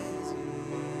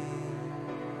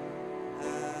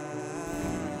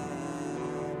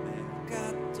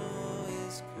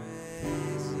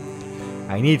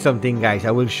 I need something, guys.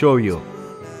 I will show you.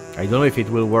 I don't know if it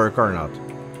will work or not.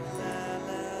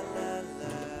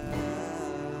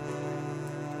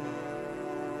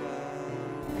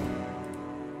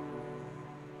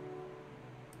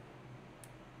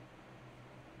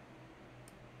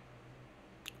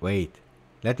 Wait,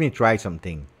 let me try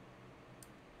something.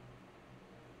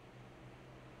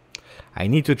 I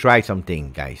need to try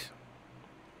something, guys.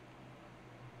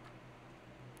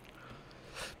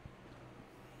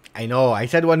 I know, I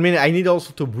said 1 minute. I need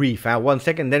also to brief. 1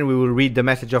 second, then we will read the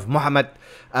message of Mohammed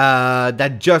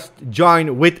that just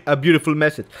joined with a beautiful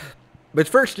message. But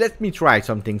first, let me try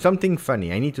something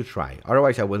funny. I need to try.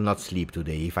 Otherwise, I will not sleep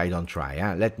today if I don't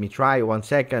try. Let me try 1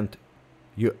 second.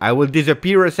 I will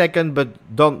disappear a second,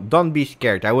 but don't be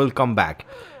scared. I will come back.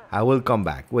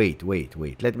 Wait.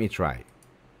 Let me try.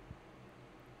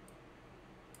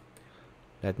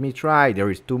 There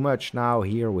is too much now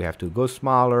here. We have to go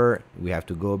smaller. We have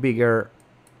to go bigger.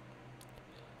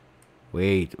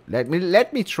 Wait,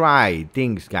 let me try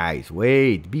things, guys.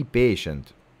 Wait, be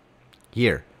patient.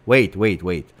 Here, wait.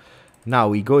 Now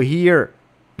we go here.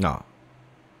 No.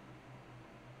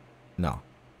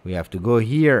 We have to go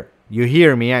here. You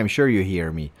hear me? I'm sure you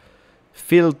hear me.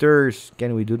 Filters.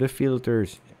 Can we do the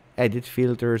filters? Edit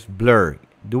filters. Blur.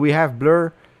 Do we have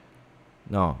blur?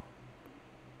 No.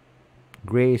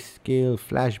 Grayscale,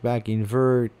 flashback,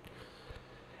 invert.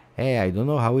 Hey, I don't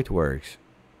know how it works.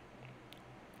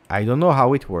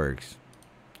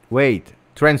 Wait,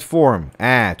 transform.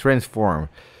 Transform.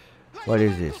 What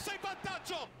is this?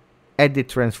 Edit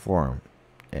transform.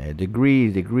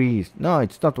 Degrees. No,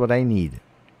 it's not what I need.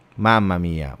 Mamma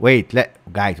mia. Wait,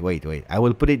 guys, wait. I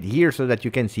will put it here so that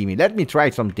you can see me. Let me try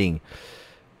something.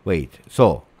 Wait,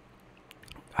 so.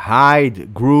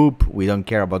 Hide, group. We don't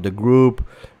care about the group.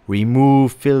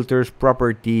 Remove, filters,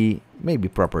 property. Maybe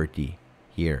property.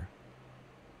 Here.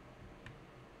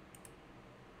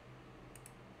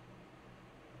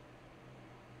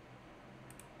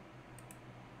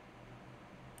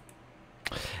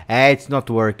 It's not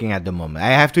working at the moment. I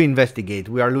have to investigate.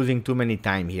 We are losing too many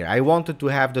time here. I wanted to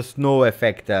have the snow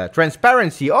effect.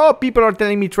 Transparency. Oh, people are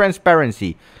telling me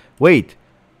transparency. Wait.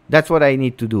 That's what I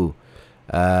need to do.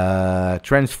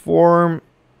 Transform.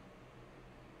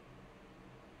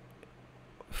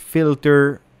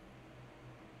 Filter.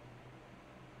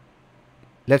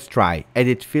 Let's try.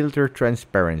 Edit filter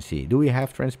transparency. Do we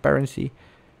have transparency?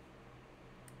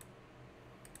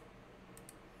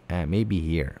 Maybe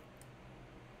here.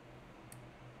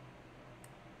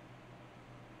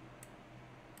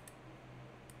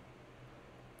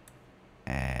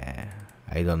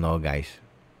 I don't know, guys.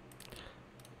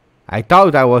 I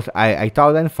thought I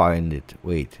thought I found it.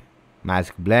 Wait.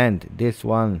 Mask blend. This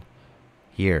one.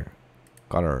 Here.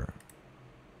 Color.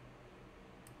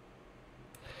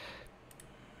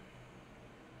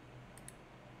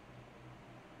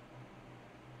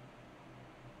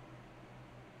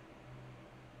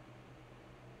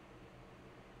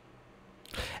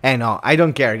 And no, I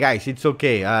don't care, guys. It's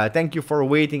okay. Thank you for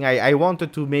waiting. I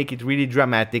wanted to make it really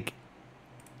dramatic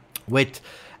with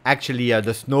actually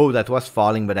the snow that was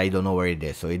falling, but I don't know where it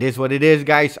is. So it is what it is,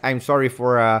 guys. I'm sorry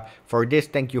for this.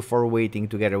 Thank you for waiting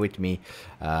together with me.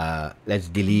 Let's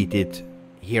delete it.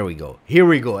 Here we go.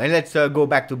 And let's go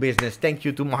back to business. Thank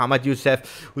you to Muhammad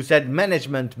Youssef, who said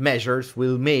management measures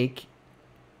will make.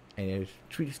 And there's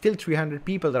still 300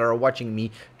 people that are watching me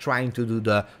trying to do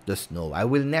the snow. I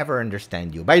will never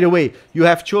understand you. By the way, you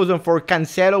have chosen for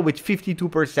Cancelo with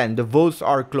 52%. The votes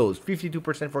are closed.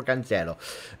 52% for Cancelo.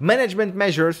 Management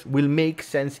measures will make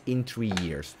sense in 3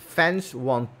 years. Fans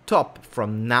want top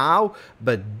from now,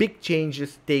 but big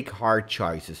changes take hard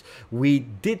choices. We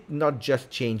did not just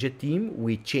change a team,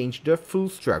 we changed the full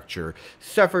structure.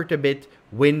 Suffered a bit,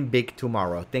 win big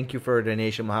tomorrow. Thank you for the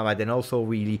donation, Muhammad, and also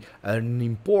really an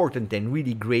important and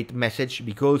really great message,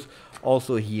 because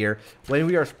also here when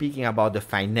we are speaking about the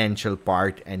financial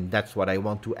part, and that's what I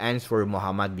want to answer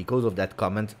Muhammad because of that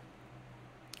comment.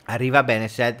 Arrivabene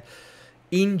said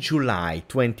in July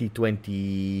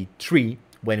 2023,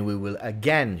 when we will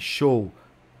again show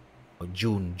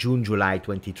July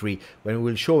 23, when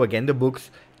we will show again the books,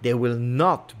 they will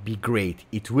not be great.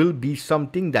 It will be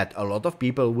something that a lot of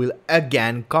people will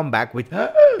again come back with.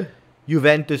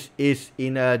 Juventus is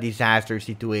in a disaster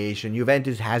situation.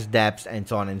 Juventus has debts and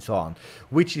so on,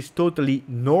 which is totally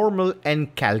normal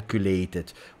and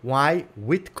calculated. Why?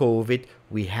 With COVID,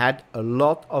 we had a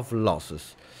lot of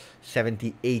losses.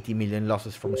 70-80 million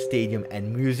losses from stadium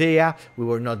and musea. We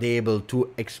were not able to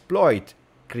exploit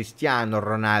Cristiano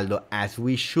Ronaldo as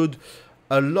we should.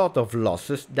 A lot of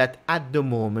losses that at the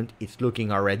moment it's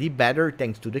looking already better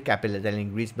thanks to the capital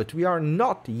increase, but we are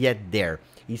not yet there.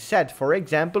 He said, for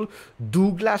example,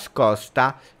 Douglas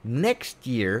Costa next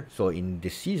year, so in the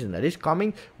season that is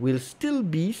coming, will still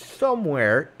be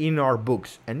somewhere in our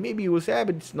books. And maybe you will say,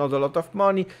 but it's not a lot of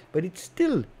money, but it's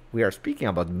still, we are speaking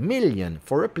about million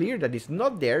for a player that is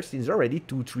not there since already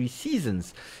 2-3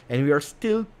 seasons. And we are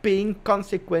still paying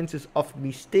consequences of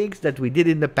mistakes that we did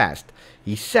in the past.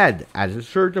 He said at a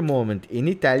certain moment in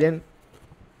Italian,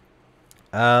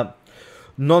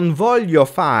 non voglio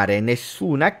fare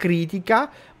nessuna critica,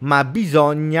 ma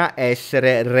bisogna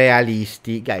essere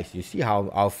realisti. Guys, you see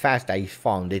how fast I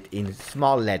found it in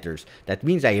small letters. That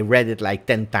means I read it like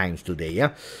 10 times today.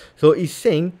 Yeah? So he's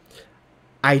saying,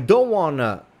 I don't want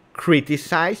to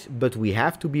criticize, but we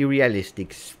have to be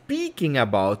realistic. Speaking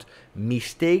about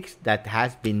mistakes that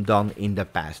has been done in the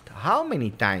past. How many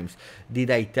times did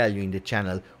I tell you in the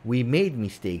channel we made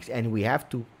mistakes and we have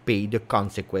to pay the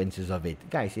consequences of it?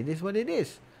 Guys, it is what it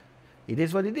is. It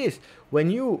is what it is. When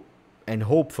you, and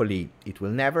hopefully it will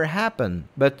never happen,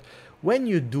 but when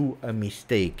you do a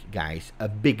mistake, guys, a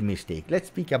big mistake, let's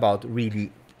speak about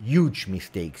really huge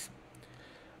mistakes,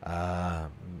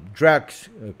 drugs,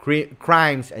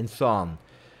 crimes, and so on,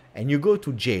 and you go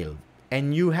to jail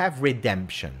and you have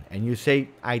redemption and you say,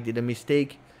 I did a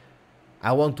mistake,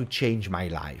 I want to change my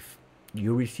life.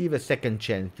 You receive a second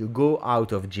chance, you go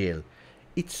out of jail.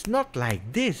 It's not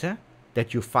like this,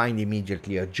 that you find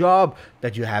immediately a job,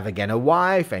 that you have again a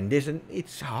wife, and this, and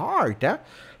it's hard.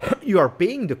 You are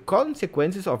paying the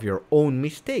consequences of your own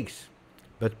mistakes.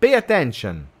 But pay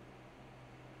attention.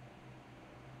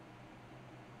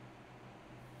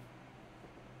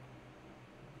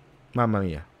 Mamma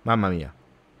mia, mamma mia.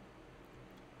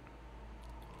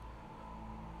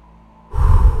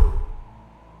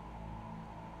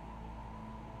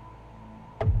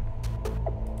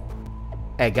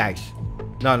 Hey guys,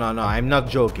 no, I'm not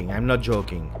joking, I'm not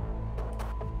joking.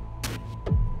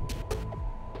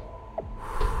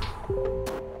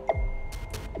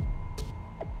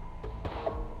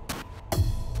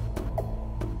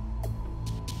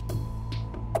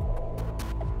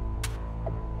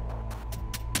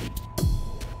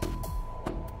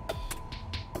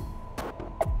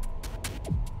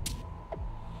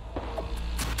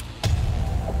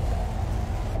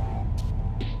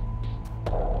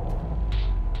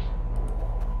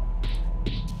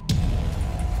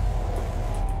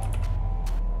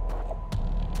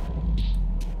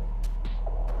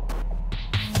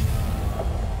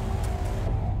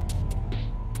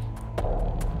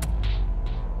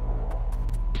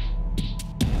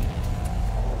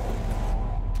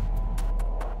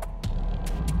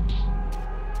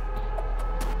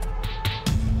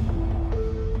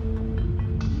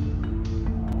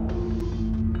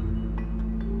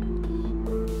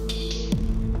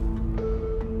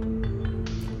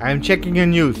 I'm checking the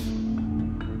news.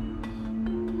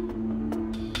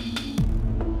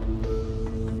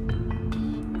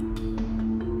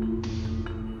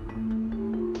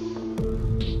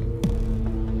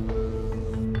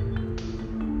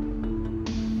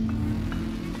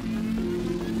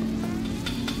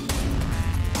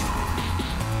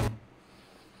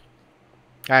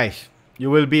 Guys, you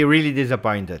will be really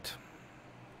disappointed.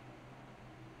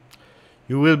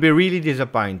 You will be really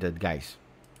disappointed, guys.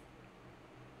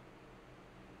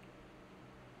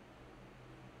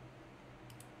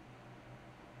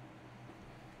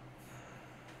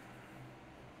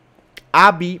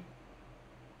 Abi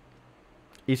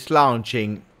is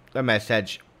launching the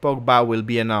message, Pogba will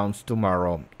be announced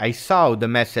tomorrow. I saw the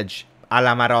message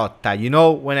alla Marotta. You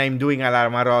know, when I'm doing alla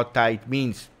Marotta, it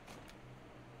means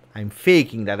I'm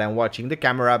faking that I'm watching the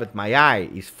camera, but my eye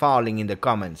is falling in the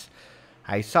comments.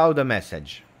 I saw the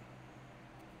message.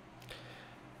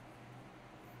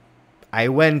 I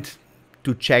went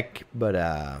to check,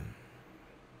 but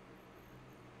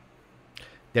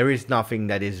there is nothing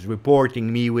that is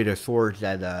reporting me with a source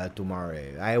that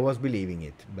tomorrow. I was believing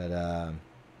it, but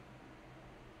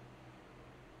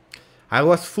I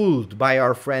was fooled by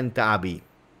our friend Abi.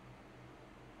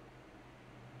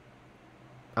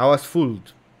 I was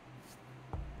fooled.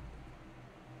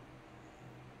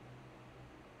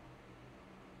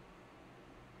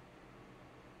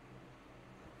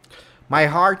 My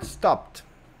heart stopped.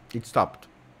 It stopped.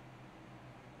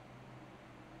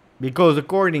 Because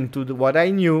according to what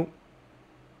I knew,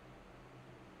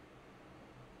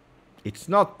 it's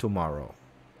not tomorrow.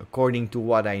 According to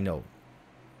what I know.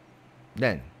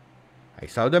 Then, I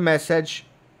saw the message.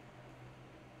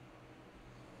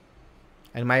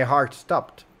 And my heart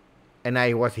stopped. And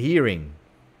I was hearing.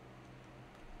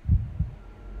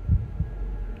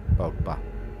 Pogba.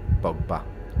 Pogba.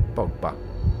 Pogba.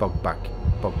 Pogba.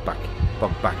 Pogba.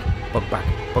 Pogba. Pogba.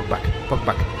 Pogba. Pogba.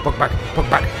 Pogba. Pogba.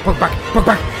 Pogba. Pogba.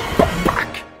 Pogba.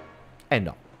 And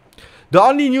no. The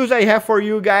only news I have for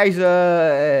you guys,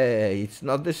 it's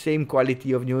not the same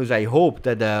quality of news. I hope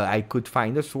that I could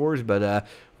find a source, but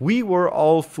we were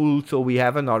all fooled, so we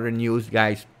have another news,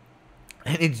 guys.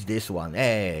 And it's this one.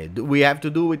 We have to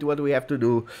do with what we have to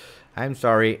do. I'm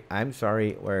sorry. I'm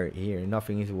sorry. We're here.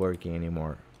 Nothing is working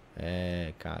anymore.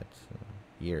 Cuts.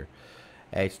 Here.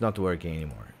 It's not working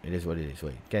anymore. It is what it is.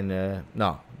 Wait. Can,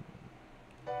 no.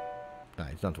 No,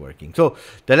 it's not working. So,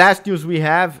 the last news we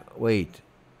have. Wait.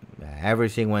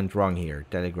 Everything went wrong here.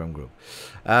 Telegram group.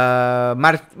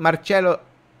 Marcello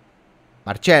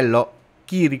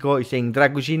Chirico is saying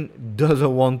Dragusin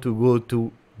doesn't want to go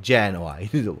to Genoa. He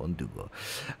doesn't want to go.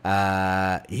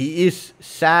 He is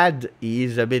sad. He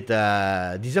is a bit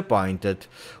disappointed.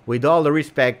 With all the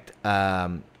respect,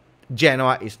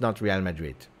 Genoa is not Real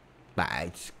Madrid. But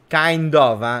it's kind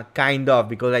of,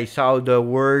 because I saw the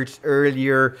words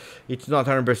earlier. It's not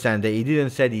 100%. He didn't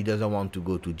say he doesn't want to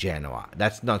go to Genoa.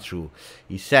 That's not true.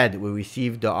 He said we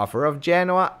received the offer of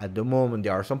Genoa. At the moment,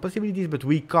 there are some possibilities, but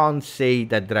we can't say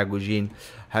that Dragogin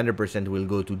 100% will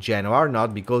go to Genoa or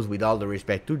not, because with all the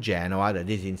respect to Genoa, that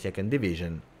is in second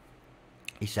division,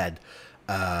 he said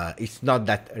it's not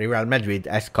that Real Madrid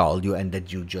has called you and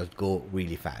that you just go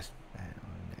really fast.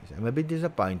 I'm a bit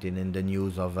disappointed in the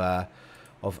news of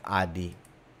Adi.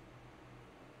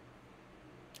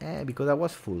 Because I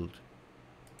was fooled.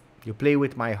 You play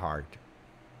with my heart.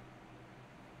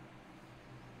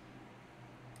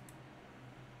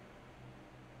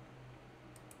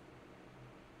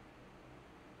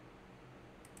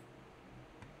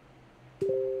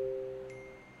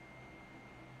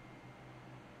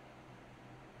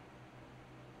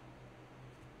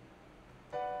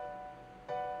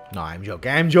 No, I'm joking.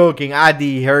 I'm joking.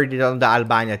 Adi heard it on the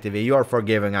Albania TV. You are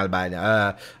forgiving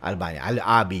Albania.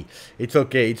 Abi. It's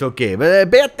okay. It's okay.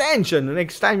 But pay attention. The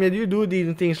next time that you do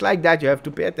these things like that, you have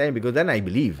to pay attention, because then I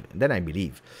believe.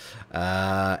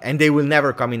 And they will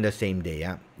never come in the same day.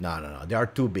 Huh? No. They are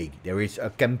too big. There is a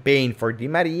campaign for Di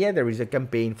Maria. There is a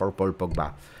campaign for Paul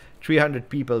Pogba. 300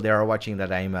 people there are watching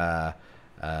that I'm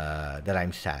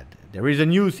sad. There is a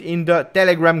news in the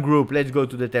Telegram group. Let's go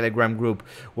to the Telegram group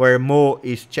where Mo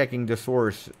is checking the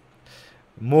source.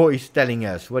 Mo is telling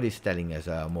us. What is telling us,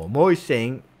 Mo? Mo is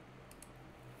saying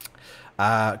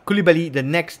Koulibaly, the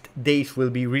next days will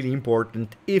be really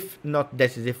important, if not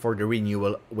decisive, for the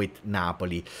renewal with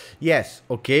Napoli. Yes,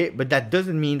 okay, but that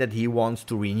doesn't mean that he wants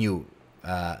to renew.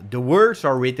 The words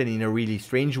are written in a really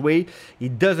strange way.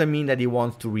 It doesn't mean that he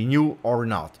wants to renew or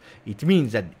not. It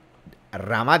means that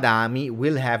Ramadani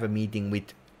will have a meeting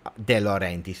with De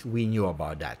Laurentiis. We knew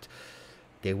about that.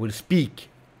 They will speak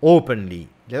openly.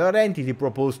 De Laurentiis, he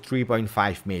proposed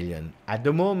 3.5 million. At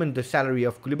the moment, the salary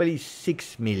of Koulibaly is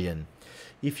 6 million.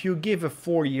 If you give a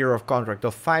 4-year of contract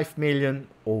of 5 million,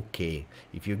 okay.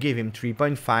 If you give him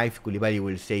 3.5, Koulibaly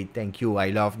will say, thank you, I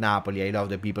love Napoli, I love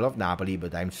the people of Napoli,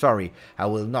 but I'm sorry, I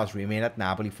will not remain at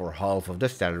Napoli for half of the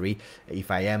salary if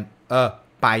I am a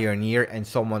pioneer and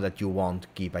someone that you won't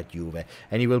keep at Juve.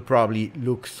 And he will probably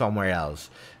look somewhere else.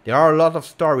 There are a lot of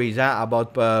stories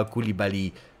about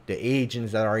Koulibaly. The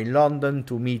agents that are in London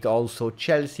to meet also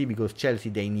Chelsea, because Chelsea,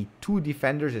 they need 2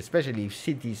 defenders, especially if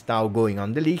City is now going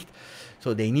on the league.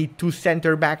 So they need 2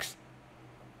 center backs.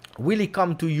 Will he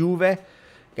come to Juve?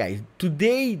 Guys,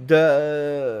 today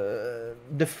the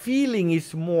feeling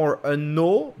is more a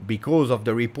no, because of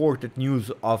the reported news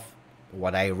of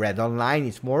what I read online.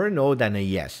 It's more a no than a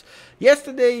yes.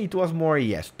 Yesterday it was more a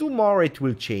yes. Tomorrow it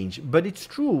will change. But it's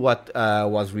true what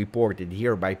was reported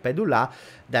here by Pedula,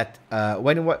 that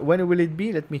when will it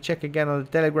be? Let me check again on the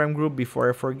Telegram group before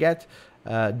I forget.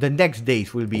 The next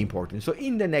days will be important. So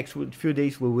in the next few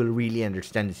days we will really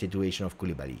understand the situation of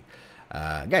Koulibaly.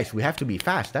 Guys, we have to be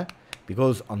fast,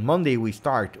 because on Monday we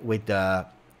start with the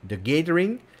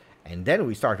gathering. And then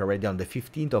we start already on the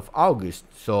 15th of August,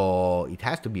 so it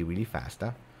has to be really fast.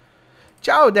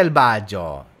 Ciao Del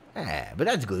Baggio. But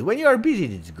that's good. When you are busy,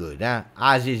 it's good.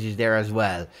 Aziz is there as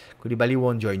well. Koulibaly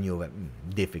won't join you.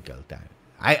 Difficult.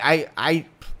 I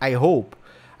hope.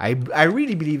 I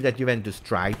really believe that Juventus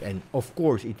tried, and of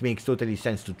course it makes totally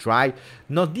sense to try.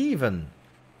 Not even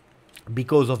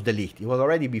because of the league. It was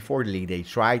already before the league. They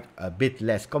tried a bit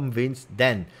less convinced.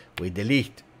 Then with the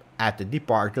league at the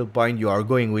departure point, you are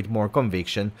going with more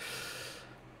conviction.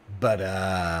 But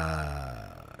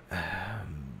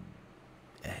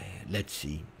let's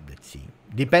see.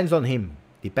 Depends on him.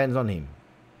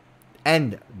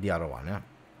 And the other one.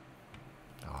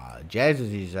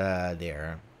 Jesus is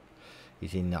there.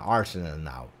 He's in Arsenal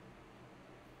now.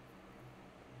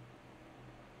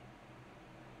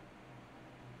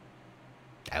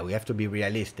 We have to be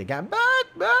realistic.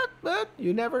 But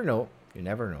you never know.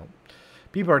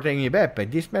 People are telling me, Beppe,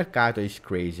 this Mercato is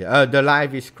crazy. The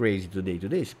live is crazy today.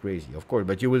 Today is crazy, of course.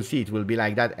 But you will see it will be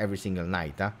like that every single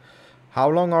night. How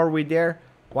long are we there?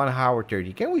 1 hour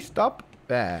 30. Can we stop?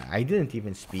 I didn't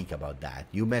even speak about that.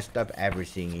 You messed up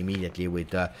everything immediately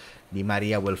with Di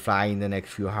Maria will fly in the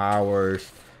next few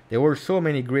hours. There were so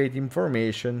many great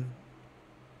information.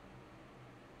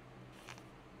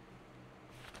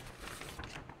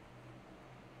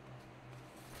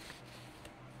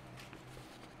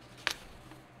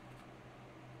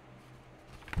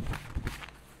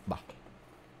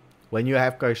 When you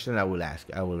have questions, I will ask.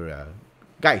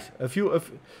 Guys, a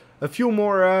few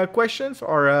more questions,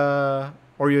 or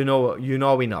you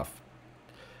know enough.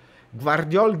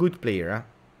 Guardiol, good player.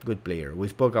 Good player. We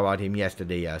spoke about him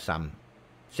yesterday. Sam.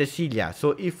 Cecilia,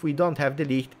 so if we don't have De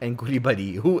Ligt and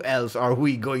Koulibaly, who else are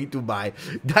we going to buy?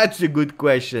 That's a good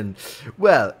question.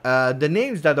 Well, the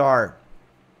names that are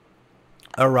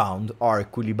around are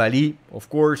Koulibaly, of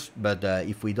course, but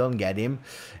if we don't get him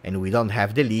and we don't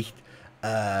have De Ligt,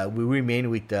 we remain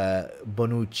with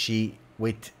Bonucci,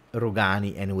 with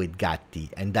Rogani, and with Gatti,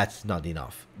 and that's not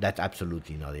enough. That's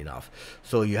absolutely not enough.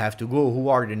 So you have to go, who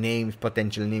are the names,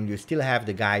 potential names? You still have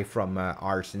the guy from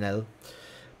Arsenal,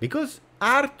 because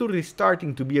Arthur is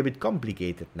starting to be a bit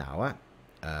complicated now,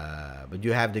 but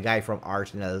you have the guy from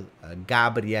Arsenal,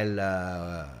 Gabriel,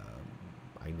 I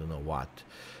don't know what,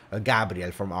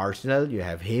 Gabriel from Arsenal. You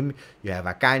have him, you have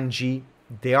Akanji.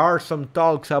 There are some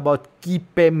talks about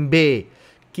Kimpembe.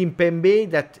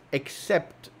 Kimpembe that,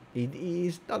 except it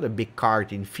is not a big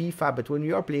card in FIFA, but when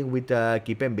you are playing with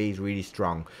Kimpembe is really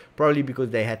strong. Probably because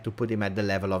they had to put him at the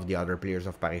level of the other players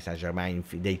of Paris Saint-Germain.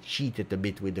 They cheated a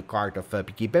bit with the card of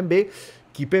Kimpembe.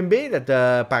 Kimpembe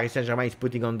that Paris Saint-Germain is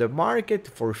putting on the market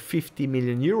for 50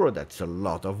 million euro. That's a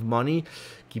lot of money.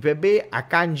 Kimpembe,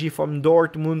 Akanji from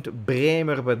Dortmund,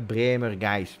 Bremer, but Bremer,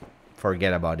 guys,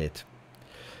 forget about it.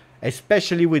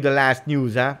 Especially with the last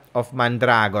news of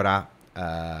Mandragora.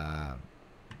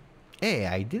 Hey,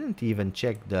 I didn't even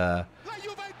check the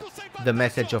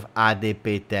message of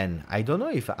ADP10. I don't know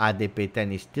if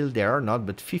ADP10 is still there or not,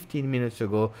 but 15 minutes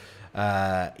ago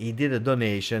he did a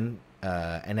donation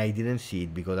and I didn't see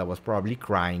it because I was probably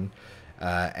crying.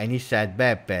 And he said,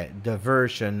 Beppe, the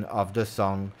version of the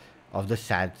song, of the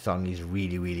sad song, is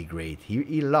really, really great.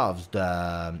 He loves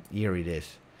the... Here it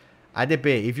is.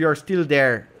 ADP, if you're still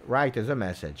there, write us a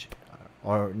message.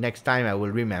 Or next time I will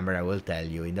remember, I will tell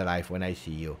you in the live when I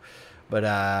see you. But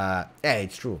yeah,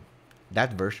 it's true.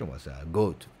 That version was a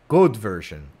goat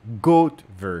version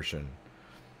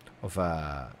of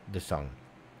the song.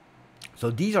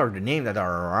 So these are the names that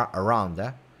are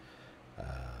around.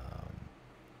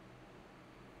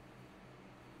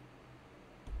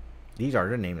 These are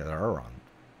the names that are around.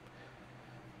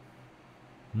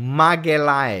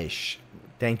 Magalhaes.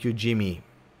 Thank you, Jimmy.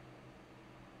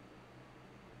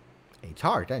 It's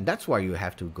hard, and that's why you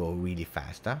have to go really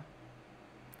fast,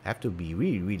 Have to be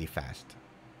really, really fast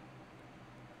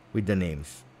with the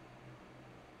names.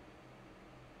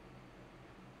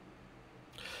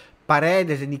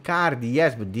 Paredes and Icardi,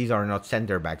 yes, but these are not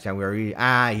center backs, and we're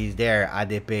really... he's there,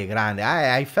 ADP Grande.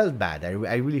 I felt bad. I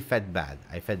really felt bad.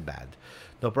 I felt bad.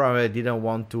 No problem. I didn't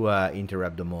want to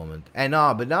interrupt the moment. And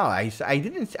no, but no, I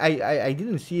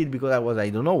didn't see it because I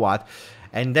don't know what.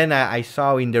 And then I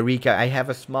saw in the recap, I have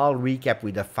a small recap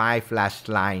with the 5 last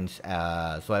lines.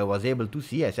 So I was able to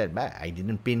see. I said, bah, I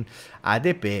didn't pin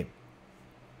ADP.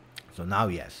 So now,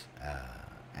 yes,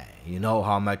 you know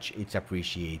how much it's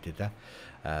appreciated.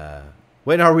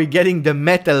 When are we getting the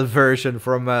metal version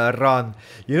from Ron?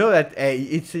 You know that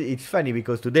it's funny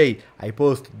because today I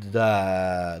posted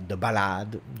the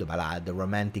ballad, the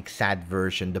romantic sad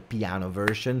version, the piano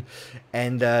version,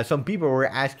 and some people were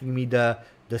asking me the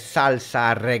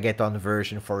salsa reggaeton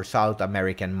version for South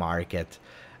American market.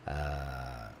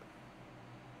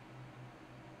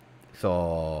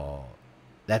 So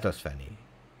that was funny.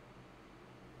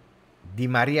 Di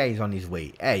Maria is on his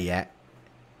way. Yeah.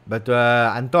 But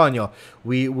Antonio,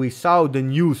 we saw the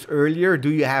news earlier. Do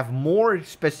you have more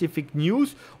specific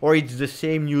news, or it's the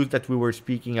same news that we were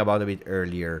speaking about a bit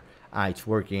earlier? It's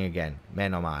working again.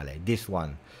 Meno male. This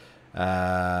one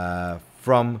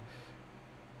from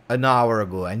an hour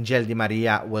ago. Angel Di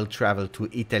Maria will travel to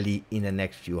Italy in the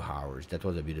next few hours. That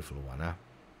was a beautiful one,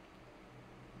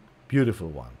 Beautiful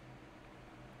one.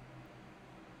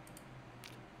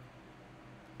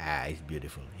 He's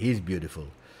beautiful. He's beautiful.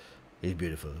 He's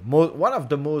beautiful. One of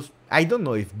the most... I don't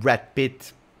know if Brad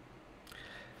Pitt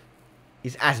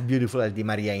is as beautiful as Di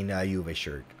Maria in a Juve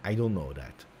shirt. I don't know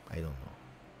that. I don't know.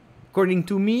 According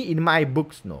to me, in my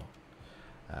books, no.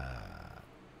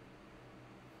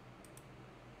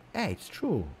 It's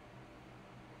true.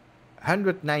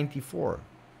 194.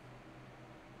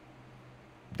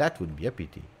 That would be a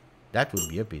pity. That would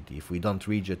be a pity if we don't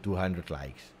reach the 200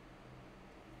 likes.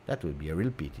 That would be a real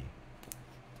pity.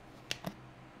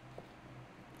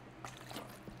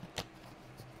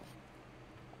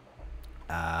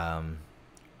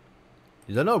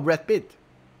 You don't know Brad Pitt.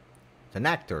 It's an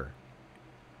actor.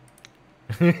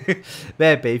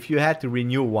 Beppe, if you had to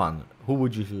renew one, who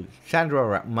would you choose?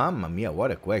 Sandro? Mamma mia,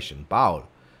 what a question. Paul.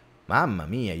 Mamma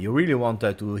mia, you really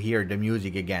wanted to hear the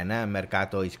music again,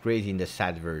 Mercato is crazy in the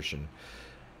sad version.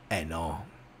 No.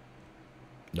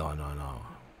 No.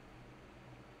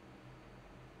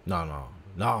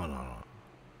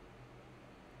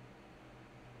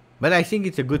 But I think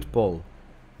it's a good poll.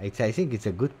 I think it's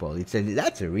a good poll.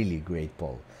 That's a really great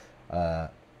poll.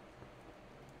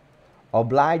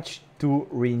 Obliged to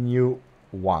renew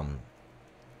one.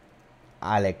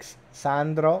 Alex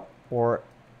Sandro or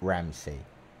Ramsey?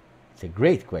 It's a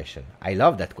great question. I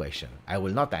love that question. I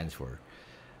will not answer.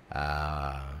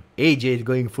 AJ is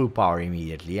going full power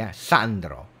immediately. Yeah,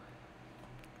 Sandro.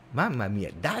 Mamma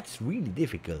mia, that's really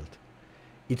difficult.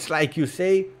 It's like you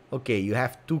say, okay, you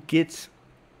have two kids,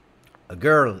 a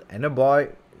girl and a boy.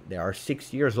 They are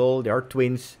 6 years old. They are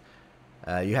twins.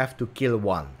 You have to kill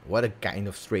one. What a kind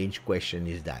of strange question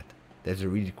is that? That's a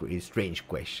really strange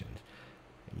question.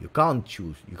 You can't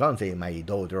choose. You can't say my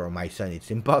daughter or my son.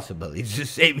 It's impossible. It's the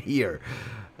same here.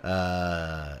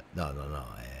 No.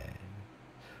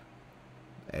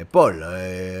 Paul,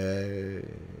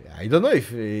 I don't know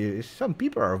if some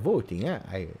people are voting.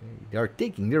 They are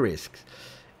taking the risks.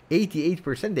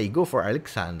 88% they go for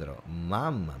Alexandro.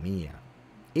 Mamma mia.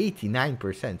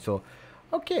 89%. So,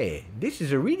 okay, this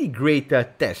is a really great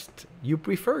test. You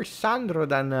prefer Sandro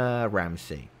than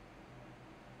Ramsey.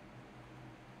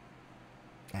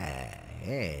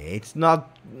 It's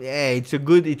not. It's a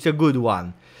good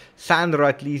one. Sandro,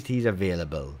 at least he's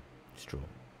available. It's true.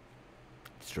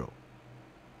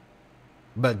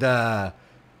 But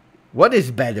what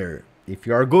is better if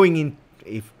you are going in?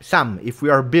 If we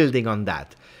are building on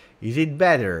that, is it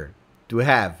better to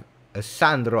have a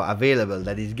Sandro available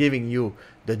that is giving you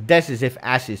the decisive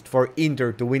assist for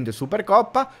Inter to win the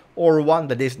Supercoppa, or one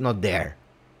that is not there?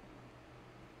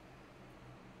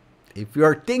 If you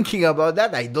are thinking about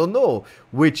that, I don't know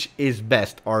which is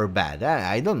best or bad.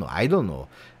 I don't know.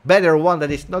 Better one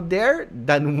that is not there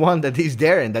than one that is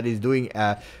there and that is doing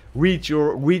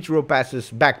retro passes,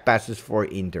 back passes for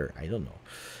Inter. I don't know.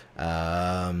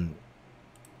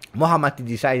 Mohamed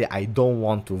decided I don't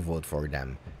want to vote for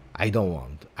them. I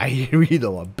really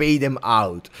don't want. Pay them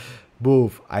out.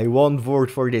 Boof. I won't vote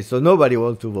for this. So nobody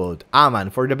wants to vote.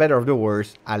 Aman, for the better of the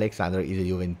worse, Alexandro is a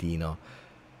Juventino.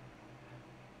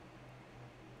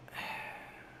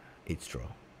 It's true.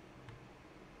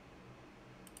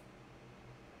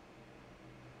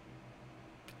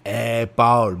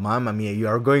 Paul, mamma mia, you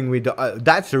are going with the...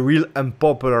 that's a real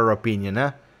unpopular opinion,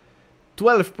 huh?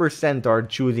 12% are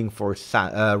choosing for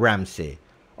Ramsey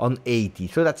on 80.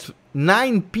 So that's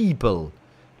 9 people.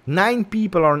 9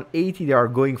 people on 80, they are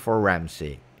going for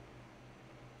Ramsey.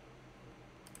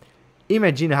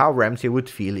 Imagine how Ramsey would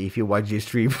feel if you watch this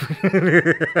stream.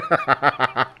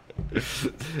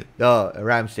 No,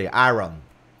 Ramsey, Aaron,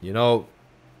 you know,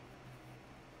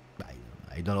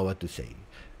 I don't know what to say.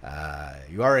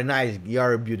 You are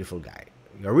a beautiful guy.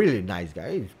 You're a really nice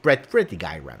guy. He's pretty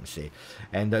guy, Ramsey.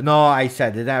 And no, I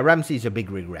said that Ramsey is a big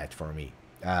regret for me.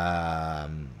 I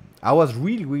was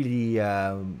really,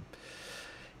 I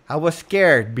was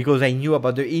scared because I knew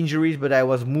about the injuries, but I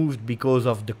was moved because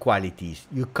of the qualities.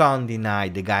 You can't deny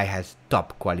the guy has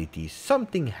top qualities.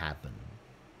 Something happened.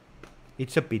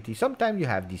 It's a pity. Sometimes you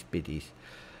have these pities.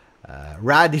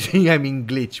 Rad is saying I'm in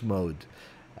glitch mode.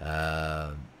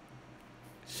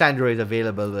 Sandro is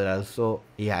available, but also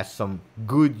he has some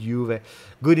good Juve.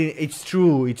 It's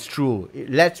true.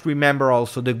 Let's remember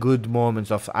also the good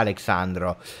moments of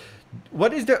Alexandro.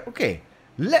 What is the... Okay.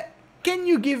 Can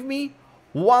you give me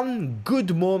one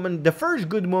good moment, the first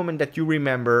good moment that you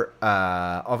remember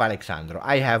of Alexandro?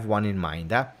 I have one in mind.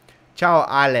 Ciao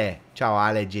Ale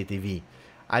GTV.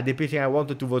 At the pitching, I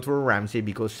wanted to vote for Ramsey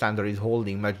because Sandro is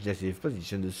holding much decisive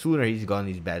position. The sooner he's gone,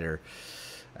 is better.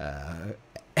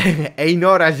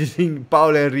 Einora is saying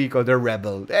Paolo Enrico, the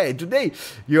rebel. Hey, today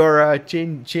you're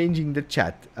changing the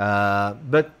chat.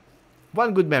 But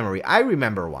one good memory. I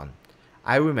remember one.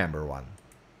 A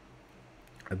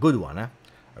good one, huh?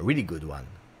 A really good one.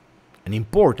 An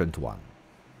important one.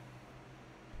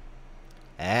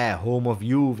 Home of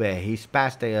Juve. He's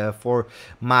passed for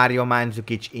Mario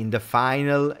Mandzukic in the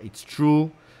final. It's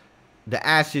true. The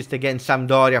assist against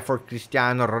Sampdoria for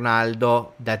Cristiano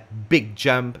Ronaldo. That big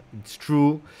jump. It's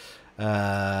true.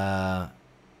 I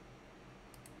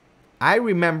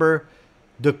remember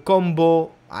the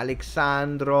combo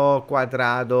Alexandro,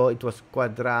 Quadrado. It was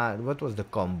Quadrado. What was the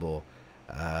combo?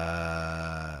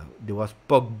 There was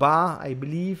Pogba, I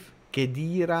believe.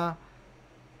 Khedira.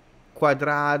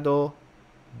 Quadrado.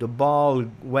 The ball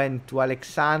went to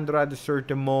Alexandro at a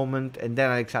certain moment, and then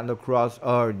Alexandro crossed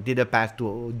or did a pass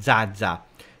to Zaza.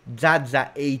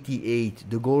 Zaza 88,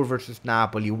 the goal versus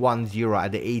Napoli 1-0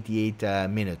 at the 88th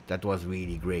minute. That was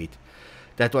really great.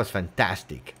 That was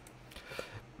fantastic.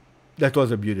 That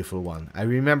was a beautiful one. I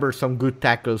remember some good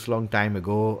tackles long time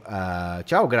ago.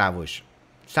 Ciao Gravush.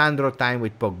 Sandro time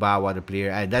with Pogba, what a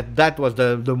player. That was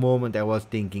the moment I was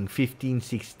thinking,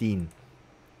 15-16.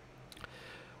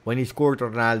 when he scored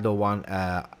Ronaldo one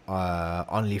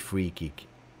only free kick.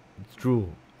 It's true.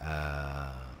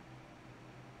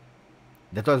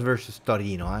 That was versus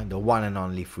Torino, the one and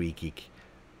only free kick.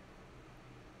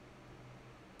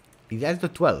 He has the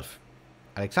 12.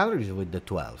 Alexandro is with the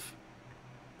 12.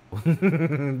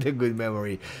 The good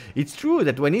memory. It's true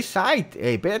that when he signed,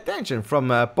 hey, pay attention, from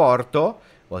Porto,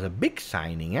 was a big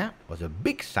signing, Was a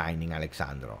big signing,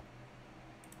 Alexandro.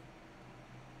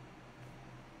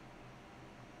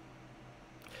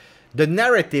 The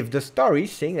narrative, the story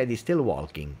is saying that he's still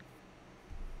walking.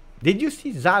 Did you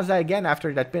see Zaza again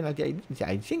after that penalty? I didn't see.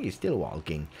 I think he's still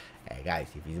walking. Hey guys,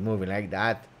 if he's moving like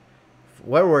that,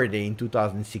 where were they in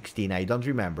 2016? I don't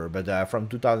remember, but from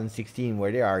 2016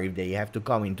 where they are, if they have to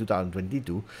come in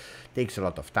 2022, takes a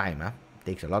lot of time,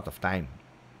 Takes a lot of time.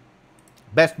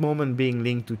 Best moment being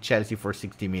linked to Chelsea for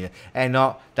 60 million. And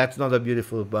no, that's not a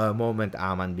beautiful moment,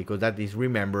 Aman, because that is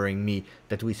remembering me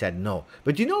that we said no.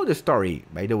 But you know the story,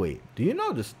 by the way. Do you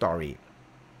know the story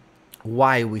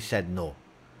why we said no?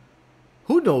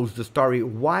 Who knows the story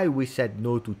why we said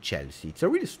no to Chelsea? It's a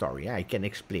real story, I can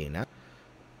explain.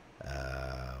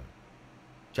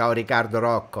 Ciao Riccardo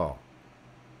Rocco.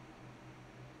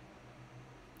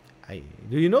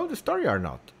 Do you know the story or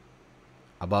not?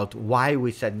 About why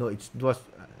we said no? It was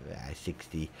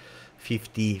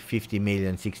 50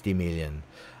 million, 60 million.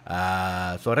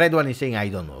 So Red One is saying, I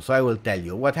don't know. So I will tell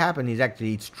you. What happened is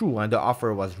actually, it's true, and the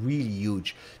offer was really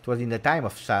huge. It was in the time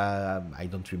of, I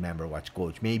don't remember what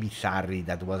coach, maybe Sarri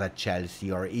that was at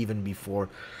Chelsea, or even before.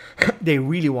 They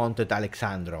really wanted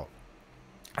Alexandro.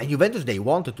 And Juventus, they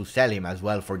wanted to sell him as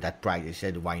well for that price. They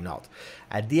said, why not?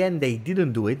 At the end, they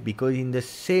didn't do it because in the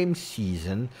same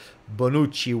season,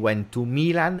 Bonucci went to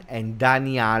Milan and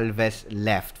Dani Alves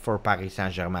left for Paris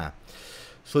Saint-Germain.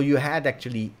 So you had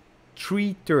actually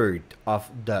 3/3 of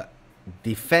the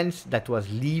defense that was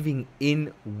leaving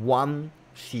in one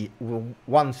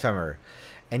summer.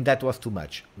 And that was too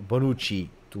much. Bonucci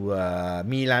to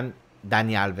Milan,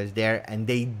 Dani Alves there, and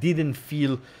they didn't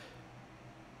feel...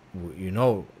 You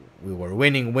know, we were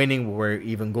winning. We were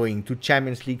even going to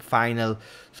Champions League final.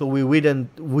 So we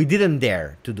didn't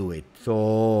dare to do it.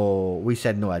 So we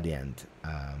said no at the end.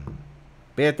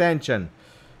 Pay attention.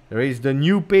 There is the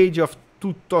new page of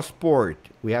Tutto Sport.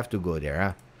 We have to go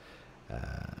there,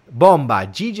 Bomba.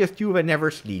 GJustjuve never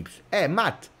sleeps. Hey,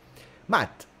 Matt,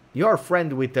 your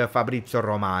friend with Fabrizio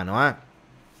Romano,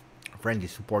 Friend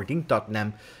is supporting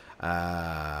Tottenham.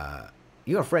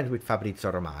 You're friends with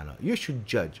Fabrizio Romano. You should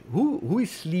judge who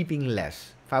is sleeping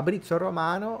less, Fabrizio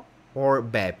Romano or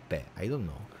Beppe. I don't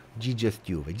know.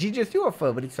 GJustjuve or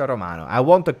Fabrizio Romano. I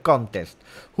want a contest.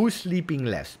 Who's sleeping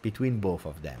less between both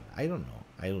of them? I don't know.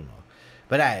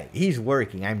 But he's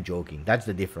working. I'm joking. That's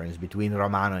the difference between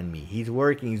Romano and me. He's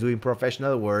working. He's doing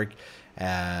professional work.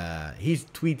 He's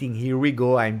tweeting, here we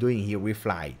go. I'm doing, here we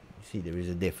fly. See, there is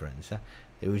a difference.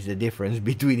 There is a difference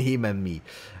between him and me.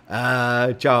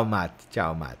 Ciao, Matt.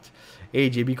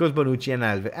 AJ, because Bonucci and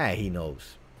Alves... he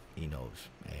knows.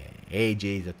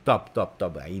 AJ is a top.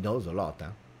 He knows a lot,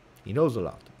 He knows a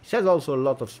lot. He says also a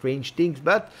lot of strange things,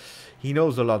 but he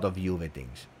knows a lot of Juve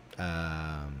things.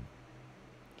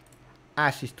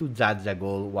 Assist to Zaza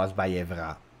goal was by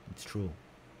Evra. It's true.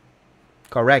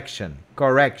 Correction.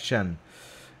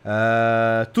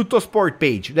 Tutto Sport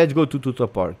page. Let's go to Tutto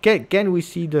Sport. Can we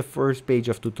see the first page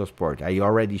of Tutto Sport? I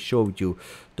already showed you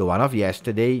the one of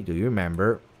yesterday. Do you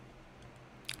remember?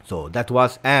 So that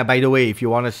was... by the way, if you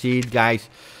want to see it, guys,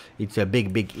 it's a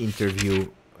big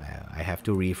interview. I have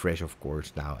to refresh, of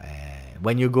course, now.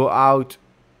 When you go out,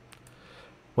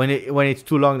 when it's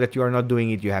too long that you are not doing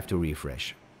it, you have to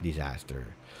refresh. Disaster.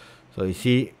 So you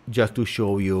see, just to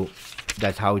show you,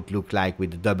 that's how it looked like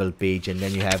with the double page, and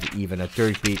then you have even a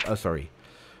third page. Oh, sorry,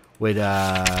 with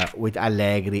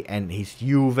Allegri and his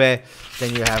Juve.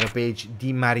 Then you have a page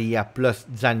Di Maria plus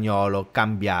Zaniolo,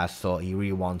 Cambiasso. He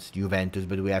really wants Juventus,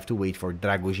 but we have to wait for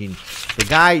Dragoshin.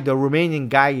 The Romanian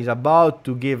guy, is about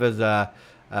to give us a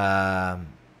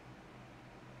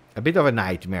bit of a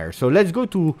nightmare. So let's go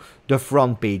to the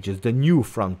front pages, the new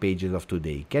front pages of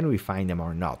today. Can we find them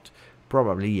or not?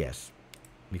 Probably yes,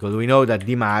 because we know that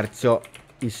Di Marzio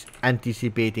is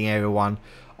anticipating everyone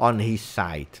on his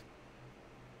side.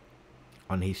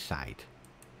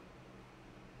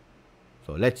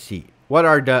 So let's see. What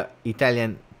are the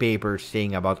Italian papers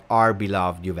saying about our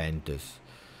beloved Juventus?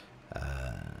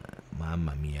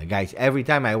 Mamma mia, guys, every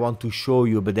time I want to show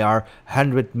you, but there are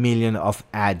 100 million of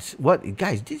ads. What,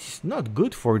 guys, this is not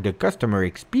good for the customer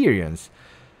experience.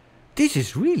 This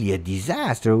is really a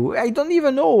disaster. I don't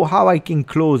even know how I can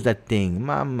close that thing.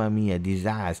 Mamma mia,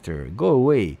 disaster. Go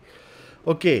away.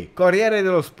 Okay, Corriere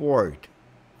dello Sport.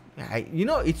 You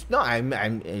know, it's not.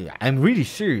 I'm really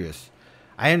serious.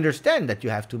 I understand that you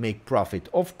have to make profit.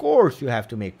 Of course, you have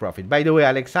to make profit. By the way,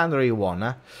 Alexandra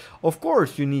Iwona, of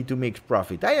course, you need to make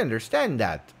profit. I understand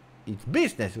that. It's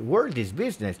business. World is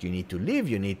business. You need to live.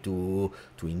 You need to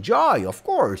enjoy, of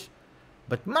course.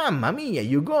 But mamma mia,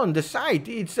 you go on the site,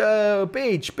 it's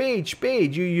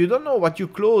page. You don't know what you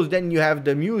close, then you have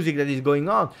the music that is going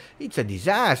on. It's a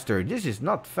disaster. This is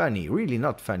not funny, really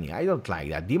not funny. I don't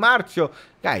like that. Di Marzio,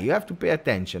 guy, you have to pay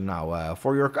attention now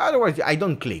for your... Otherwise, I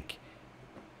don't click.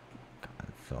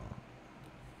 So.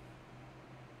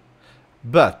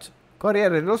 But,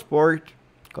 Corriere dello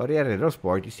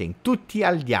Sport is saying tutti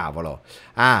al diavolo.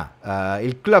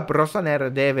 Il club rossonero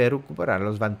deve recuperare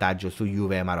lo svantaggio su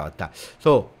Juve e Marotta.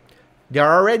 So they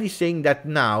are already saying that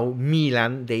now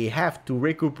Milan, they have to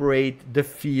recuperate the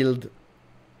field,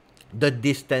 the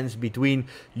distance between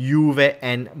Juve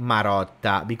and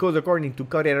Marotta, because according to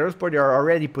Corriere dello Sport they are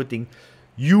already putting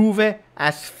Juve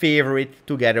as favorite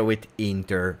together with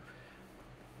Inter.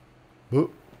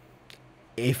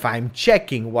 If I'm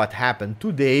checking what happened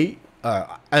today,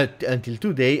 until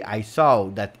today, I saw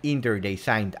that Inter, they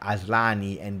signed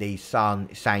Aslani and they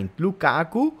signed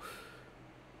Lukaku.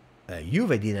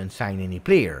 Juve didn't sign any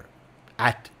player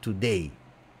at today.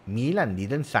 Milan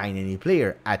didn't sign any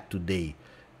player at today.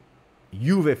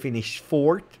 Juve finished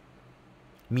 4th.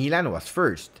 Milan was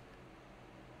 1st.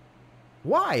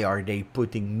 Why are they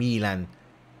putting Milan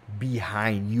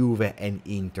behind Juve and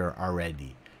Inter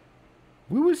already?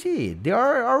 We will see. They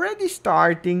are already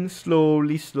starting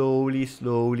slowly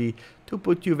to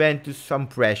put Juventus some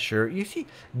pressure. You see,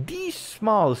 these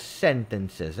small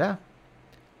sentences, they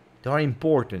are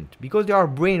important because they are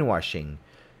brainwashing.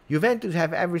 Juventus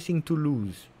have everything to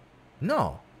lose.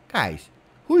 No, guys,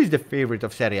 who is the favorite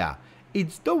of Serie A?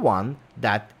 It's the one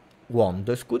that won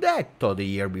the Scudetto the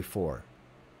year before.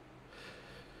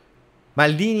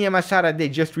 Maldini and Massara, they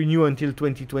just renew until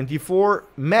 2024.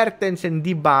 Mertens and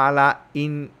Dybala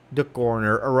in the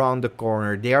corner, around the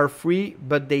corner. They are free,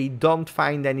 but they don't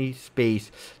find any space.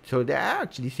 So they're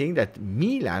actually saying that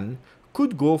Milan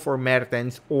could go for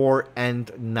Mertens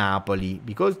and Napoli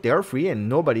because they are free and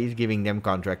nobody is giving them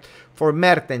contract. For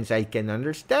Mertens, I can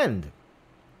understand.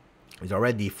 He's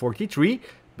already 43,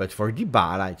 but for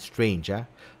Dybala, it's strange, huh?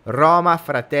 Roma,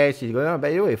 Fratesi. Oh, by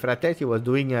the way, Fratesi was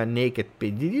doing a naked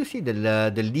pic. Did you see the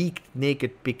leaked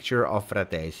naked picture of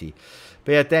Fratesi?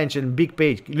 Pay attention, big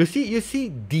page. You see,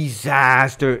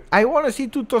 disaster. I want to see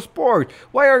Tutto Sport.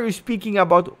 Why are you speaking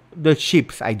about the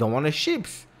ships? I don't want the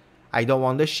ships. I don't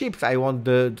want the ships. I want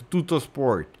the Tutto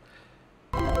Sport.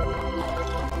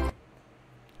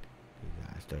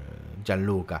 Disaster.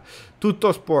 Gianluca.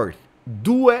 Tutto Sport.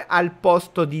 2 al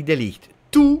posto di De Ligt.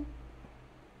 2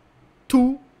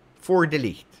 for De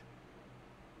Ligt.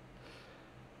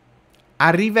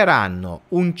 Arriveranno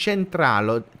un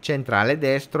centrale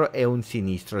destro e un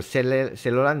sinistro se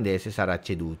l'olandese sarà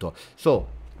ceduto. So,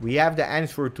 we have the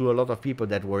answer to a lot of people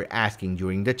that were asking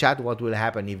during the chat what will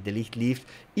happen if De Ligt leaves.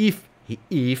 If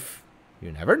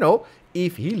you never know,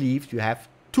 if he leaves, you have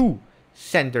 2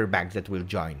 center backs that will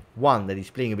join. One that is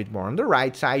playing a bit more on the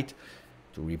right side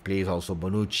to replace also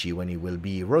Bonucci when he will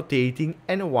be rotating,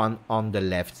 and one on the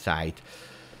left side.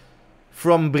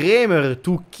 From Bremer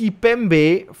to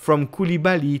Kipembe, from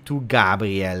Koulibaly to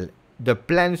Gabriel. The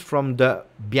plans from the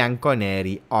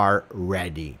Bianconeri are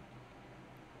ready.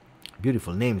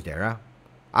 Beautiful names there, huh?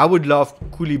 I would love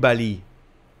Koulibaly.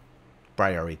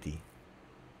 Priority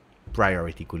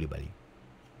Koulibaly.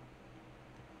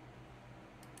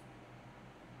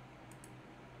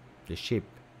 The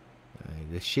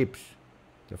ships.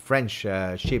 The French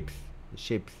ships.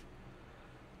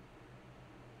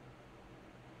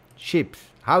 Ships.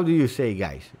 How do you say,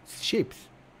 guys? It's ships.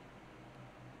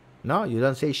 No, you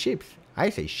don't say ships.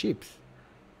 I say ships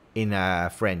in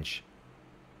French.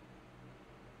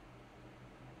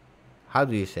 How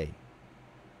do you say?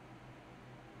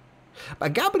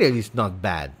 But Gabriel is not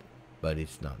bad. But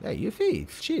it's not. Hey, you see,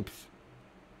 it's ships.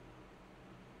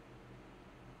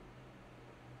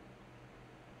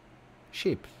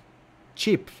 Ships.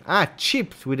 Chips.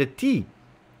 Chips with a T.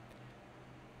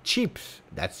 Chips.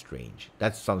 That's strange.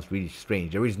 That sounds really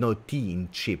strange. There is no T in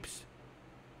chips.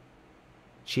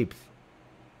 Chips.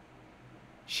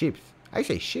 Ships. I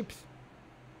say ships.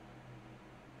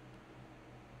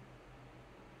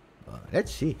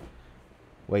 Let's see.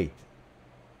 Wait.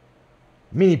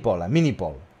 Mini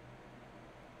poll.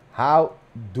 How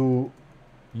do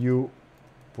you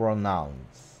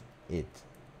pronounce it?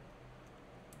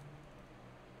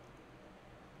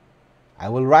 I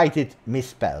will write it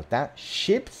misspelled.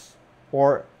 Ships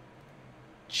or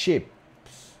chips?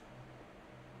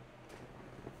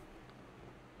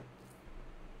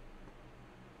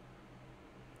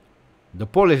 The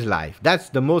poll is live. That's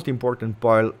the most important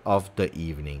poll of the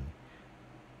evening.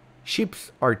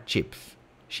 Chips or chips?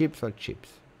 Chips or chips?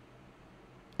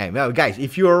 And well, guys,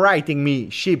 if you're writing me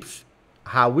chips,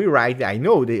 how we write it, I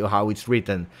know how it's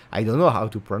written. I don't know how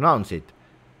to pronounce it.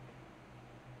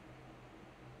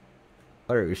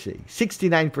 What are you saying?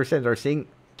 69% are saying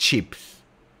chips.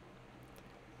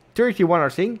 31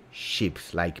 are saying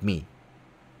chips, like me.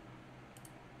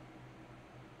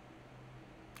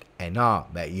 And no,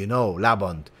 but you know,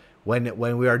 Labont,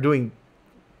 when we are doing,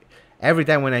 every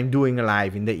time when I'm doing a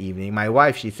live in the evening, my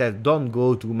wife, she says, don't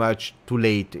go too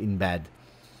late in bed.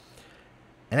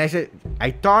 And I said,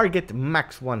 I target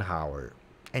max 1 hour.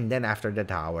 And then after that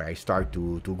hour, I start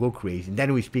to go crazy. And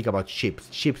then we speak about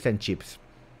chips and chips.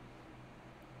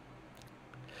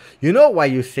 You know why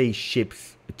you say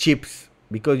chips?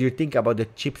 Because you think about the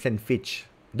chips and fish.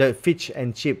 The fish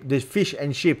and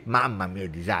chip, mamma mia,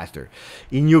 disaster.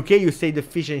 In UK, you say the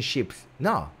fish and chips.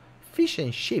 No, fish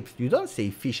and chips. You don't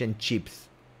say fish and chips.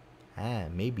 Ah,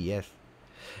 maybe yes.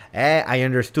 I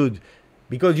understood.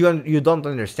 Because you don't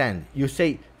understand. You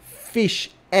say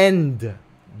fish and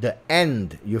the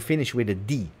end. You finish with a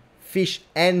D. Fish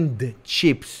and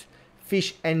chips.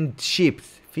 Fish and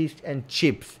chips. Fish and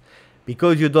chips.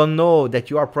 Because you don't know that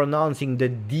you are pronouncing the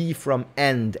D from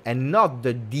end and not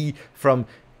the D from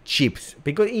chips.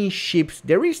 Because in chips,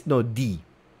 there is no D.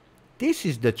 This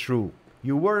is the truth.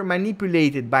 You were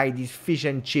manipulated by these fish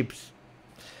and chips.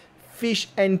 Fish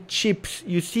and chips.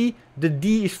 You see, the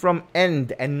D is from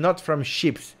end and not from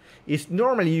chips. It's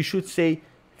normally you should say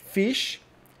fish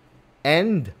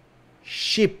and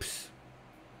chips.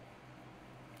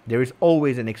 There is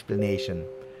always an explanation.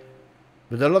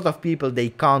 But a lot of people, they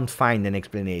can't find an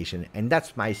explanation. And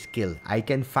that's my skill. I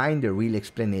can find a real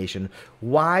explanation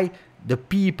why the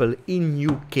people in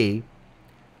UK,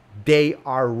 they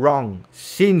are wrong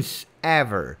since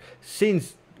ever.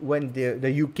 Since when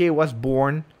the UK was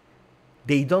born,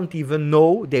 they don't even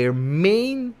know their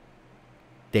main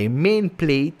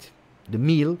plate, the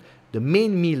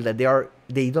main meal that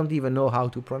they don't even know how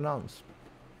to pronounce.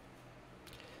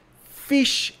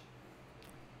 Fish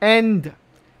and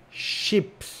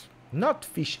chips, not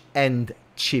fish and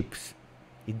chips.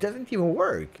 It doesn't even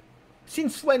work.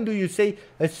 Since when do you say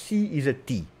a C is a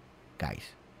T,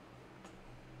 guys?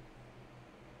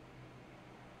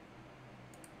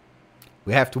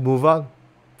 We have to move on.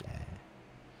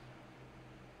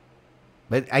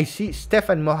 But I see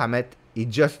Stefan Mohammed, he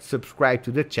just subscribed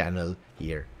to the channel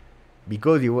here.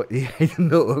 Because I don't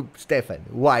know, Stefan,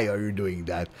 why are you doing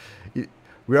that?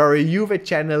 We are a Juve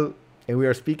channel and we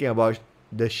are speaking about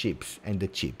the chips and the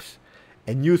chips.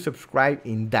 And you subscribe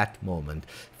in that moment.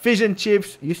 Fish and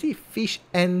chips, you see, fish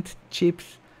and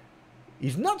chips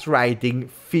is not writing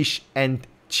fish and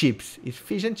chips. It's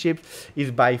fish and chips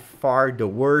is by far the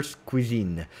worst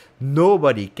cuisine.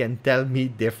 Nobody can tell me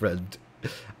different.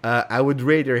 I would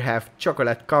rather have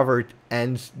chocolate covered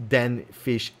ends than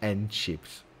fish and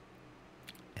chips.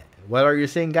 What are you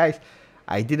saying, guys?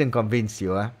 I didn't convince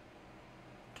you, huh?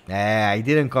 I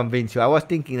didn't convince you. I was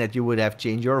thinking that you would have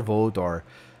changed your vote or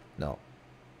no.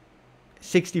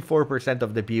 64%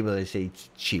 of the people say it's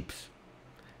chips.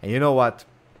 And you know what?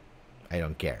 I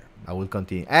don't care. I will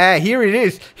continue. Here it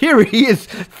is. Here he is.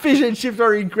 Fish and chips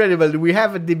are incredible. We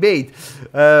have a debate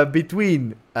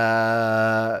between... we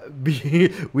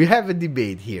have a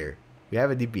debate here. We have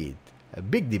a debate. A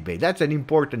big debate. That's an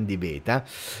important debate.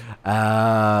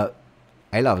 Huh?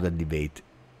 I love that debate.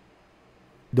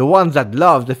 The ones that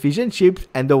love the fish and chips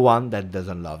and the one that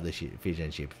doesn't love the fish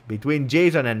and chips. Between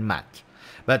Jason and Matt.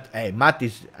 But hey, Matt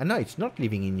is... no, it's not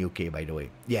living in UK, by the way.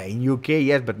 Yeah, in UK,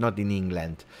 yes, but not in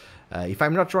England. If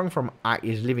I'm not wrong,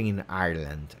 is living in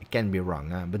Ireland. I can be wrong,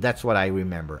 huh? But that's what I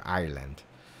remember, Ireland.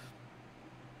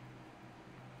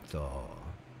 So...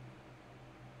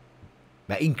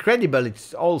 but incredible,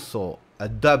 it's also a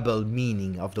double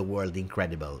meaning of the word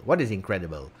incredible. What is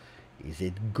incredible? Is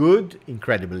it good,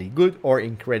 incredibly good, or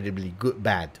incredibly good,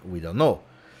 bad? We don't know.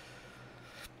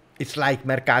 It's like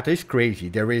Mercato is crazy.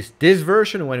 There is this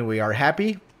version when we are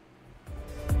happy.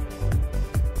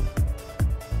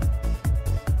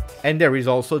 And there is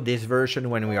also this version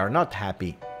when we are not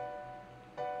happy.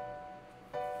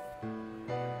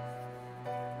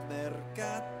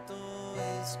 Mercato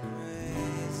is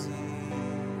crazy.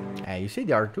 You see,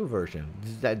 there are two versions.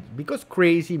 Because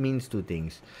crazy means two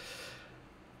things.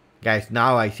 Guys,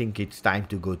 now I think it's time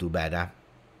to go to bed. Huh?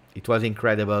 It was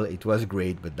incredible. It was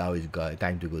great. But now it's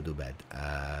time to go to bed.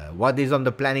 What is on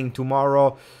the planning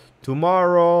tomorrow?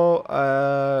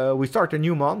 Tomorrow, we start a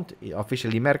new month.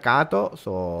 Officially Mercato.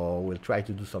 So we'll try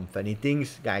to do some funny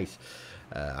things. Guys,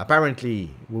 Apparently,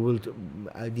 we will.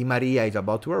 Di Maria is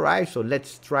about to arrive, so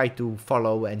let's try to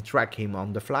follow and track him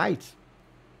on the flights.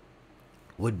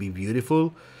 Would be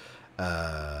beautiful.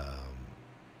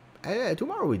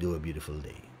 Tomorrow we do a beautiful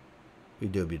day. We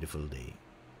do a beautiful day.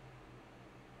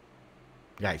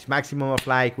 Guys, maximum of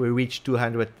like, we reached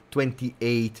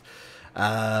 228.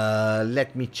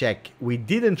 Let me check. We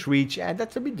didn't reach, and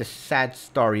that's a bit the sad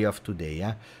story of today.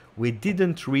 Yeah? We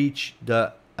didn't reach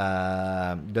the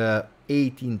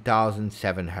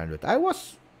 18,700. I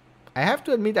have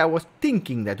to admit, I was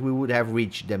thinking that we would have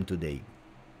reached them today.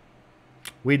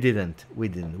 We didn't.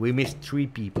 We missed 3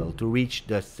 people to reach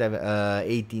the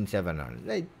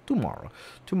 18,700.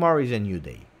 Tomorrow is a new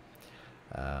day.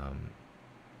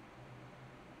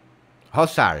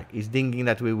 Hossar is thinking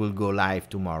that we will go live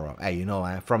tomorrow. Hey, you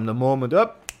know, from the moment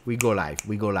up, we go live.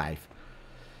 We go live.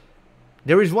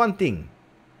 There is one thing.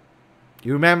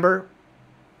 You remember?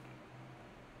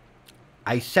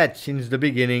 I said since the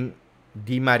beginning,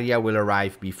 Di Maria will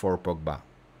arrive before Pogba.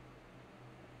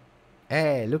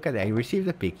 Hey, look at that. I received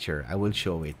a picture. I will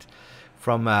show it.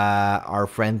 From our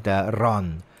friend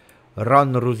Ron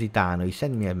Rusitano. He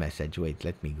sent me a message. Wait,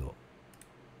 let me go.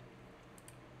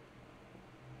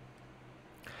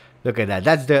 Look at that.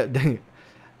 That's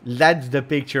that's the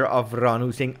picture of Ron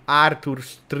who's saying Arthur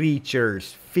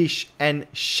Streechers, fish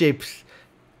and chips.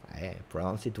 I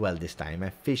pronounced it well this time.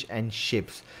 Fish and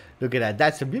chips. Look at that.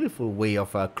 That's a beautiful way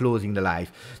of closing the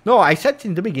live. No, I said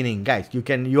in the beginning, guys. You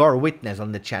are a witness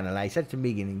on the channel. I said in the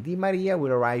beginning, Di Maria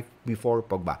will arrive before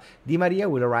Pogba. Di Maria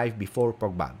will arrive before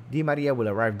Pogba. Di Maria will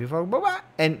arrive before Pogba.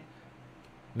 And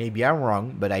maybe I'm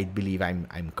wrong, but I believe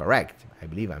I'm correct. I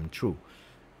believe I'm true.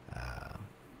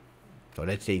 So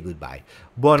let's say goodbye.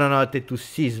 Buonanotte to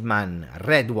Sisman,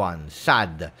 Red One,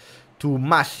 Sad, to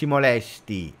Massimo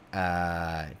Lesti.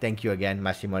 Thank you again,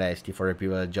 Massimo Lesti, for the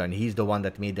people that joined. He's the one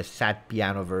that made the sad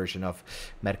piano version of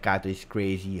Mercato is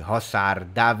Crazy. Hossar,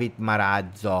 David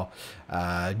Marazzo,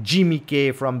 Jimmy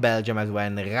K from Belgium as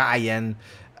well, Ryan,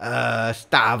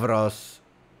 Stavros,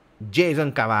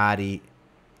 Jason Cavari,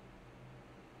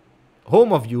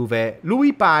 Home of Juve,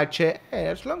 Louis Pace.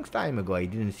 It's a long time ago I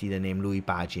didn't see the name Louis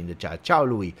Pace in the chat. Ciao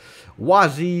Louis.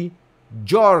 Wazi,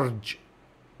 George.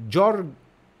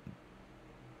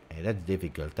 That's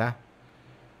difficult, huh?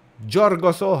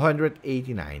 Jorgoso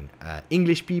 189.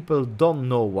 English people don't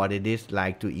know what it is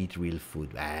like to eat real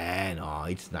food. No,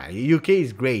 it's not. UK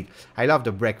is great. I love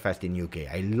the breakfast in UK.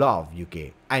 I love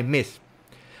UK. I miss.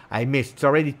 It's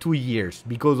already 2 years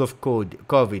because of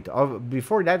COVID.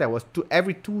 Before that, I was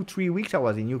every 2-3 weeks I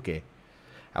was in UK.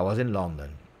 I was in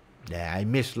London. Yeah, I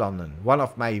miss London. One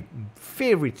of my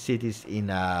favorite cities in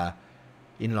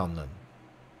London.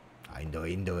 In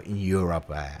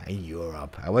Europe. In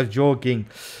Europe. I was joking.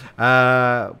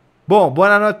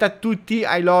 Buonanotte a tutti.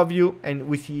 I love you, and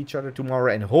we see each other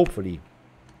tomorrow, and hopefully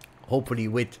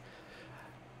with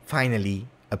finally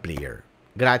a player.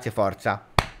 Grazie, forza.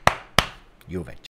 Juve.